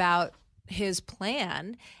about his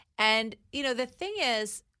plan. And, the thing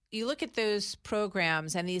is, you look at those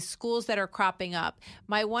programs and these schools that are cropping up.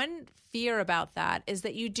 My one fear about that is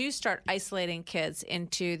that you do start isolating kids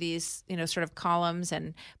into these, sort of columns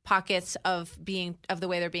and pockets of the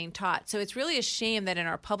way they're being taught. So it's really a shame that in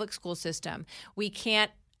our public school system, we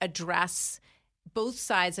can't address both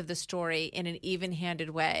sides of the story in an even-handed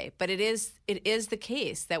way. But it is the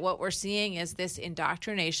case that what we're seeing is this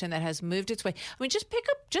indoctrination that has moved its way. I mean, just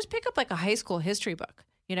pick up like a high school history book,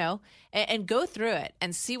 and go through it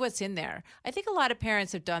and see what's in there. I think a lot of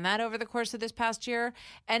parents have done that over the course of this past year,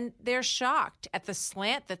 and they're shocked at the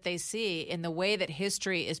slant that they see in the way that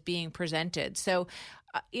history is being presented. So,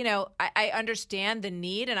 I understand the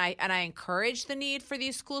need, and I encourage the need for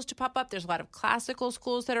these schools to pop up. There's a lot of classical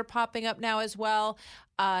schools that are popping up now as well,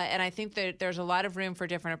 and I think that there's a lot of room for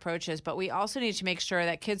different approaches. But we also need to make sure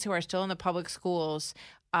that kids who are still in the public schools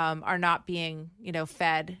are not being,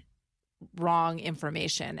 fed wrong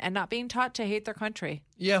information and not being taught to hate their country.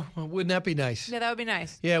 Yeah, well, wouldn't that be nice? Yeah, that would be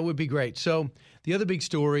nice. Yeah, it would be great. So the other big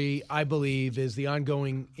story, I believe, is the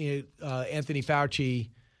ongoing Anthony Fauci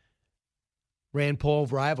Rand Paul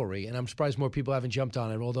rivalry, and I'm surprised more people haven't jumped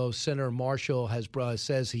on it, although Senator Marshall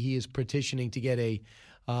says he is petitioning to get a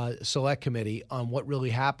select committee on what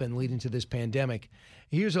really happened leading to this pandemic.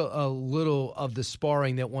 Here's a little of the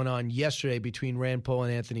sparring that went on yesterday between Rand Paul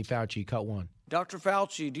and Anthony Fauci. Cut one. Dr.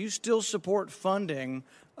 Fauci, do you still support funding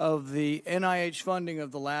of the NIH funding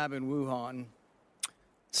of the lab in Wuhan?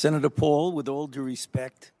 Senator Paul, with all due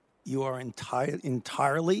respect, you are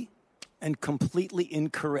entirely and completely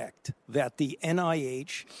incorrect that the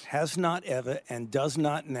NIH has not ever and does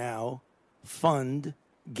not now fund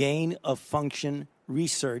gain-of-function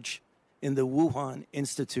research in the Wuhan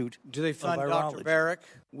Institute Do they fund of Virology. Dr. Barrick?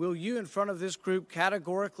 Will you, in front of this group,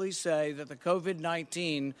 categorically say that the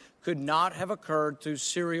COVID-19 could not have occurred through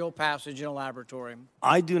serial passage in a laboratory?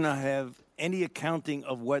 I do not have any accounting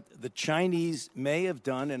of what the Chinese may have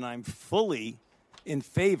done, and I'm fully in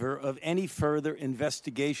favor of any further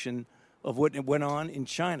investigation of what went on in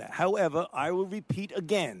China. However, I will repeat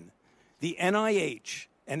again, the NIH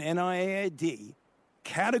and NIAID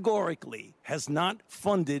categorically has not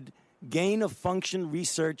funded gain-of-function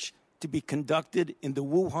research to be conducted in the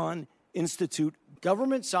Wuhan Institute.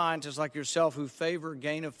 Government scientists like yourself who favor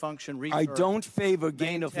gain-of-function research. I don't favor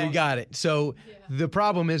gain-of-function. We got it. So the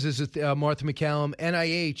problem is that Martha McCallum,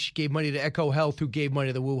 NIH gave money to Echo Health, who gave money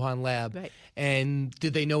to the Wuhan lab. Right. And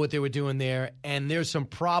did they know what they were doing there? And there's some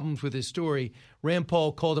problems with his story. Rand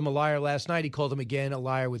Paul called him a liar last night. He called him again a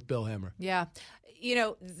liar with Bill Hemmer. Yeah. You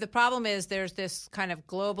know, the problem is there's this kind of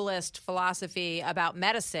globalist philosophy about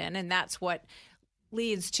medicine, and that's what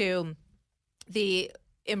leads to the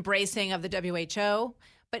embracing of the WHO.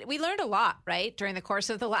 But we learned a lot, right? During the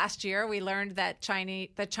course of the last year, we learned that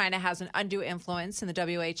China has an undue influence in the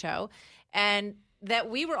WHO, and that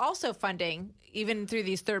we were also funding, even through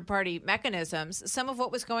these third-party mechanisms, some of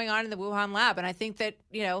what was going on in the Wuhan lab. And I think that,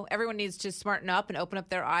 you know, everyone needs to smarten up and open up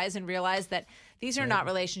their eyes and realize that these are not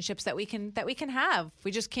relationships that we can have. We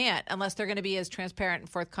just can't, unless they're going to be as transparent and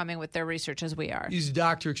forthcoming with their research as we are. He's a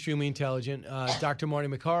doctor, extremely intelligent. Dr. Marty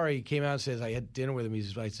Makary came out and says, I had dinner with him.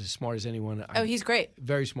 He's as smart as anyone. Oh, he's great.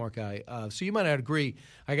 Very smart guy. So you might not agree.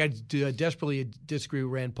 I got to desperately disagree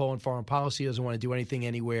with Rand Paul in foreign policy. He doesn't want to do anything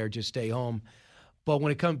anywhere, just stay home. But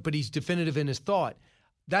but he's definitive in his thought.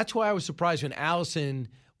 That's why I was surprised when Allison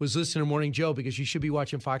was listening to Morning Joe, because you should be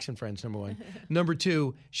watching Fox and Friends, number one. Number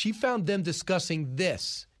two, she found them discussing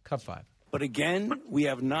this. Cut 5. But again, we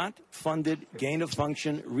have not funded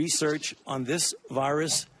gain-of-function research on this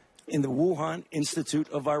virus in the Wuhan Institute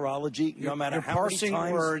of Virology, no matter how many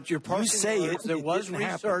times you say it. There was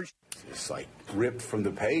research. It's like ripped from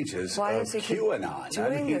the pages Why of is he QAnon.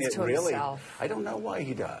 doing this to himself? I don't know why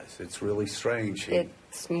he does. It's really strange.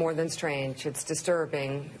 It's more than strange. It's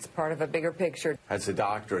disturbing. It's part of a bigger picture. Has a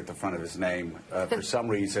doctor at the front of his name. For some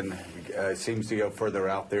reason, seems to go further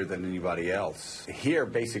out there than anybody else. Here,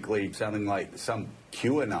 basically, sounding like some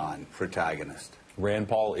QAnon protagonist. Rand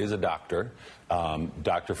Paul is a doctor.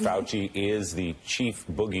 Dr. Fauci is the chief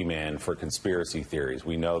boogeyman for conspiracy theories.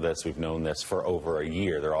 We know this. We've known this for over a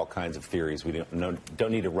year. There are all kinds of theories. We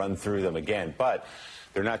don't need to run through them again. But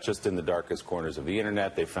they're not just in the darkest corners of the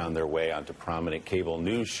Internet. They found their way onto prominent cable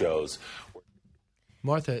news shows.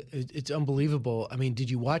 Martha, it's unbelievable. I mean, did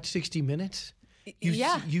you watch 60 Minutes?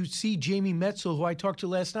 You see Jamie Metzel, who I talked to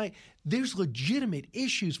last night. There's legitimate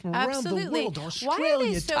issues from around the world,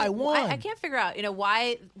 Australia, Taiwan. I can't figure out,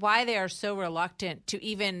 why they are so reluctant to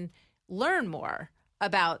even learn more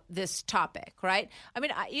about this topic, right? I mean,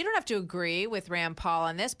 you don't have to agree with Rand Paul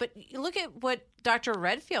on this, but look at what Dr.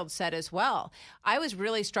 Redfield said as well. I was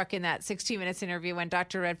really struck in that 60 Minutes interview when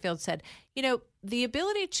Dr. Redfield said, the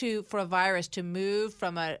ability for a virus to move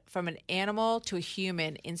from an animal to a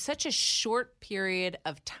human in such a short period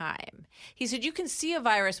of time. He said you can see a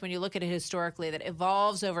virus when you look at it historically that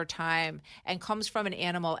evolves over time and comes from an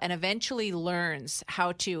animal and eventually learns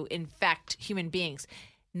how to infect human beings.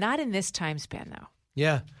 Not in this time span, though.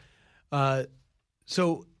 Yeah.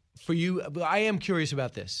 So for you, I am curious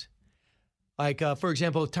about this. Like, for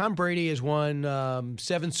example, Tom Brady has won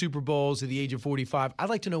 7 Super Bowls at the age of 45. I'd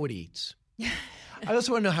like to know what he eats. I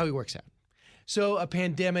also want to know how he works out. So a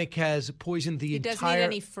pandemic has poisoned the entire... He doesn't eat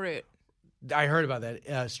any fruit. I heard about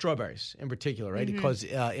that. Strawberries in particular, right? Mm-hmm. It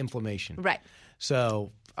causes inflammation. Right.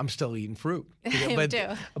 So I'm still eating fruit. Me too.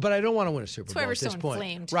 But I don't want to win a Super Bowl at this so point.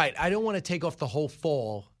 Inflamed. Right. I don't want to take off the whole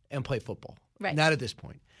fall and play football. Right. Not at this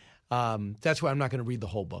point. That's why I'm not going to read the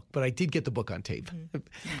whole book. But I did get the book on tape. Mm-hmm.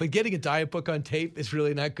 But getting a diet book on tape is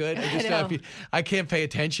really not good. I can't pay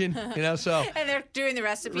attention, so. And they're doing the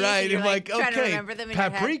recipes. Right. And you're like, trying to okay, remember them in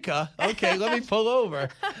paprika. Your head. Okay, let me pull over.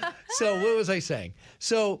 So what was I saying?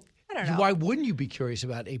 So I don't know. Why wouldn't you be curious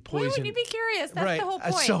about a poison? Why wouldn't you be curious? That's right. the whole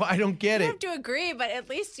point. So I don't get you it. You have to agree, but at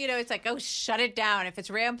least, it's like, oh, shut it down. If it's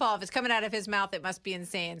Rand Paul, if it's coming out of his mouth, it must be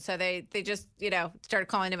insane. So they just, started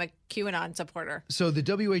calling him a QAnon supporter. So the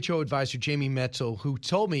WHO advisor, Jamie Metzel, who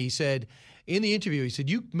told me, he said, in the interview, he said,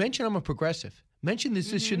 you mentioned I'm a progressive. Mention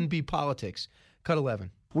this shouldn't be politics. Cut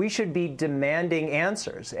 11. We should be demanding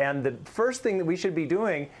answers. And the first thing that we should be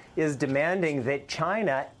doing is demanding that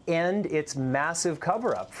China end its massive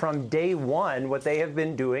cover-up. From day one, what they have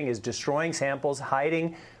been doing is destroying samples,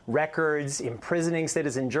 hiding records, imprisoning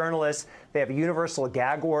citizen journalists. They have a universal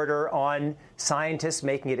gag order on scientists,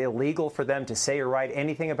 making it illegal for them to say or write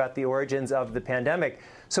anything about the origins of the pandemic.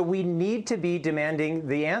 So we need to be demanding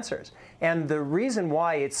the answers. And the reason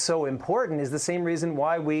why it's so important is the same reason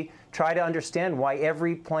why we try to understand why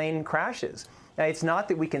every plane crashes. Now, it's not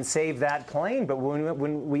that we can save that plane, but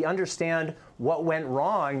when we understand what went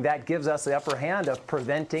wrong, that gives us the upper hand of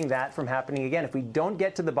preventing that from happening again. If we don't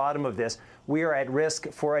get to the bottom of this, we are at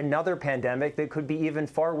risk for another pandemic that could be even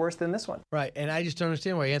far worse than this one. Right, and I just don't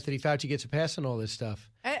understand why Anthony Fauci gets a pass on all this stuff.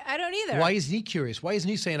 I don't either. Why isn't he curious? Why isn't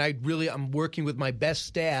he saying, I'm working with my best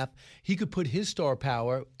staff? He could put his star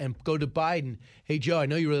power and go to Biden. Hey, Joe, I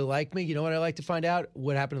know you really like me. You know what I'd like to find out?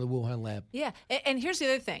 What happened to the Wuhan lab? Yeah, and here's the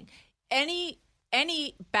other thing.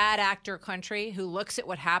 Any bad actor country who looks at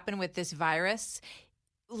what happened with this virus,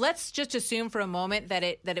 let's just assume for a moment that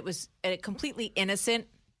it was a completely innocent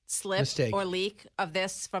slip or leak of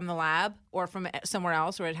this from the lab or from somewhere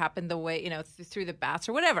else, or it happened the way, through the bats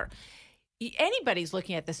or whatever. Anybody's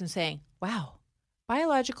looking at this and saying, wow,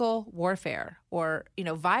 biological warfare or,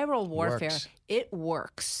 viral warfare, it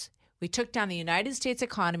works. We took down the United States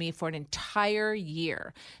economy for an entire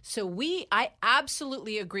year. So I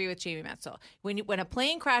absolutely agree with Jamie Metzl. When a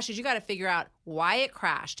plane crashes, you got to figure out why it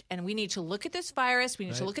crashed. And we need to look at this virus. We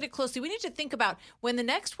need to look at it closely. We need to think about when the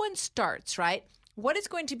next one starts, right? What is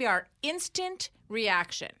going to be our instant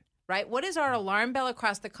reaction, right? What is our alarm bell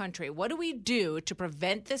across the country? What do we do to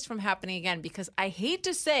prevent this from happening again? Because I hate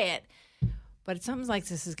to say it, but it sounds like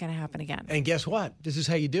this is going to happen again. And guess what? This is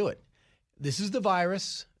how you do it. This is the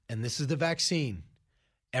virus. And this is the vaccine.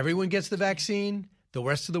 Everyone gets the vaccine. The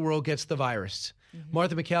rest of the world gets the virus. Mm-hmm.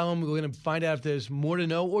 Martha MacCallum, we're going to find out if there's more to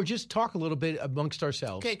know or just talk a little bit amongst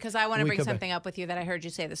ourselves. Good, because I want to bring something up with you that I heard you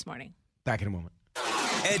say this morning. Back in a moment.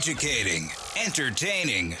 Educating,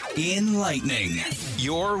 entertaining, enlightening.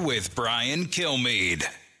 You're with Brian Kilmeade.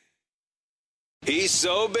 He's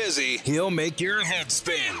so busy, he'll make your head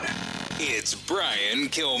spin. It's Brian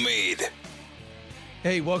Kilmeade.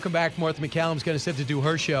 Hey, welcome back. Martha MacCallum's going to step to do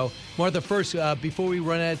her show. Martha, first, before we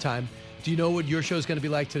run out of time, do you know what your show is going to be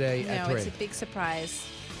like today at 3? No, it's a big surprise.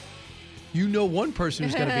 You know one person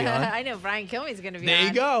who's going to be on. I know Brian Kilmeade's going to be there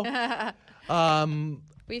on. There you go.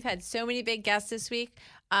 We've had so many big guests this week.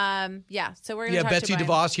 So we're going to talk Betsy to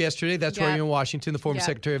DeVos yesterday. That's where you're in Washington, the former Yep.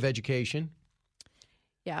 Secretary of Education.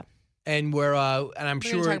 Yeah. And and I'm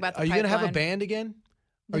sure, talk about the are you going to have a pipeline. band again?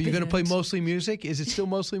 Are you going to play mostly music? Is it still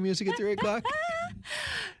mostly music at 3 o'clock?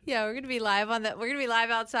 Yeah, we're going to be live We're going to be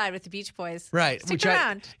live outside with the Beach Boys. Right. Stick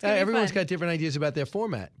around. It's gonna be everyone's fun. got different ideas about their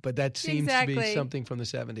format, but that seems to be Exactly. something from the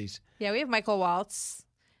 70s. Yeah, we have Michael Waltz.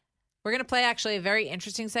 We're going to play actually a very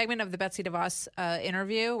interesting segment of the Betsy DeVos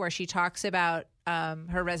interview where she talks about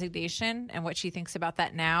her resignation and what she thinks about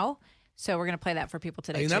that now. So we're going to play that for people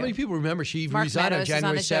today, Not many people remember she Mark resigned on Meadows is on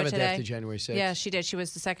January the show 7th today. after January 6th. Yeah, she did. She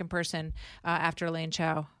was the second person after Elaine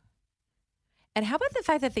Chao. And how about the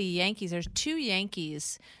fact that the Yankees, there's 2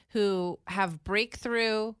 Yankees who have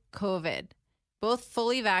breakthrough COVID, both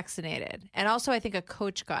fully vaccinated. And also I think a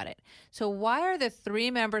coach got it. So why are the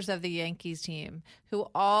 3 members of the Yankees team who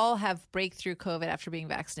all have breakthrough COVID after being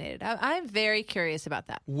vaccinated? I'm very curious about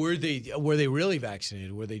that. Were they really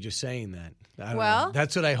vaccinated? Were they just saying that? I don't Well, know.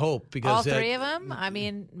 That's what I hope. Because all 3 of them? I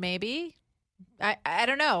mean, maybe. I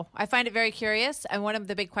don't know. I find it very curious. And one of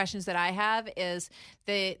the big questions that I have is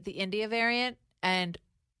the India variant and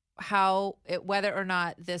whether or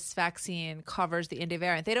not this vaccine covers the India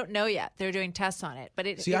variant. They don't know yet. They're doing tests on it. But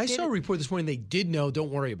I saw a report this morning they did know.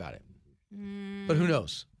 Don't worry about it. But who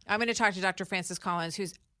knows? I'm going to talk to Dr. Francis Collins,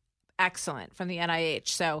 who's excellent from the NIH.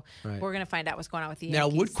 So we're going to find out what's going on with the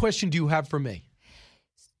Yankees. Now, what question do you have for me?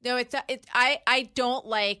 No, I don't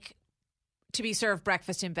like to be served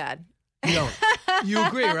breakfast in bed. You don't. You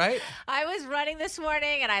agree, right? I was running this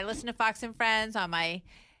morning and I listened to Fox and Friends on my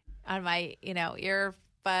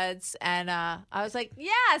earbuds, and I was like,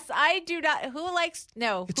 yes, I do not. Who likes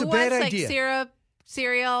It's who a bad wants idea. like syrup,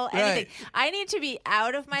 cereal, anything? Right. I need to be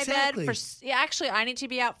out of my Exactly. bed for. Yeah, actually, I need to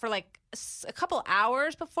be out for like a couple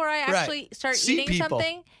hours before I actually start See eating people.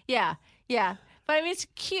 something. Yeah. But I mean, it's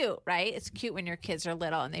cute, right? It's cute when your kids are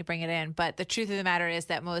little and they bring it in. But the truth of the matter is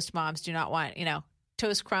that most moms do not want,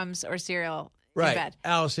 toast crumbs or cereal in bed.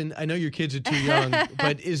 Allison, I know your kids are too young,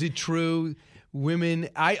 but is it true women,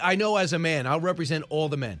 I know as a man, I'll represent all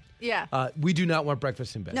the men. Yeah. We do not want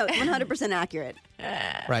breakfast in bed. No, 100% accurate.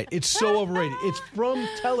 Right. It's so overrated. It's from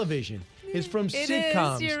television. is from It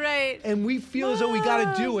sitcoms. is, you're right. And we feel as though we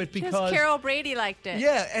got to do it because Carol Brady liked it.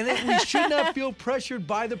 Yeah, and we should not feel pressured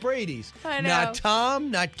by the Bradys. I know. Not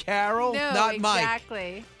Tom, not Carol, No, not Mike.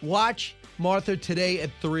 exactly. Watch Martha today at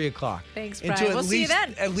 3 o'clock. Thanks, Until Brian. at We'll see you least,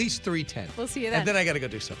 then. At least 3:10. We'll see you then. And then I got to go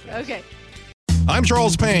do something else. Okay. I'm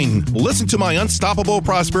Charles Payne. Listen to my Unstoppable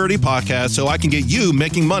Prosperity podcast so I can get you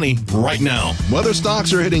making money right now. Whether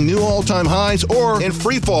stocks are hitting new all-time highs or in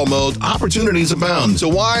free fall mode, opportunities abound. So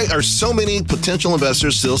why are so many potential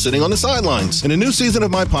investors still sitting on the sidelines? In a new season of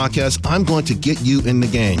my podcast, I'm going to get you in the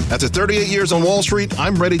game. After 38 years on Wall Street,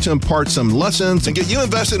 I'm ready to impart some lessons and get you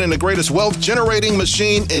invested in the greatest wealth-generating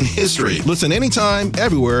machine in history. Listen anytime,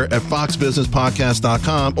 everywhere at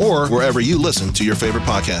foxbusinesspodcast.com or wherever you listen to your favorite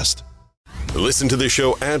podcast. Listen to the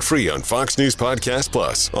show ad-free on Fox News Podcast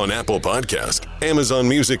Plus, on Apple Podcast, Amazon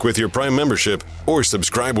Music with your Prime membership, or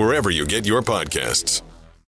subscribe wherever you get your podcasts.